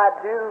can I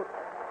do?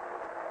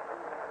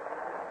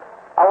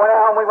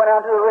 We went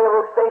out to the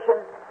railroad station,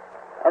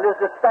 and there's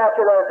a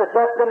dispatcher there. Said,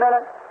 just a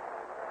minute.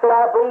 Said,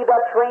 I believe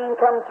that train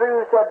come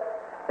through. Said,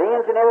 the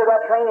engineer of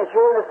that train is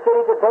here in the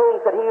city today.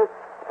 Said, he was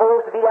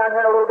supposed to be down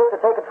here in a little bit to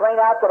take a train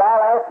out. Said,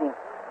 I'll ask him.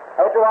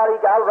 After a while,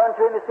 I'll run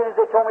to him as soon as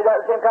they told me that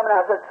was him coming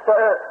out. I said,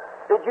 sir,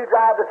 did you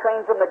drive the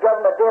train from the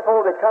government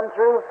depot that come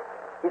through?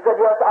 He said,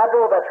 yes, I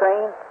drove that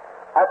train.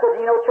 I said,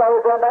 you know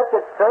Charlie Brown? He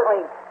said,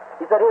 certainly.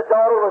 He said, his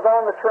daughter was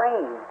on the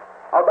train.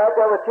 I was back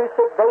there with 2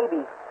 sick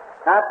babies.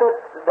 And I said,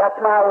 that's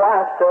my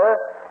wife, sir.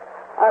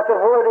 I said,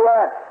 where are they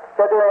at?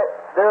 Said,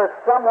 they're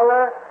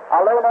somewhere.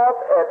 I let them off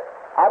at,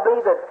 I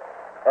believe,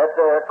 at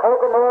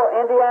Kokomo,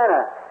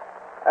 Indiana.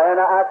 And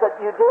I said,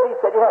 you did? He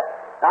said, yeah.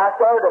 And I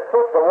started to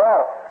foot the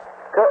walk.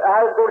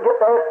 I was going to get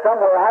there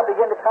somewhere. I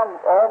began to come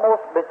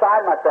almost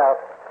beside myself.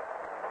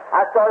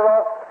 I started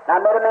off, and I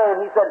met a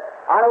man. He said,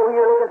 I know who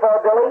you're looking for,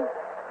 Billy.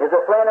 Is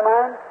a friend of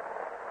mine.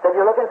 Said,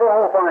 you're looking for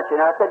Hope, aren't you?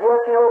 And I said, yes,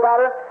 you know about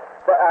her?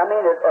 I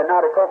mean,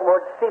 not at Kokomo,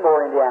 it's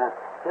Seymour, Indiana.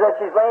 He said,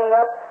 she's laying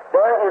up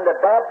there in the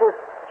Baptist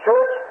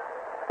church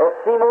at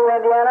Seymour,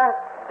 Indiana,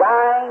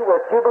 dying with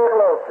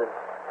tuberculosis.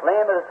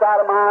 Laying by the side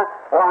of my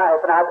wife,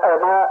 and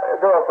my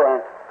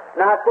girlfriend.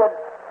 And I said,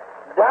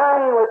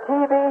 dying with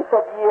TB? He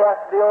said, yes,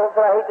 Bill.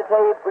 Said, I hate to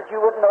tell you, but you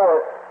wouldn't know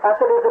her. I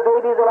said, is the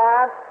baby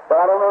alive? But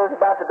I don't know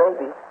anything about the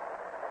baby.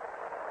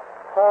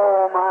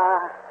 Oh,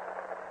 my.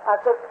 I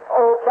said,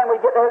 oh, can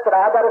we get there? I said,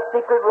 I've got a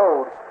secret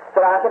road.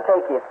 Said, I can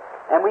take you.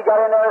 And we got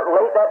in there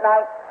late that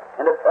night,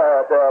 and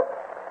the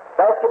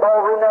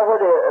basketball room there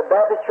where the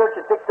Baptist church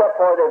had fixed up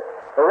for the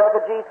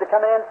refugees to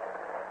come in.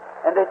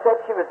 And they said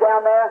she was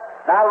down there,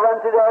 and I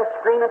run through there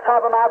screaming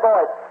top of my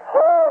voice,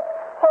 Hope,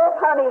 Hope,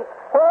 honey,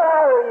 where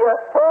are you?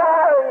 Where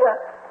are you?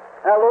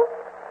 And I looked,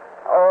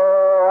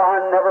 oh,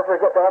 I'll never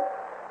forget that.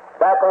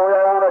 Back over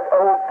there on an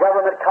old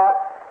government cot,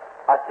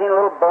 I seen a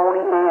little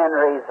bony hand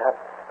raised up.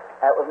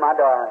 That was my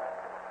darling.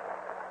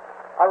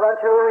 I run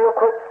through her real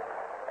quick.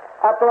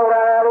 I throw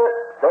down at her.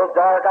 Those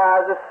dark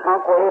eyes are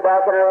sunk way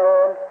back in her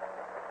head.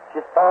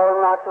 She's fallen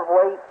lots of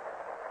weight.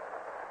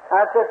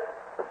 I said,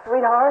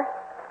 sweetheart?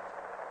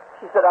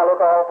 She said, I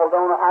look awful,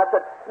 don't I? I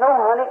said, no,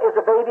 honey, is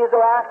the baby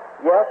alive?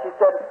 Yes, she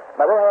said,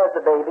 Mother has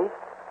the baby.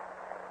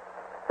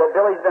 Said,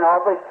 Billy's been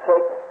awfully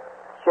sick.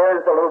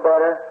 Sharon's a little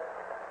better.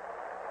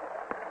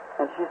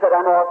 And she said,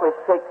 I'm awfully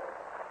sick.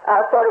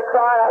 I started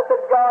crying. I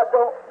said, God,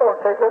 don't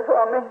take her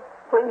from me.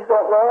 Please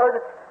don't, Lord.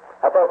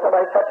 I thought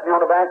somebody touched me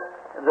on the back.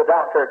 It was the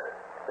doctor.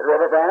 Said,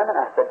 Reverend Branham? And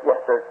I said,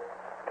 yes, sir.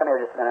 Come here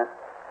just a minute.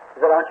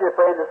 He said, aren't you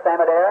afraid of Sam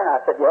Adair? And I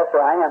said, yes,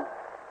 sir, I am.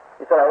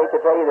 He said, I hate to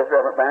tell you this,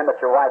 Reverend Branham, but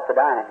your wife's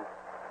dying.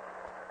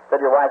 He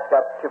said, your wife's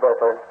got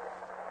tuberculosis.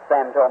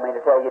 Sam told me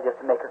to tell you just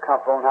to make her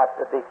comfortable and not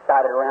to be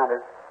excited around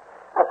her.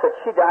 I said,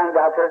 she dying,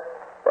 doctor?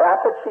 I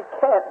said, she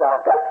can't,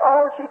 doctor. That's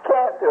all she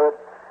can't do it.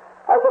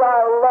 I said, I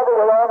love her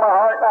with all my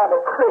heart, and I'm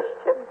a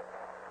Christian.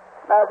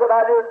 And I said,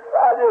 I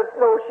just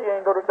know she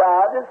ain't going to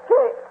die. I just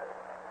can't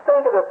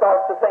think of the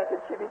thoughts to think that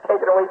she'd be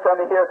taken away from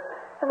me here.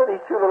 And with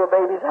these 2 little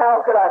babies,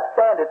 how could I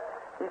stand it?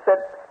 He said,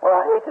 well,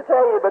 I hate to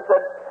tell you, but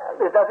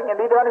there's nothing can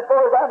be done as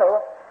far as I know.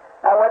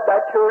 I went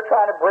back to her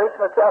trying to brace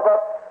myself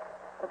up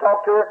and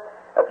talk to her.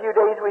 A few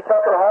days we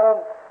took her home.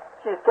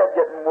 She just kept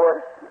getting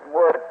worse and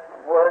worse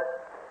and worse.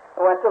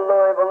 I went to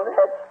Louisville and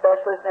had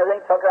specialists and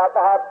everything, took her out to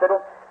the hospital.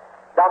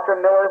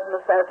 Dr. Miller from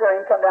the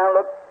sanitarium come down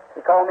and looked.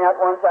 He called me out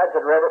to one side and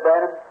said, Reverend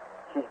Branham,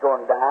 she's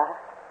going to die.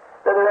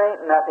 Said, there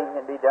ain't nothing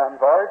can be done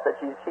for her. Said,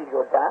 she's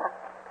going to die.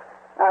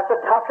 And I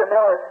said, Dr.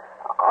 Miller,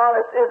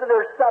 honest, isn't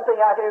there something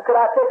I can do? Could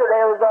I take her to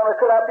Arizona?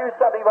 Could I do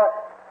something for her?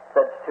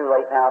 Said, it's too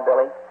late now,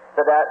 Billy.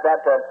 Said,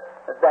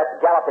 that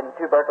galloping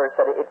tuberculosis,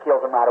 said it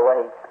kills them right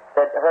away.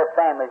 Said, her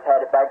family's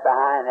had it back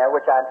behind there,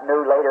 which I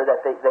knew later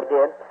that they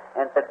did.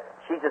 And said,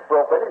 she just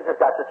broke with it.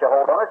 Just got such a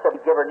hold on her. So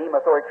we give her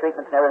pneumothorax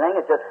treatments and everything.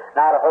 It's just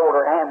now to hold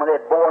her hand when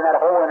they'd boring that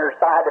hole in her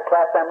side to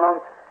clasp them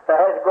lungs. So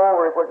I had to go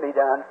over it wouldn't be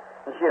done.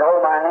 And she'd hold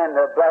my hand,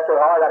 bless her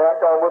heart. I'd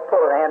have to almost pull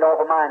her hand off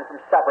of mine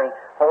from suffering.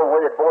 Holding where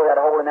they'd bore that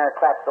hole in there,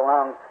 clasp the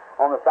lungs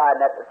on the side,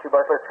 and that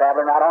tuberculosis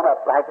traveling right on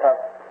up like that.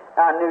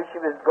 I knew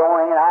she was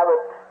going, and I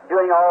was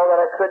doing all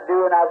that I could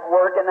do, and I was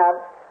working.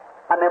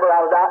 I remember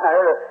I was out and I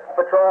heard a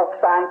patrol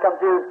sign come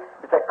through.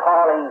 It said,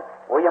 calling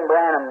William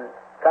Branham.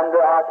 Come to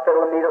the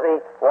hospital immediately,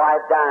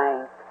 wife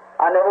dying.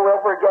 I never will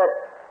forget.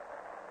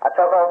 I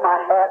took off my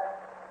hat,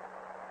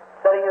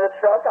 sitting in the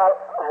truck. I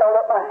held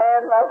up my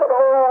hand and I said,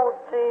 oh,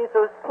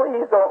 Jesus,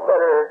 please don't let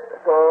her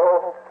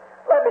go.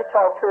 Let me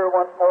talk to her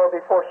once more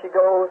before she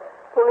goes.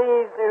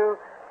 Please do.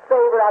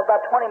 Save her. I was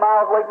about 20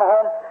 miles away from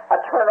home.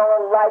 I turned on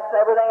the lights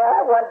and everything.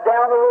 I went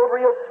down the road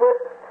real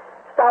swift,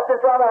 stopped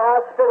in front of the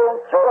hospital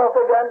and turned off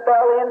the gun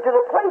barrel into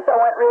the place. I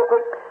went real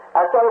quick.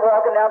 I started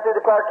walking down through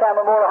the Clark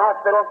Campbell Memorial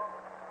Hospital.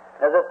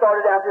 As I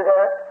started down through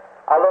there,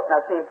 I looked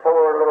and I seen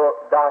poor little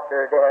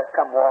doctor there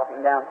come walking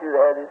down through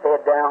there with his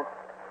head down.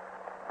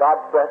 God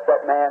bless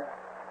that man.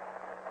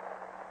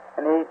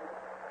 And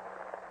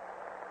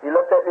he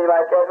looked at me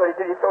like that. What he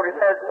did, he threw his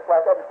hands up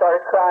like that and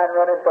started crying,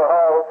 running to the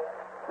hall.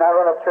 And I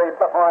run up to him,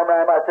 put my arm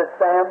around him. I said,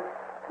 Sam,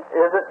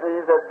 is it? And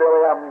he said,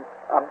 Billy,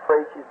 I'm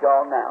afraid she's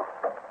gone now.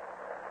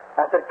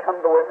 I said, come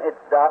go with me,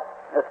 Doc.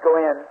 Let's go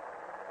in.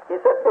 He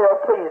said, Bill,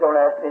 please don't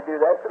ask me to do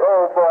that. I said,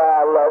 oh, boy,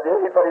 I love you.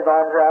 He put his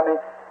arms around me.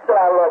 He said,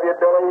 I love you,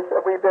 Billy. He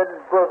said, we've been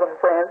bosom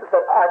friends. He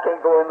said, I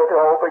can't go and look at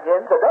Hope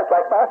again. He said, that's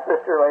like my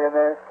sister laying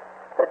there.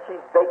 He said,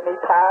 she's baked me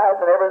pies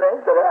and everything.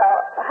 He said,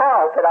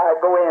 how could I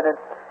go in and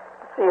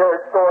see her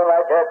going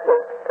like that? He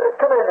said,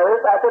 come here,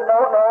 nurse. I said, no,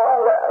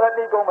 let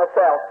me go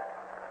myself.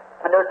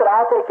 And nurse said,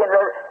 I'll take in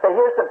her. Said,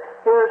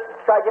 here's,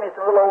 try to give me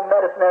some little old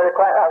medicine there to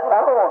quiet. I said,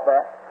 I don't want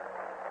that.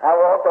 I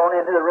walked on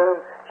into the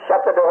room,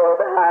 shut the door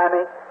behind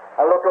me.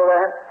 I looked over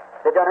there.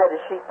 They done had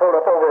the sheet pulled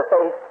up over her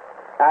face.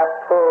 I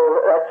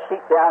pulled that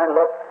sheet down and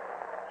looked.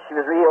 She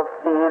was real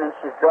thin and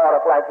she's drawn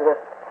up like this.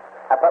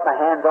 I put my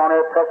hands on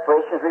her.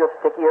 Perspiration was real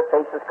sticky. Her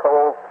face was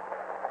cold.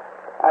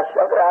 I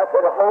shoved her out. I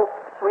said, Hope,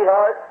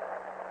 sweetheart,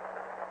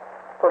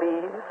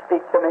 please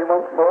speak to me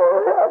once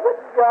more. I said,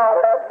 God,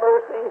 have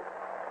mercy.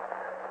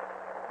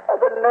 I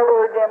said,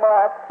 never again will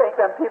I think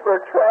them people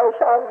are trash.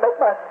 I'll make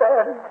my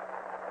stand.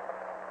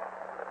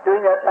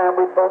 During that time,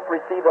 we both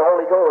received the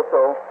Holy Ghost,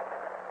 so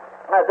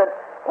I said,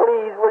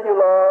 please, will you,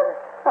 Lord?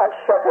 I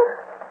shook her.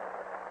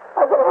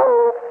 I said,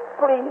 oh,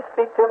 please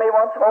speak to me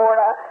once more.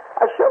 And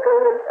I shook her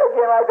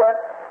again like that.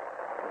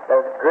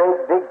 Those great,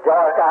 big,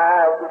 dark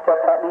eyes looked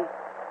up at me.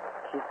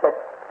 She said,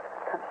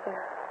 come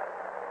here.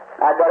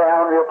 I got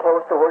down real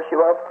close to where she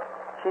was.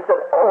 She said,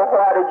 oh,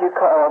 why did you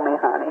call me,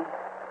 honey?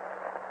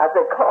 I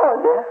said, call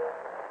you?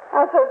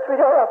 I said,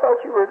 sweetheart, I thought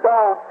you were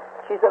gone.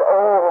 She said,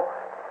 oh,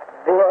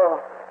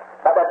 Bill.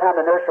 About that time,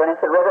 the nurse ran in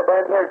and said, Reverend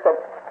Branham here. Said,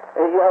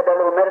 you had that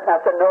little medicine?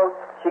 I said, no.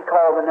 She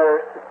called the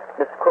nurse,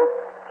 Miss Quick.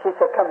 She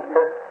said, come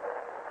here.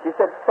 She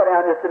said, sit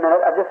down just a minute.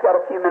 I've just got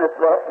a few minutes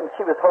left. And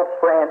she was Hope's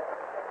friend.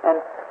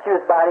 And she was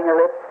biting her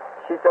lip.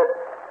 She said,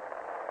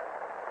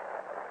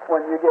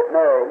 when you get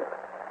married,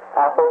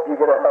 I hope you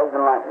get a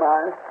husband like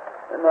mine.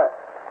 And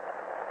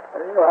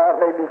you know how it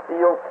made me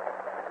feel.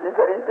 She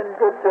said, he's been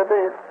good to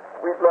me.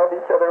 We've loved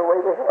each other the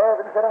way we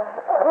have. And said,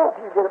 I hope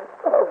you get a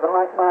husband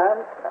like mine.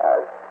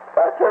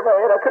 I turned my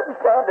head. I couldn't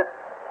stand it.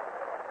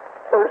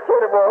 First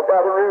sort of walked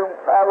out of the room.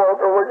 I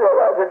walked over to her.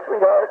 I said,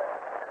 sweetheart,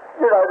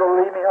 you're not going to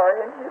leave me, are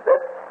you? And she said,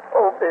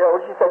 oh,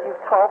 Bill. She said,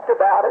 you've talked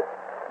about it.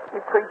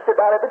 You preached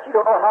about it, but you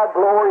don't know how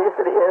glorious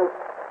it is.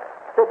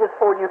 She said, just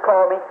before you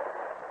called me,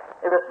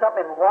 it was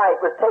something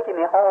white was taking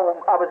me home.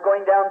 I was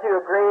going down to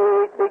a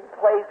great big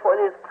place where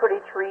there's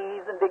pretty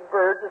trees and big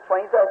birds and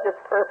swings. I was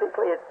just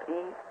perfectly at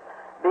peace.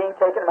 Being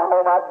taken to my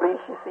home, I believe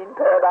she's seen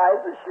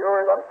paradise as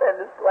sure as I'm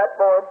standing this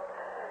platform.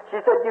 She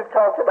said, you've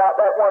talked about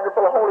that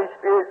wonderful Holy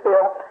Spirit,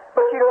 Bill,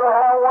 but you don't know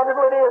how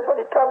wonderful it is when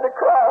He comes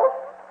across.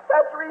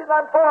 That's the reason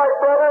I'm for it,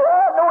 brother.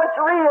 I know it's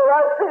real.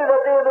 I've seen it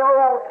at the end of the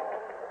road.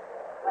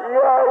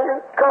 Yeah, you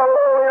call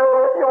it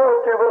if you want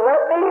to, but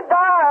let me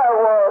die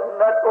once.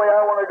 That's the way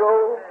I want to go.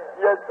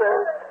 Yes, sir.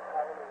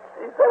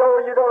 He said, oh,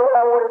 you don't know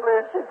how wonderful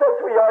it is. She said,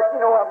 sweetheart,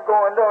 you know I'm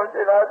going, don't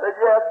you? And I said,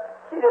 yes.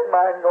 She didn't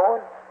mind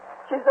going.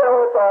 She said,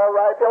 oh, it's all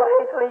right, Bill. I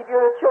hate to leave you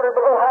and the children,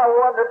 but oh, how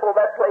wonderful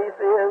that place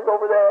is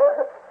over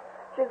there.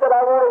 She said,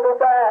 I want to go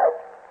back.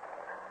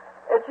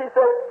 And she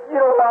said, you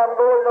know why I'm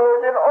going,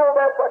 Norton? Oh,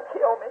 that's what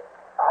killed me.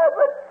 I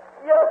said,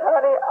 yes,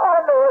 honey, I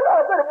know it. I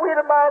said, if we'd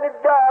have minded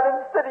God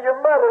instead of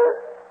your mother,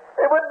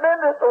 it wouldn't have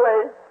been this way.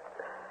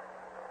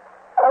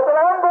 I said,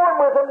 I'm going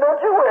with Him,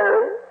 don't you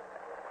worry.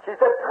 She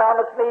said,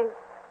 promise me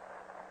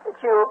that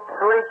you'll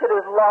preach it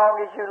as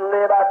long as you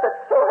live. I said,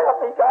 so help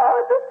me,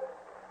 God.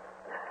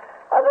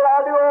 I said,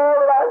 I'll do all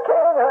that I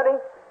can, honey.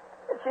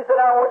 And she said,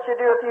 I want you to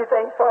do a few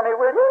things for me,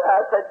 will you?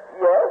 I said,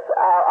 yes,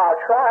 I'll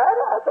try it.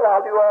 I said,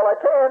 I'll do all I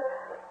can.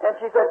 And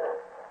she said,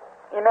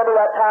 you remember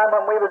that time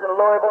when we was in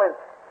Louisville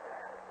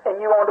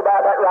and you wanted to buy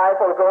that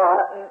rifle to go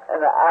hunting?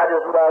 And I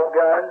just love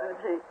guns.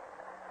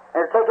 And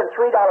it's taken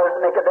 $3 to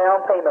make a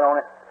down payment on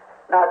it.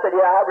 And I said,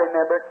 yeah, I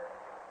remembered.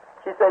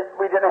 She said,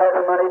 we didn't have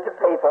any money to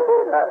pay for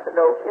it. And I said,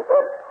 no. She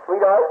said,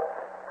 sweetheart,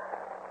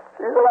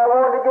 she said, I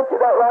wanted to get you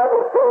that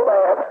rifle so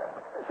bad.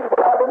 She said,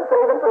 I've been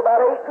saving for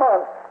about 8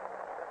 months.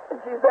 And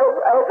she says,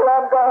 after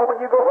I'm gone,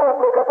 when you go home,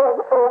 look up on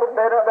the folded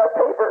bed on that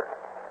paper,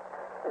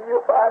 and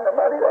you'll find the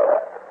money there.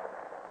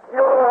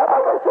 You know, I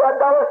bet you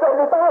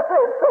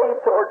 $1.75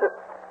 saved towards it.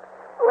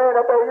 Laying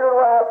up there, you know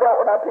what I felt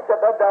when I picked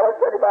up that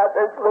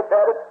 $1.75 and looked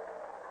at it.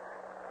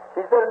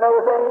 She said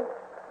another thing.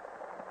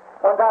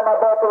 One time I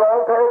bought the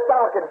wrong pair of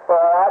stockings for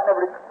her. I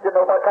never didn't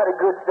know what kind of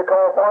goods to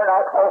call for, and I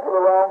called for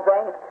the wrong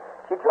thing.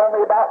 She told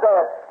me about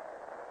that.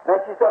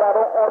 Then she said, I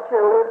don't want you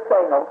to live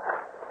single.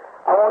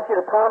 I want you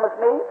to promise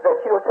me that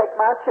you'll take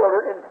my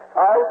children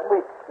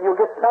and you'll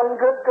get some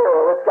good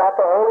girl that's got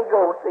the Holy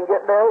Ghost and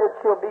get married and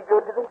she'll be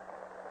good to them.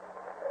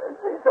 And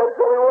she said,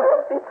 so we won't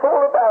have to be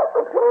told about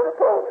from pillar to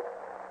post.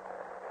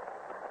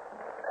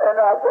 And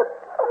I said,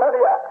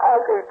 honey, I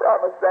can't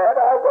promise that.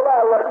 I said,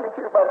 I love you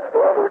too much to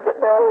ever get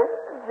married.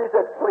 She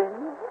said,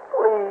 please,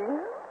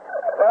 please.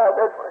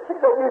 She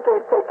said, you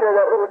can't take care of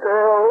that little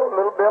girl,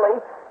 little Billy.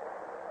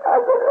 I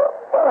said,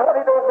 well,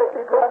 honey, don't make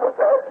me promise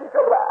that. She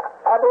said, well,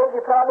 I know if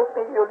you promise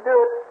me, you'll do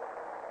it.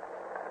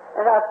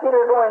 And I seen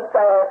her going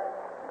fast.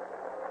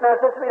 And I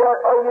said, sweetheart,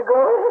 are you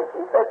going?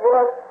 She said,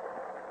 yes.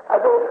 I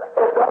said,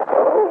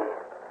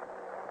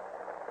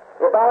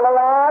 if I'm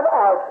alive,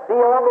 I'll be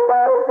on the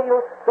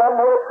battlefield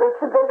somewhere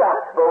preaching the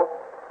gospel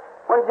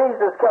when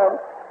Jesus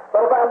comes.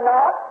 But if I'm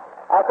not,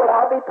 I said,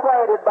 I'll be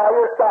planted by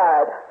your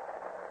side.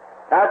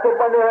 I said,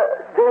 when the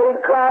dead in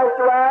Christ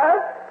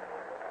rise,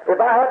 if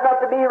I have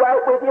not to be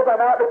right with you, if I'm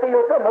out in the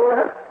field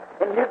somewhere,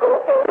 and you go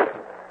over,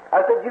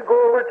 I said, you go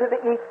over to the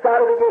east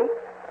side of the gate.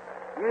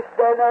 You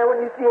stand there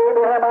when you see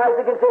Abraham,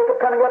 Isaac, and Jacob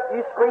coming up.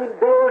 You scream,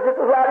 Bill, just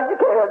as loud as you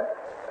can.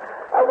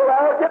 I said,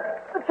 I'll get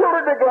the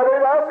children together,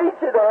 and I'll meet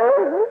you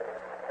there.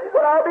 She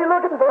said, I'll be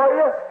looking for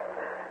you.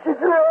 She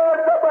threw her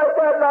arms up like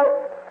that, and I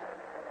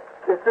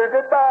kissed her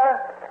goodbye.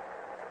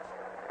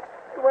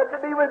 She went to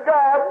be with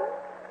God.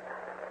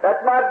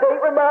 That's my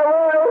date with my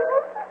wife.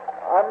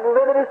 I'm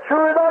living as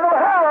true as I know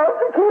how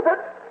to keep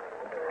it.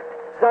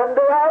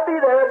 Someday I'll be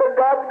there, by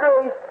God's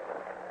grace.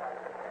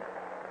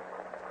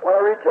 When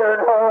I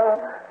returned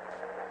home,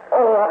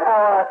 oh,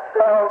 how I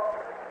felt.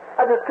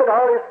 I just couldn't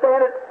hardly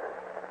stand it.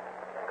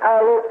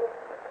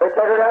 They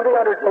took her down to the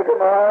undertaker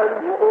yard,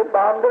 and they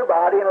embalmed her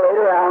body and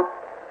laid her out.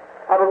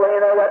 I was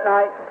laying there that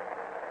night.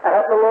 I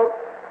happened to look.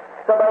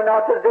 Somebody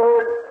knocked at the door.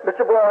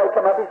 Mr. Boyd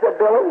come up. He said,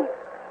 Billy,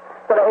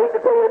 but I hate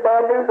to tell you the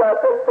bad news. I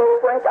said, so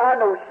Frank, I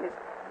know she's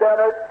done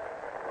it.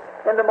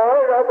 In the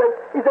morning,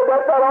 he said,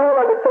 that's not all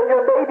of it. So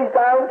your baby's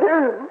down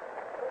too.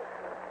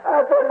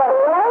 I said, my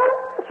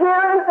what?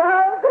 Sherry's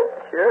down? I said,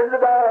 Sherry's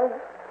down.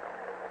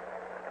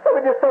 So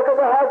we just took her to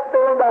the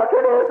hospital, and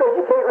Dr. Dale said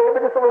she can't live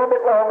just a little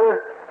bit longer.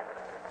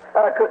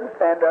 I couldn't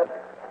stand up.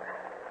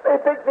 They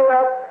picked me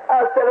up.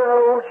 I sat in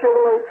an old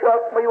Chevrolet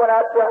truck. We went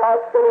out to the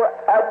hospital.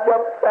 I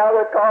jumped out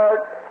of the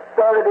car,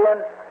 started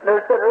in.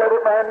 Nurse said,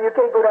 Reverend, ma'am, you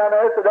can't go down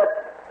there. So that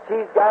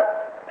she's got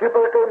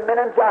tubercular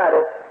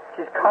meningitis.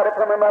 She's caught it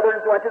from her mother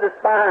and went to the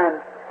spine.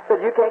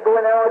 Said, you can't go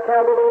in there on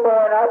account of the little boy.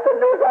 And I said,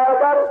 Nurse, I've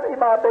got to see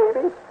my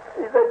baby.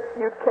 She said,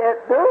 you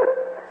can't do it.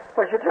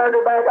 When she turned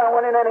her back, I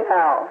went in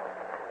anyhow.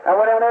 I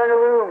went down there in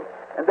the room,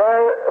 and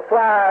there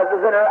flies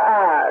was in her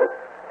eyes.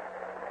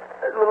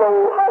 There's a little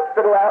old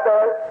hospital out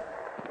there.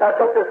 I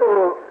took this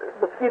little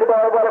mosquito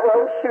bar, what it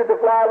was, shoot the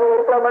flies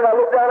away from her, and I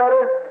looked down at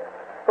her.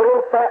 Her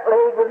little fat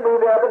leg was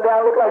moving up and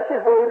down, looked like she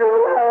was waving her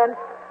little hand.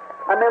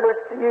 I remember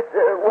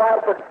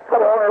wife would put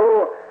her on her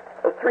little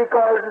three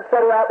corners and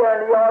set her out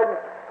there in the yard, and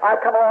I'd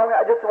come along,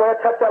 just the way I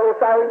touched that little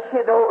siren,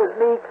 she'd know it was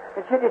me,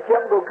 and she'd just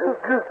jump and go, goo,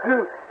 goo,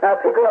 goo. And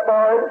I'd pick her up my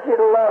arm, and she'd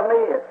love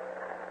me.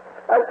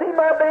 I'd see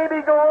my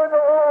baby going,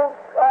 oh,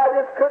 I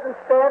just couldn't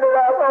stand it.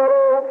 I thought,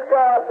 oh,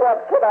 God, what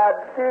can I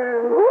do?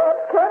 What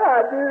can I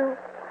do?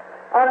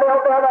 I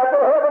knelt down, I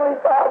said, Heavenly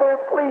Father,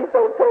 please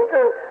don't take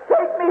her.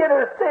 Take me in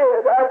her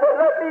stead. I said,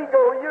 let me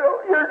go.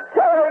 You're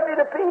tearing me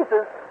to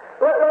pieces.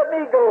 Let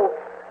me go.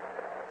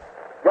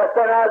 Just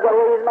then, as I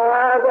raised my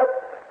eyes up,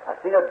 I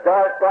seen a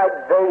dark,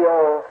 light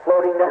veil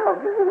floating down.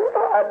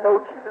 I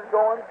know she was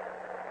going.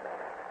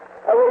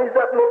 I raised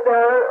up and looked at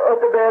her, up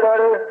the bed at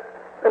her,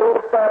 little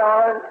fat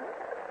arm,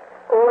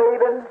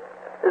 waving.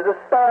 There's the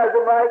stars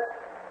in light.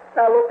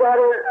 I looked at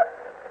her.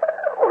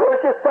 Oh,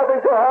 she's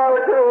something so hard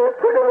to her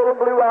pretty little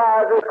blue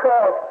eyes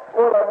across.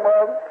 One of them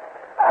was.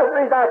 That's the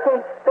reason I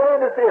can't stand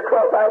to see a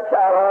cross-eyed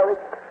child, Harley.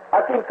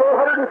 I've seen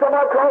 400 and some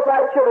odd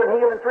cross-eyed children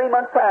healed in 3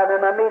 months' time in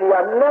my meeting.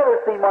 I've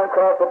never seen one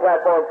cross the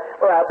platform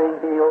without being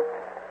healed.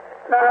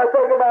 Now, I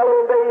think of my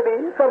little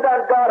baby.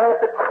 Sometimes God has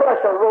to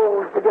crush a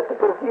rose to get the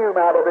perfume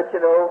out of it, you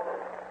know.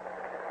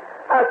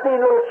 I seen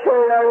little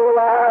Sherry and her little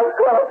eyes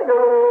crossing her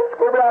little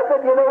squibbing. I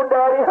said, you know,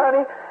 Daddy,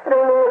 honey, and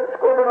her little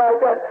squibbing like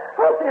that.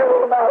 I see her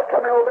little mouth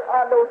coming over.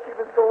 I know she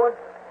was going.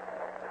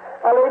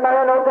 I laid my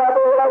hand on top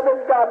of her. I said,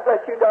 God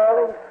bless you,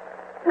 darling.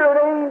 You're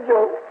an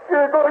angel.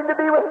 You're going to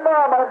be with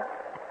Mama.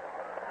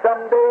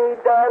 Someday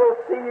Dad will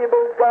see you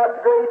by God's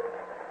grace.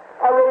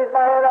 I raised my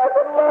hand. I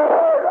said,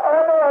 Lord, I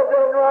know I've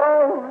done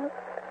wrong.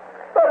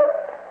 But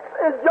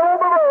it's Job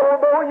of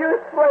old, though you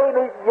slay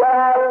me.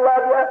 Yeah, I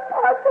love you.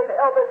 I can't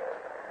help it.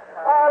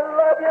 I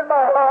love you in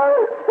my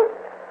heart.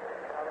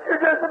 You're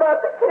just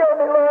about to kill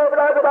me, Lord, but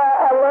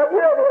I love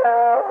you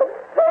anyhow.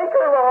 Take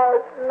her,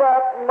 Lord.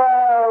 Not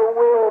my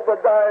will,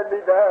 but thine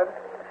be done.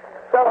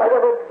 Felt like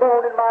every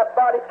bone in my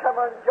body come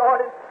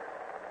unjointed.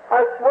 I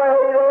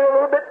swayed a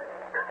little bit.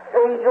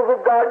 Angels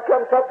of God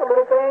come, took the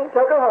little thing,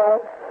 took her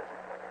home.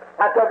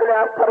 I took her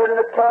out, put her in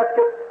the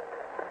casket.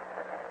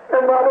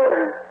 And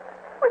Mother,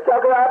 we took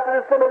her out to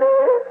the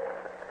cemetery.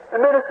 The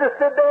minister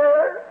stood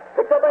there,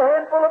 picked up a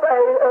handful of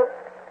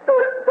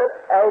dirt, that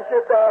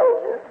ashes to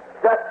ashes,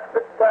 dust to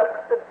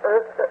dust, and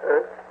earth to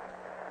earth.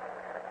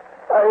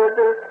 I heard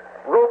the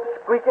rope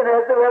squeaking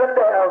as they let him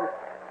down.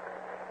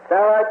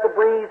 Sounded like the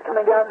breeze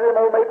coming down through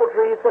them old maple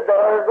trees. Said,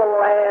 there's the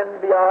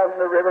land beyond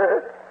the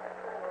river.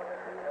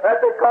 that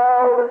they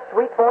call the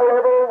sweet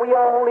forever, we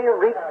only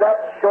reach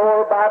that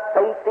shore by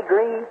faith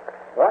degrees.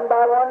 One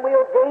by one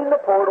we'll gain the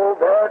portal,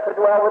 there to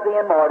dwell with the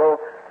immortal.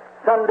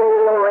 Someday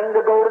we'll ring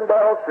the golden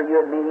bells for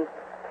you and me.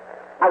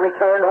 I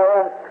returned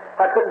home.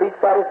 I couldn't be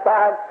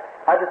satisfied.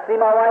 I just see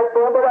my wife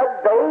born with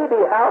that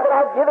baby. How can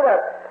I give it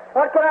up?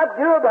 What can I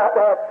do about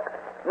that?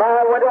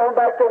 I went on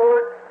back to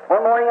work.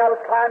 One morning I was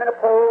climbing a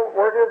pole,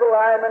 working as a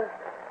lineman.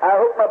 I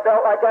hooked my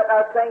belt like that, and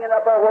I was singing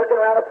up there, working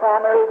around the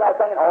palm areas. I was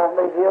singing, on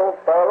the hill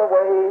far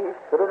away,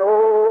 stood an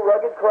old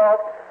rugged cross.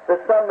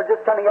 The sun was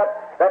just coming up.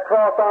 That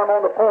cross arm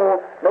on the pole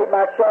made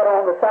my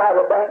shadow on the side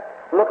of the bank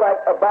look like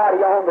a body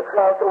on the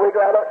cross. The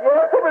wiggle out.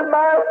 Yes, it was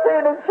my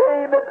sin and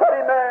shame that put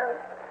him there.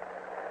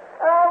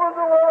 I was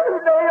the one who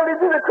nailed him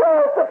to the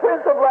cross, the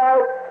Prince of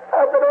Life.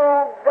 I said,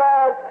 oh,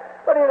 God,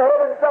 but in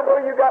heaven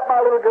somewhere you got my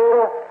little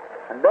girl.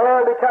 And there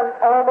I become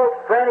almost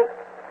frantic,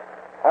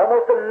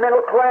 almost a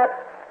mental collapse.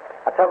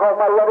 I took off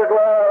my leather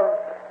glove.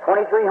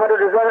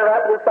 2300 is running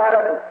right beside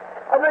of me.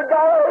 I said,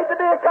 God, I hate to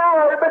be a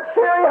coward, but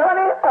Sherry,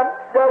 honey,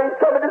 Daddy's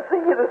coming to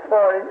see you this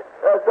morning.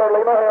 I started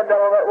laying my hand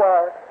down on that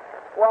wire.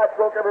 Why, it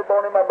broke every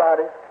bone in my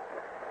body.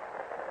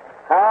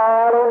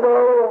 I don't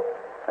know.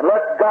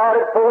 Unless God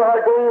had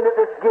foreordained that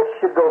this gift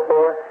should go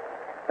forth.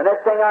 The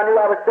next thing I knew,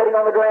 I was sitting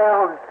on the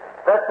ground,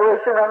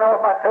 perspiration running off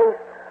my face.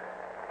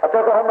 I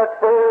took home my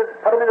spurs,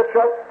 put them in the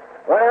truck,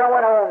 went out and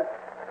went home.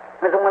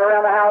 As I went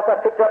around the house, I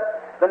picked up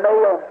the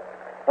mail.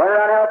 Went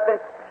around the house,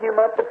 spent a few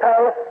months to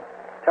Paris.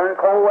 Turned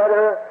cold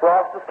weather,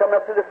 frost was coming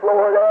up through the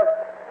floor there.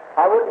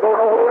 I wouldn't go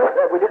nowhere.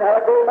 We didn't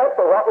have very much,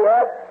 but what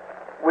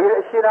we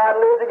had, she and I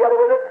lived together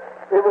with it.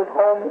 It was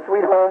home,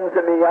 sweet home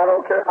to me. I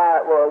don't care how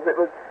it was. It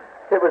was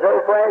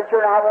her furniture,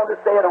 and I wanted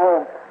to stay at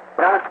home.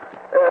 When I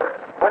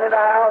went in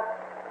the house,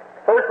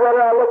 first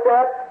letter I looked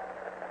at,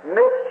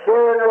 Miss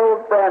Sharon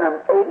Rose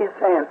Branham, 80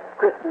 cents,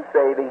 Christmas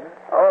saving.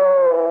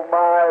 Oh,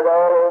 my,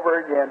 all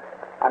over again.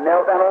 I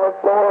knelt down on the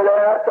floor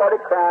there. I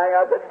started crying.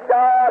 I said,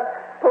 God,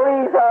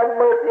 please have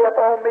mercy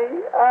upon me.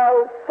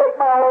 I'll take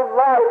my own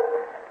life.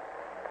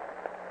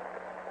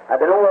 I've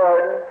been a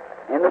warden.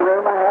 In the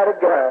room I had a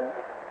gun.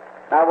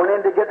 I went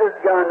in to get this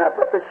gun. I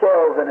put the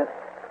shells in it.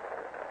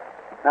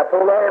 I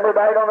pulled the hammer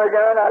back on the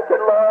gun. I said,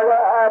 Lord,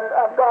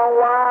 I've gone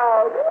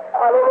wild.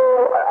 I don't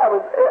know. I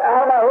was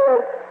out of my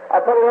head. I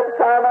put it up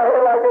beside my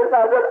head like this, and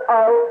I said,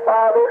 Our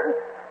Father,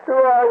 who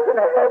art in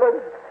heaven,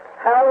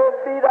 hallowed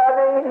be thy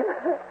name.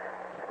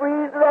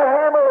 Squeezed that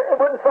hammer, it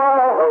wouldn't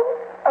fall.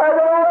 I don't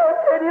know. I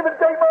can't even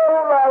take my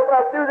own life.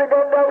 I threw the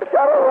gun down and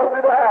shot a hole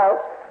in the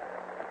house.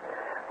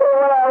 Oh,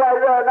 when I like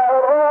that, and I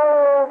thought,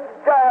 oh,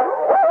 God,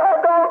 well,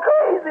 I've gone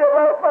crazy. I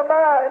lost my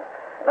mind.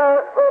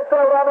 Now, so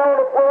I'm on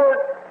the floor.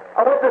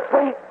 I went to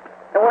sleep,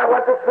 and when I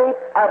went to sleep,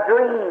 I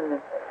dreamed.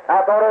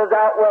 I thought I was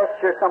out west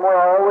here somewhere.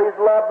 I always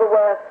loved the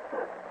west.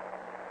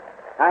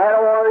 I had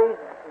one of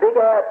these big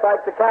hats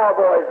like the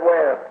cowboys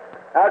wear.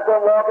 I was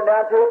going walking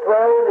down to a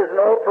prairie, and there's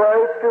an old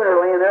prairie schooner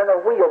laying there, and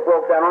the wheel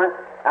broke down on it.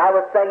 I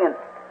was singing,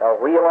 the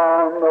wheel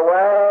on the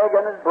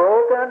wagon is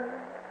broken,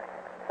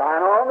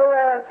 sign on the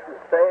ranch for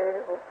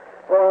sale.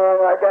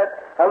 Well, like that.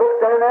 I looked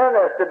down there, and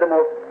there stood the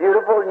most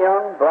beautiful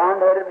young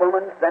blonde-headed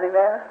woman standing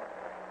there.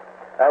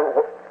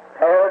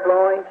 Hair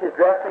glowing, she's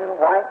dressed in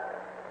white.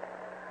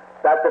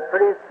 That's the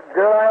prettiest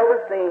girl I ever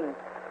seen.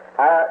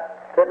 I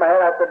hit my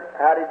head, I said,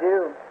 how do you do,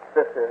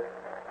 sister?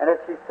 And then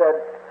she said,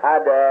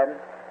 hi, Dad.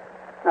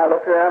 And I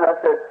looked around, I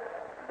said,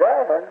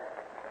 Dad?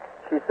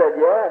 She said,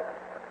 yes.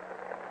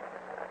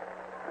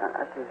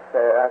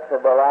 I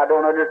said, well, I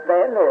don't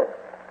understand this.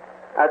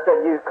 I said,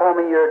 you call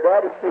me your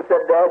daddy. She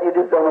said, Dad, you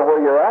just don't know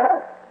where you're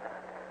at.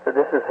 I said,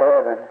 this is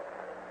heaven.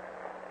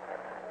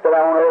 I said,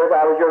 on earth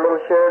I was your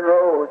little Sharon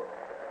Rose.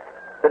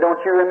 But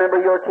don't you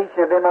remember your teaching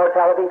of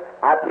immortality?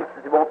 I teach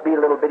that there won't be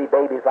little bitty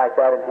babies like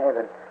that in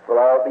heaven. We'll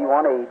all be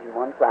one age and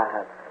one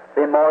size.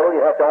 The immortal,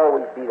 you have to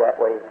always be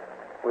that way.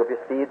 We'll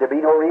just be, there'll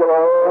be no real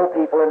old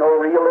people and no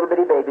real little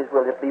bitty babies.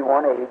 We'll just be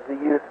one age, the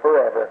youth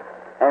forever.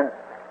 And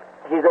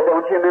she said,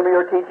 don't you remember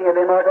your teaching of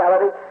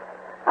immortality?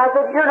 I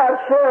said, you're not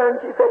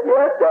Sharon. She said,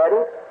 yes,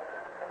 Daddy.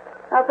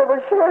 I said,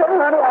 well, Sharon,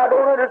 honey, I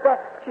don't understand.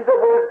 She said,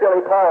 where's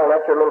Billy Paul?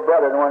 That's your little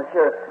brother, the one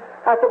Sharon.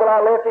 I said, well, I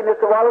left him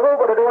just a while ago,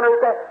 but I don't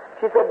understand.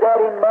 She said,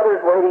 Daddy,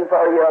 Mother's waiting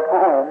for you at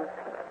home.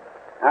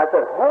 I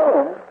said,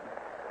 home?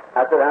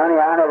 I said, honey,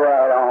 I never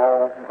had a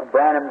home.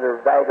 Branhams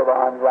are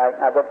vagabonds like.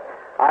 I said,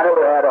 I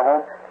never had a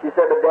home. She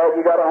said, but Dad,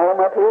 you got a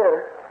home up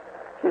here.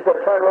 She said,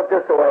 turn, look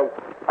this way.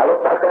 I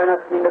looked back there and I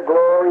seen the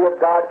glory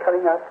of God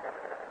coming up.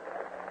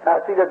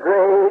 I see the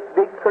great,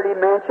 big, pretty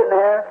mansion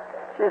there.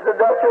 She said,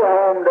 that's your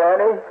home,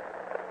 Daddy.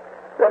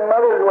 The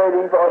Mother's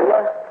waiting for you.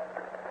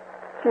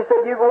 She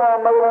said, you go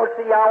on, Mother won't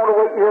see you. I want to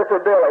wait here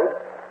for Billy.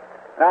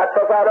 And I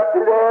took out up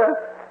through there.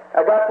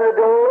 I got to the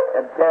door,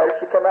 and there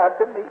she come out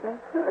to meet me.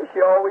 She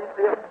always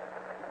did.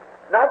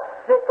 Not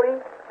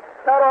sickly,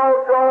 not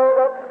all drawn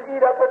up,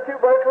 eat up with two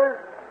burglars.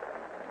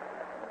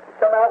 She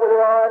come out with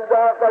her arms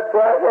out, like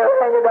black hair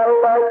hanging down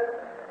her legs,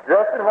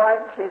 dressed in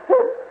white. She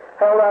said,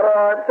 held out her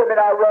arms to me, and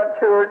I run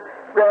to her,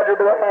 grabbed her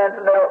by the hands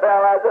and knelt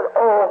down. I said,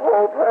 oh,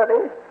 Hope,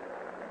 honey.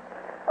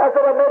 I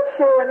said, I met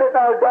Sharon, didn't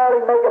our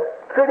darling make a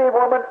pretty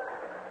woman?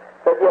 I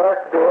said, yes,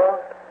 Bill.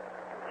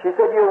 She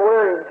said, you're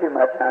worrying too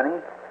much,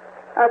 honey.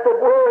 I said,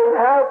 worrying?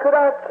 How could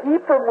I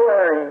keep from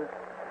worrying?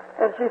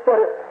 And she said,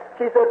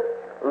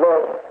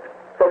 look,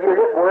 said, you're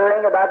just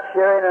worrying about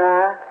Sharon and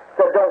I?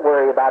 Said, don't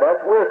worry about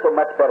us. We're so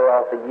much better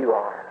off than you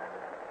are.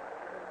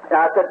 And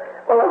I said,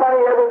 well,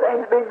 honey,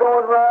 everything's been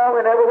going wrong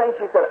and everything.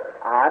 She said,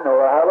 I know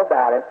all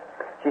about it.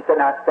 She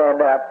said, now stand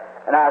up.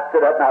 And I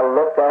stood up and I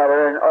looked at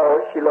her, and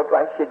oh, she looked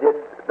like she did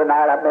the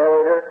night I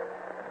married her.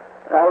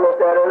 And I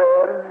looked at her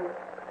and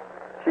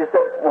she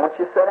said, won't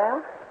you sit down?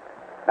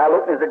 And I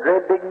looked, there's a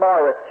great big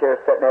Morris chair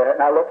sitting there,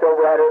 and I looked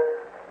over at her.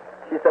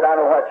 She said, I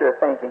know what you're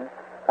thinking.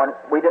 When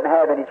we didn't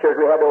have any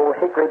chairs. We had old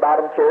hickory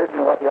bottom chairs,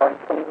 you know what the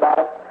Argentine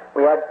bottom.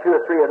 We had 2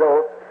 or 3 of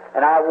those,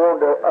 and I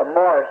wanted a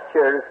Morris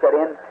chair to sit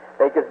in.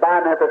 They could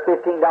buy them for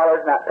 $15,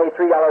 and I'd pay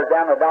 $3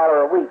 down, $1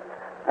 a week.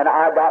 And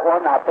I got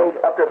one, and I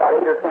paid up to about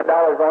 $8 or $10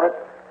 on it,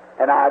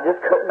 and I just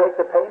couldn't make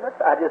the payments.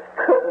 I just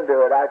couldn't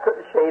do it. I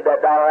couldn't shave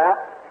that dollar out.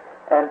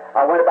 And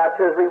I went about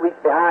 2 or 3 weeks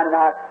behind, and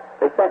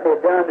they sent me a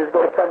dime to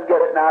go come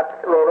get it, and I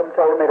wrote them,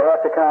 told them they'd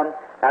have to come.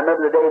 I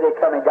remember the day they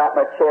come and got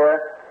my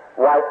chair.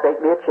 Wife baked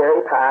me a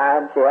cherry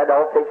pie, and she had it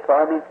all fixed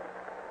for me.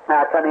 And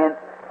I come in,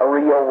 a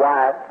real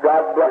wife.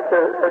 God bless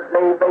her. Her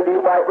name may be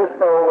white with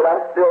snow, but I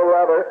still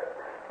love her.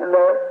 And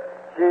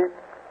when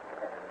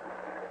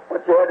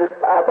she had this,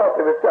 I thought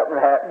there was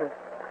something happening.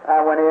 I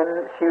went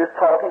in, she was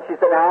talking. She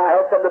said, now, I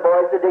had some of the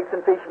boys to dig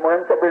some fish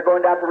morning. Said, we're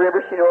going down to the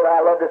river. She knew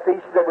I love to fish.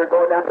 She said, we're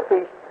going down to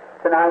fish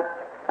tonight.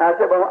 And I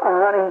said, well,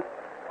 honey,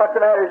 what's the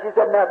matter? She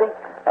said, nothing.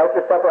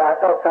 After supper, I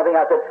thought something.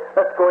 I said,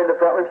 let's go in the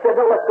front room. She said,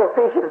 no, let's go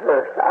fishing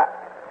first.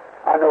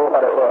 I know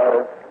what it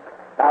was.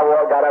 I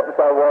got up and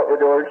so I walked the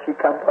door. She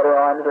come put her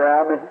arms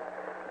around me.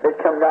 They'd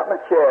come and got my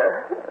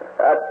chair.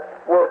 I'd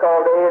work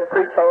all day and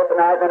preach half the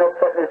night, and then I'd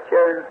sit in this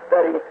chair and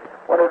study,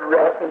 wanted to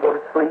rest and go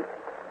to sleep.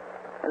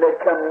 And they'd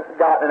come and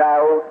got it, and I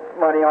owed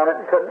money on it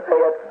and couldn't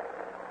pay it.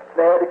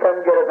 They had to come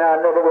and get it, and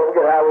I never will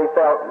forget how we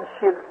felt. And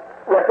she'd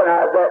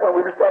recognize that when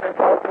we were standing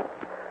talking.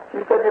 She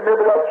said, you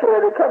remember that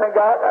chair they come and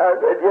got? I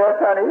said, yes,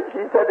 honey.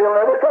 She said, they'll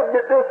never come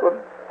get this one.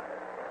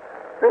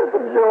 This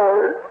one's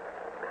yours.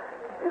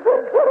 She said,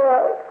 put her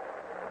out.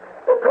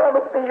 They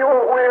promised me you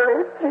won't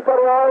weary. She put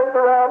her arms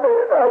around me.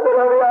 I said,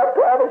 honey, I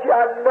promise you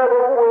I'd never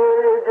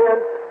weary again.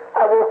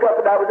 I woke up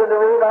and I was in the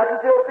room. I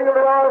could still feel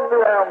her arms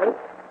around me.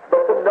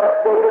 But from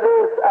that day to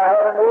this, I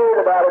haven't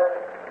worried about it.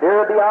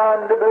 They're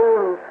beyond the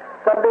blue.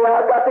 Someday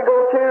I've got to go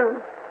too.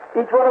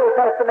 Each one of us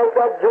has to make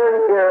that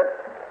journey here.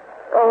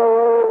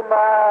 Oh,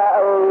 my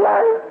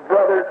life,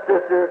 brother,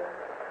 sister,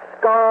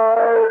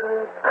 scarred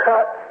and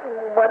cut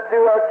and went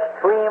through a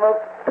stream of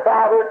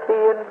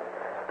poverty and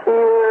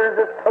tears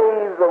that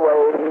paves the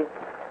way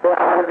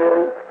behind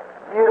me.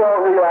 You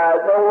don't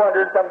realize, no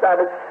wonder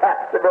sometimes it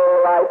saps the very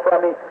life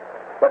from me.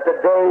 But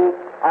today,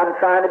 I'm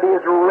trying to be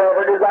as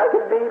reverent as I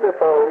can be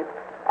before Him.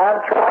 I'm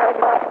trying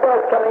my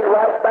best, coming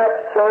right back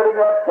serving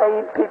up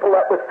same people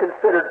that was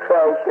considered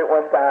trash at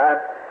one time.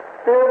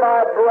 They're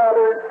my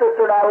brother and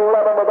sister, and I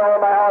love them with all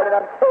my heart, and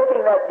I'm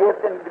taking that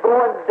gift and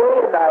going day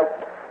and night.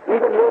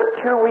 Even here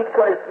 2 weeks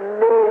when it's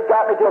nearly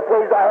got me to a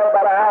place I had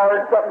about an hour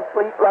and something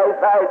sleep last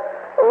night.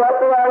 What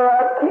the matter?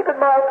 I'm keeping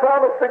my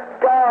promise to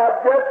God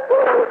just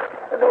there.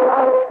 In the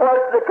last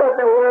parts of the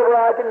country, wherever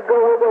I can go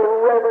with a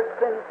reverent,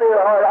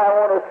 sincere heart, I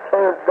want to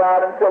serve God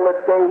until the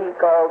day He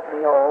calls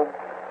me home.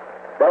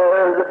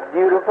 There's a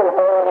beautiful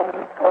home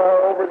all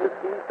over the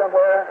sea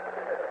somewhere.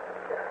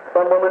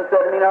 Some woman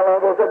said to me not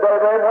long ago, said,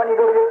 Brother Branham, when you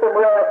go to get some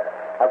rest?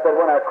 I said,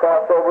 when I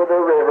cross over the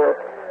river.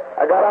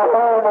 I got a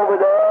home over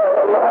there,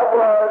 a loved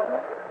one.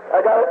 I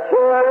got a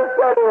chair to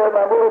sit in.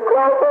 I'm going to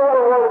cross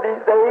over one of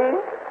these days.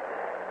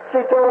 She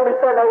told me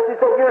Sunday, she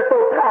said, you're so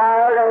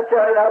tired, aren't you?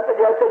 And I said,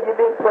 yes, I said, you've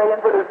been praying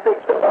for the sick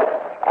so much.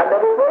 I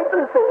never prayed for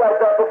the sick like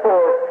that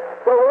before.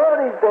 So one of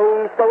these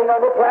days, sitting on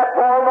the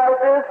platform like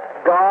this,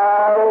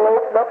 God will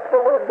open up the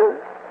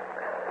windows.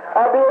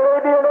 I'll be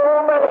maybe an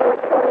old man,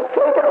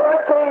 shaking like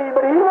a cane,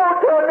 but He won't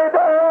turn me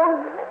down.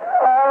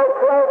 I'll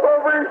cross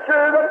over as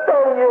sure as I'm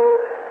telling you.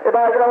 If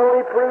I can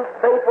only prove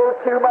faithful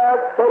to my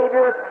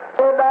Savior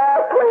and my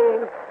claim,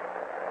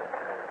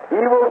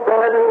 He will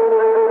bear me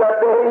in that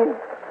day.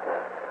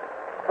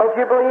 Don't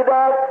you believe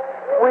that?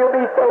 We'll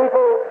be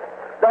faithful.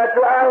 That's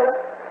right.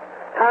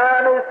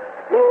 Time is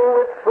filled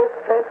with swift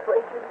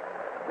translation.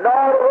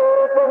 Not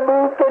earth and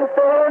move can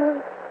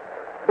stand.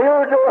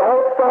 Build your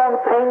hopes on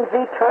things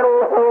eternal.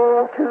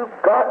 Hold to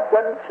God's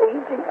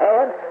unchanging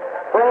hand.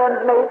 Friends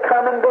may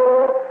come and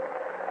go.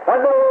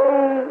 One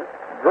day,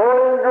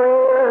 growing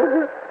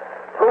drear,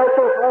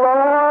 precious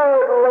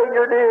Lord,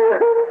 linger dear.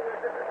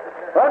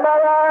 When my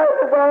life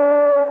is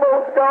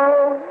almost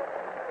gone,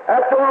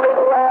 that's only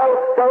the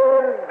last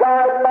stand.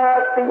 Guide my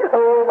feet,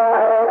 hold my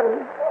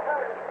hand.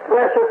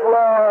 Precious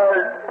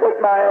Lord, take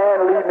my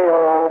hand, lead me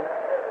home.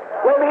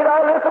 Let me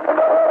not listen to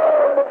the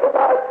Lord, but to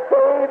my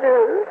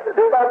Savior.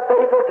 Be not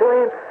faithful to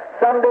Him.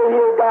 Someday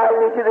He'll guide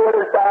me to the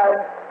other side.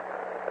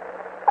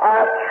 I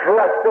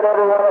trust that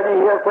every one of you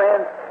here,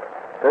 friends,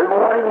 There's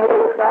one in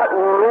here that's not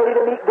ready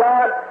to meet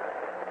God.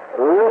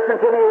 Listen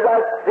to me as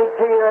I speak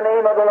to you in the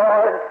name of the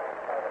Lord.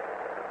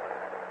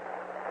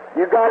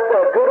 You've got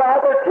a good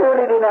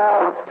opportunity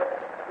now.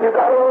 You've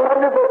got a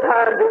wonderful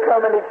time to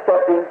come and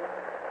accept Him.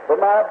 Put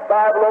my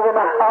Bible over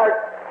my heart.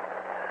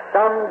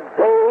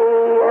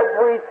 Someday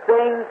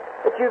everything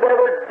that you've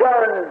ever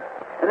done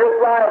in this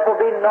life will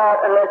be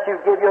naught unless you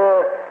give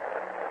your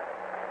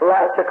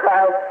life to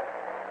Christ.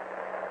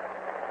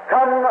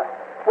 Come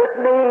with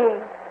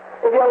me.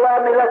 If you allow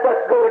me, let us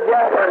go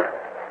together.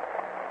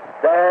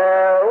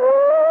 There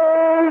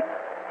waits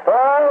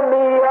for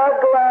me a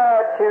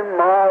glad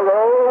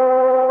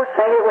tomorrow.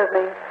 Sing it with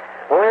me.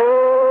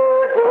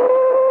 Where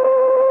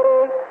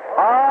gates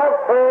are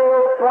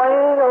full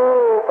swing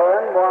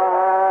open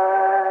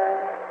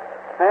wide,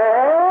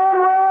 and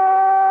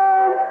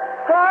when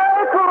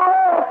I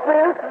cross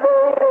this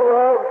veil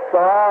of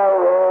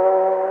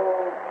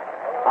sorrow,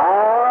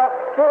 I'll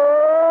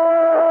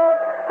step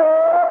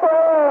up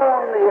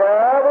on the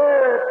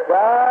other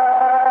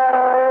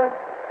side.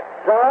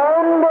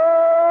 Someday,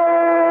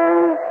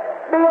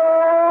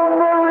 beyond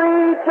the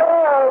reach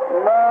of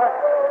my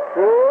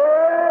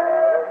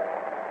fear,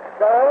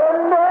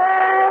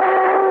 someday,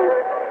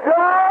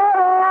 God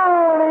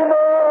only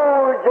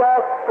knows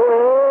just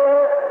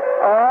where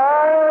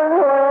I'm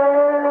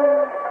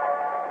going.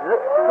 The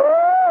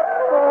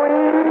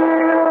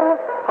wheel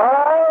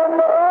of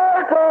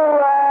mortal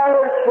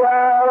life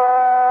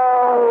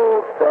shall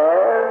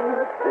stand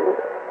still.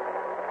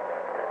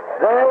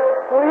 That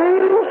we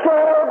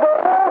shall go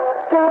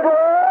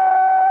together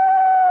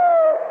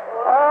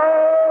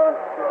on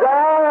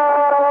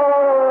Zion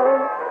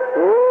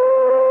Hill.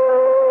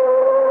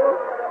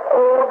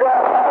 Oh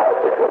God,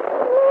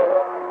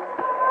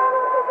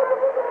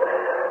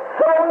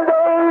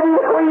 someday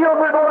these wheels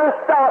are going to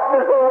stop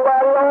this old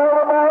body. All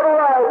the mortal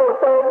life will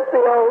stand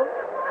still.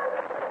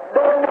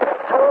 Then this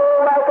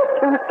soul, like a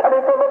tooth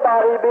coming from the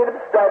body, being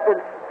obstructed.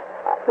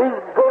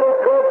 These bullet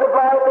threads of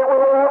life that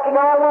we're walking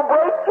on will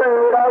break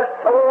through, and our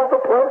souls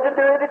will plunge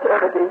into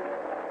eternity.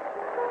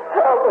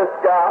 Help us,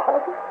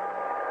 God.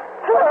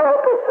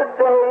 Help us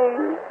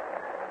today.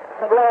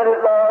 Grant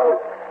it, Lord.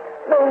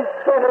 May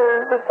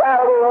sinners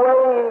without a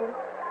way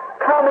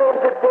come in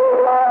today,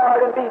 Lord,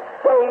 and be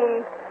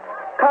saved.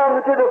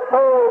 Come to the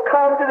fold.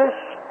 Come to the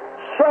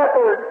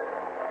shepherd.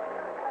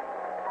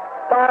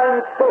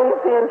 Find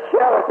safety and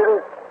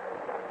shelter.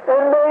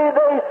 And may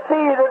they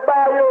see that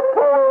by your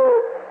poor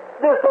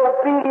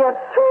disobedient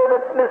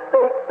servants'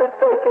 mistakes that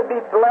they can be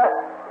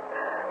blessed.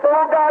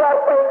 Oh God, I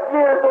think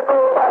years ago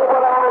by what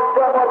I have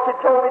done, what you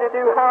told me to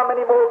do, how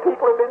many more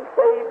people have been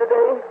saved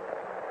today?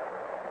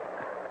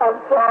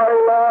 I'm sorry,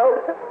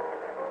 Lord.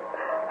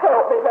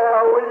 Help me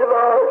now, will you,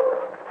 Lord?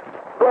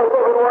 Bless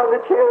every one of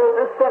the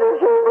children, the sinners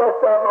here, bless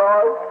them,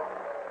 Lord.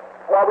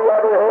 While we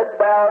have our heads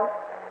bowed,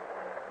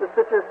 the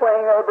sister's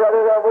praying, oh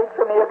brother, they'll wait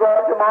for me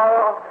abroad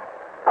tomorrow.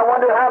 I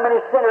wonder how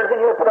many sinners in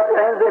here put up their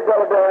hands, they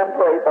Brother Branham,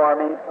 pray for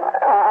me.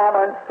 I'm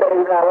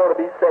unsaved and I want to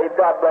be saved.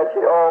 God bless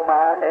you. Oh,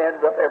 my hands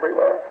up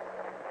everywhere.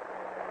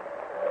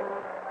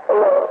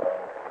 Lord,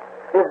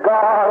 if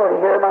God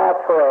would hear my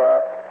prayer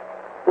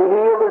to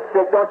heal the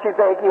sick, don't you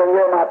think He'll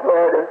hear my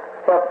prayer to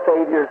help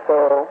save your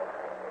soul?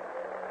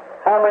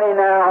 How many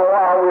now,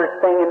 while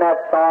we're singing that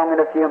song in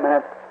a few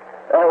minutes,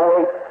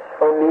 waits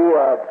for me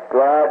a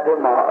glad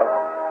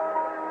tomorrow?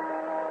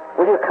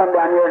 Will you come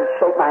down here and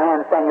shake my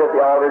hand, stand here at the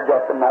altar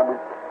just a moment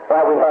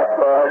while we have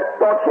prayer?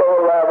 Don't you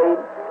love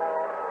Him?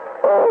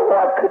 Oh,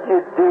 what could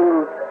you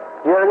do?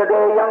 The other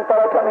day, a young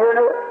fellow come here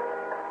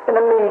in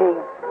a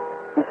meeting.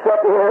 He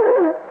sat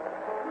here.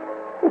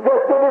 He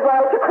just gave his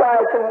life to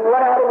Christ and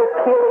went out and was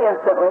killed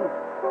instantly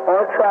on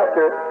a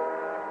tractor.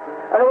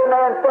 An old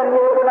man standing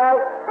here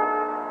tonight,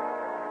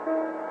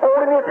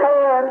 holding his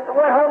hands,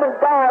 went home and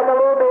died in a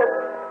little bit.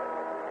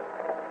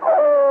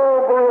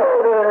 Oh,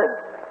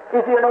 brother.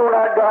 If you know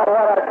not God,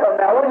 why not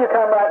come now? Will you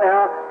come right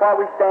now while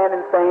we stand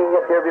and sing,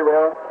 if you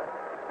will?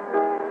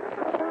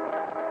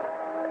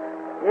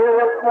 You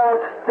that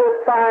wants to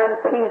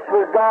find peace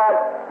with God,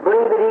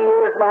 believe that He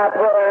hears my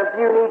prayer. If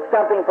you need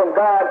something from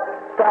God,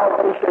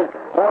 salvation,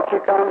 won't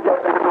you come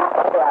just now?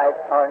 All right.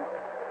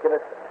 Give us.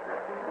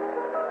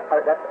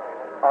 All right,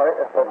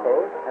 that's okay.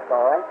 That's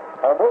all right.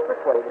 Almost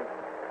persuaded.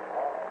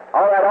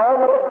 All right,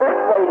 almost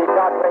persuaded.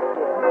 God bless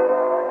you.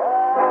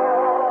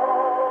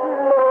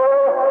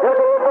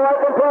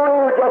 From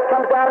Peru just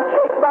comes down and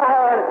shakes my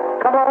hand.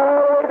 Come all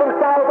the way from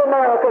South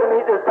America to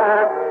meet this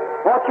time.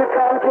 Won't you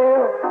come too?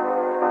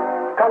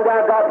 Come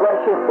down, God bless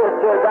you,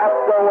 sister. That's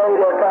the way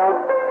to come.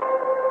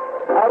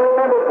 I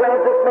remember,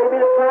 friends, this may be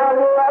the time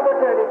your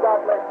opportunity. God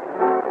bless you.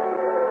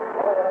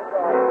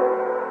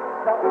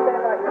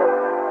 Stand right here.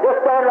 Just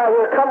stand right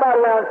here. Come right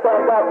around and say,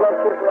 God bless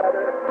you,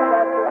 brother.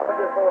 That's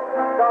wonderful.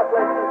 God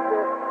bless you,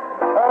 sister.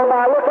 Oh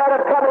my, look at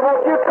him coming.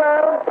 Won't you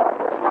come?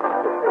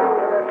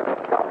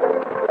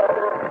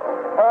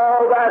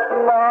 Oh, that's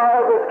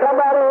marvelous. Come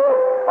out here.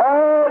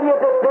 All you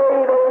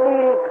today they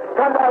need.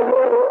 Come out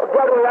here.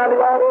 Gather around the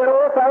altar. An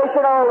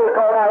old-fashioned altar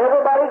call now.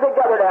 Everybody's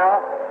together now.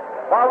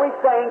 while we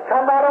sing,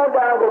 come right on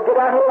down. We'll get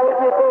out here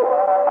with you.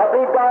 I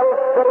believe God will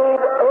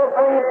save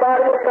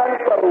everybody that's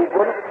unsaved.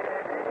 Wouldn't it?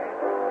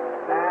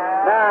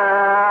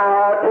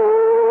 Now to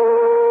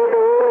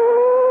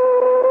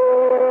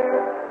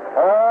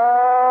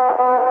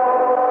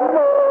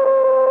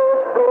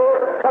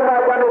come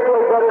right down this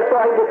way, brother, so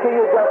I can get to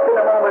you just in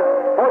a moment.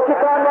 Won't you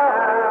come now?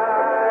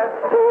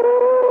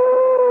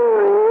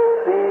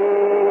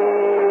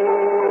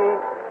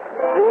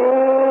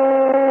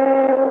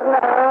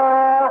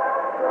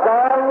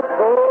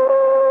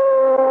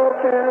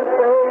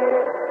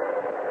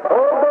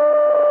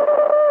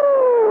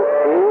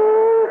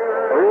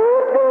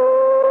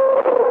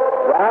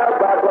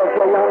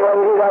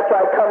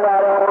 Come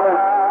right on.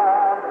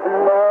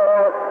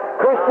 Lord,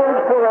 Christians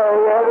pray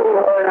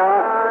everywhere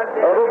now.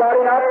 Everybody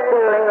not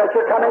stirring that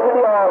you're coming to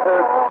the altar.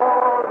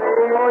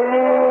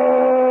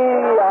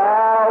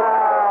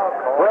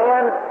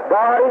 When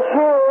God is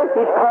here,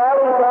 He's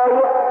calling for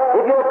you.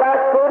 If you're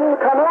backslidden,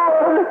 come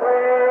on.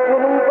 You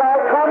need God,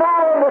 come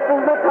on. This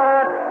is the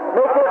time.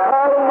 Make your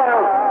calling now.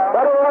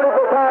 What a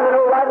wonderful time to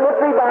know right in this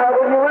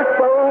revival you were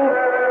saved.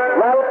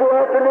 Right at the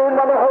afternoon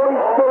when the Holy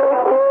Spirit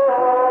is.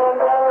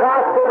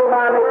 Gospel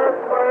reminded.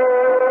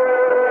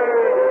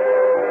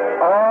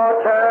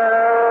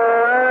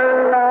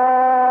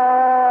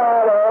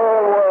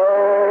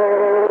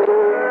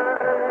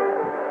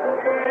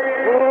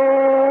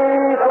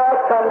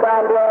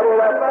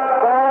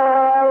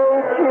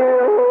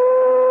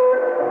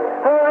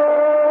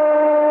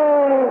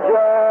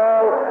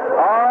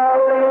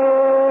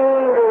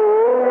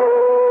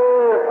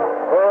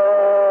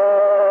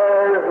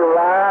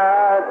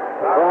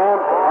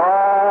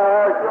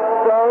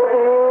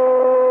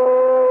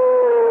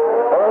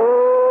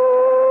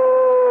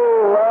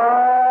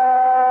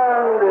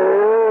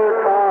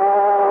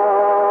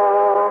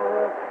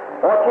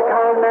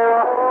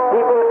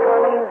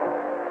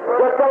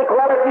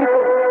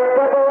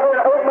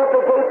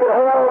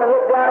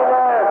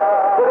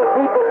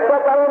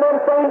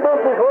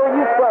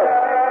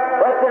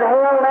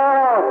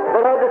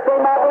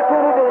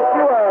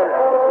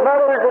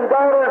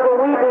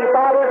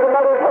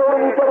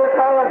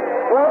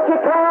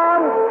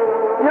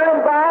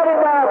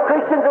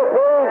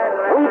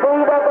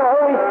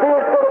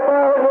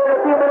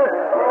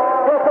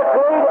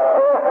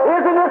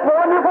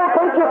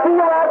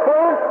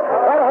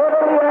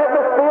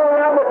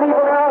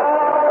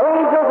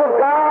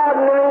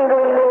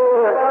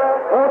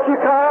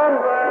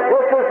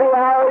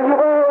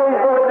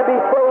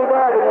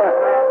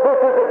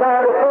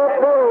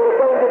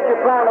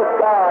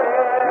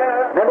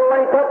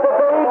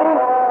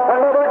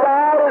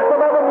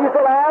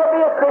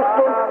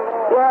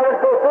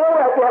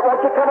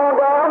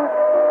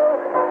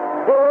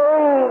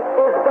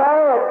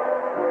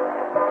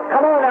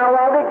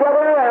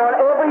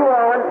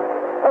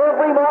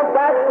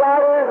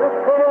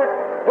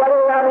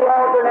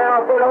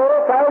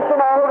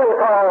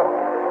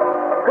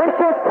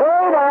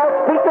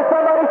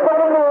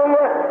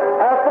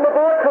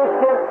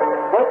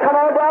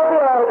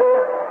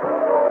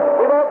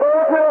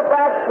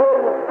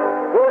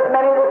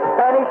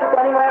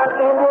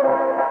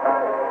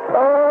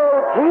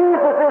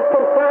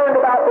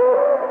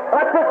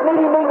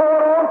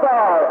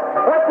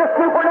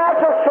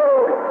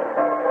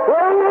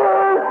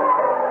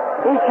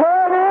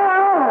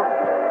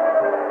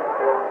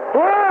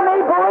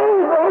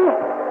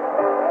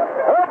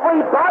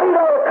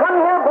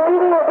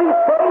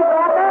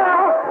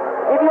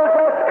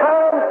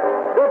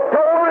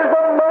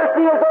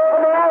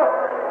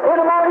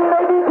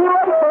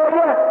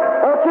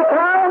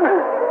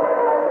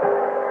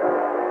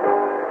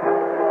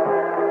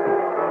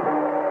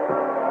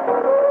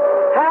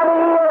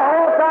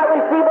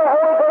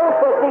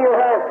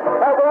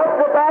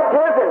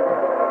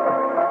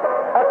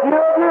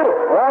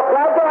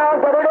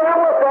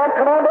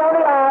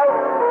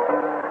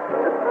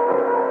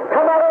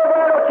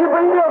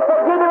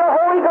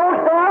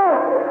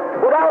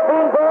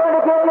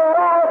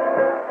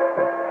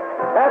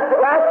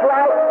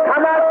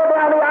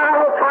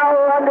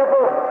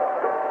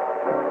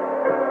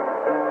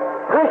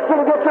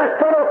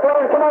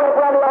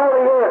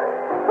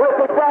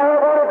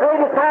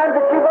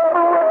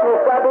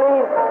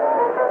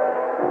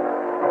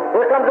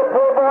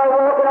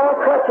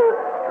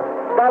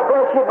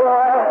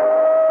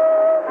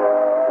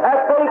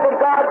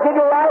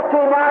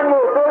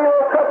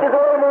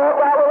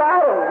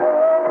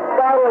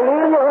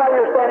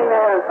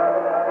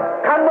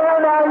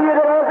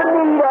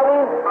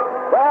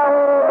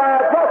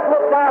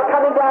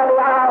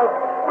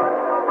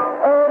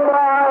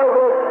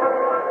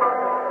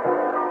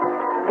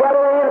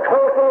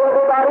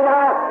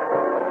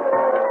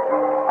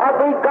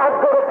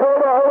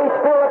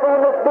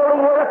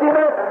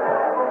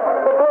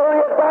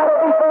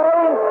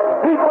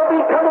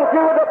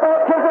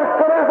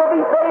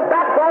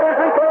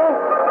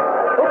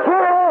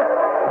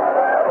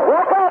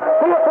 Walk up,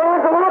 see your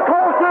friends a little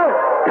closer.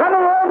 Come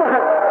on.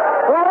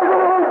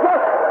 Hallelujah.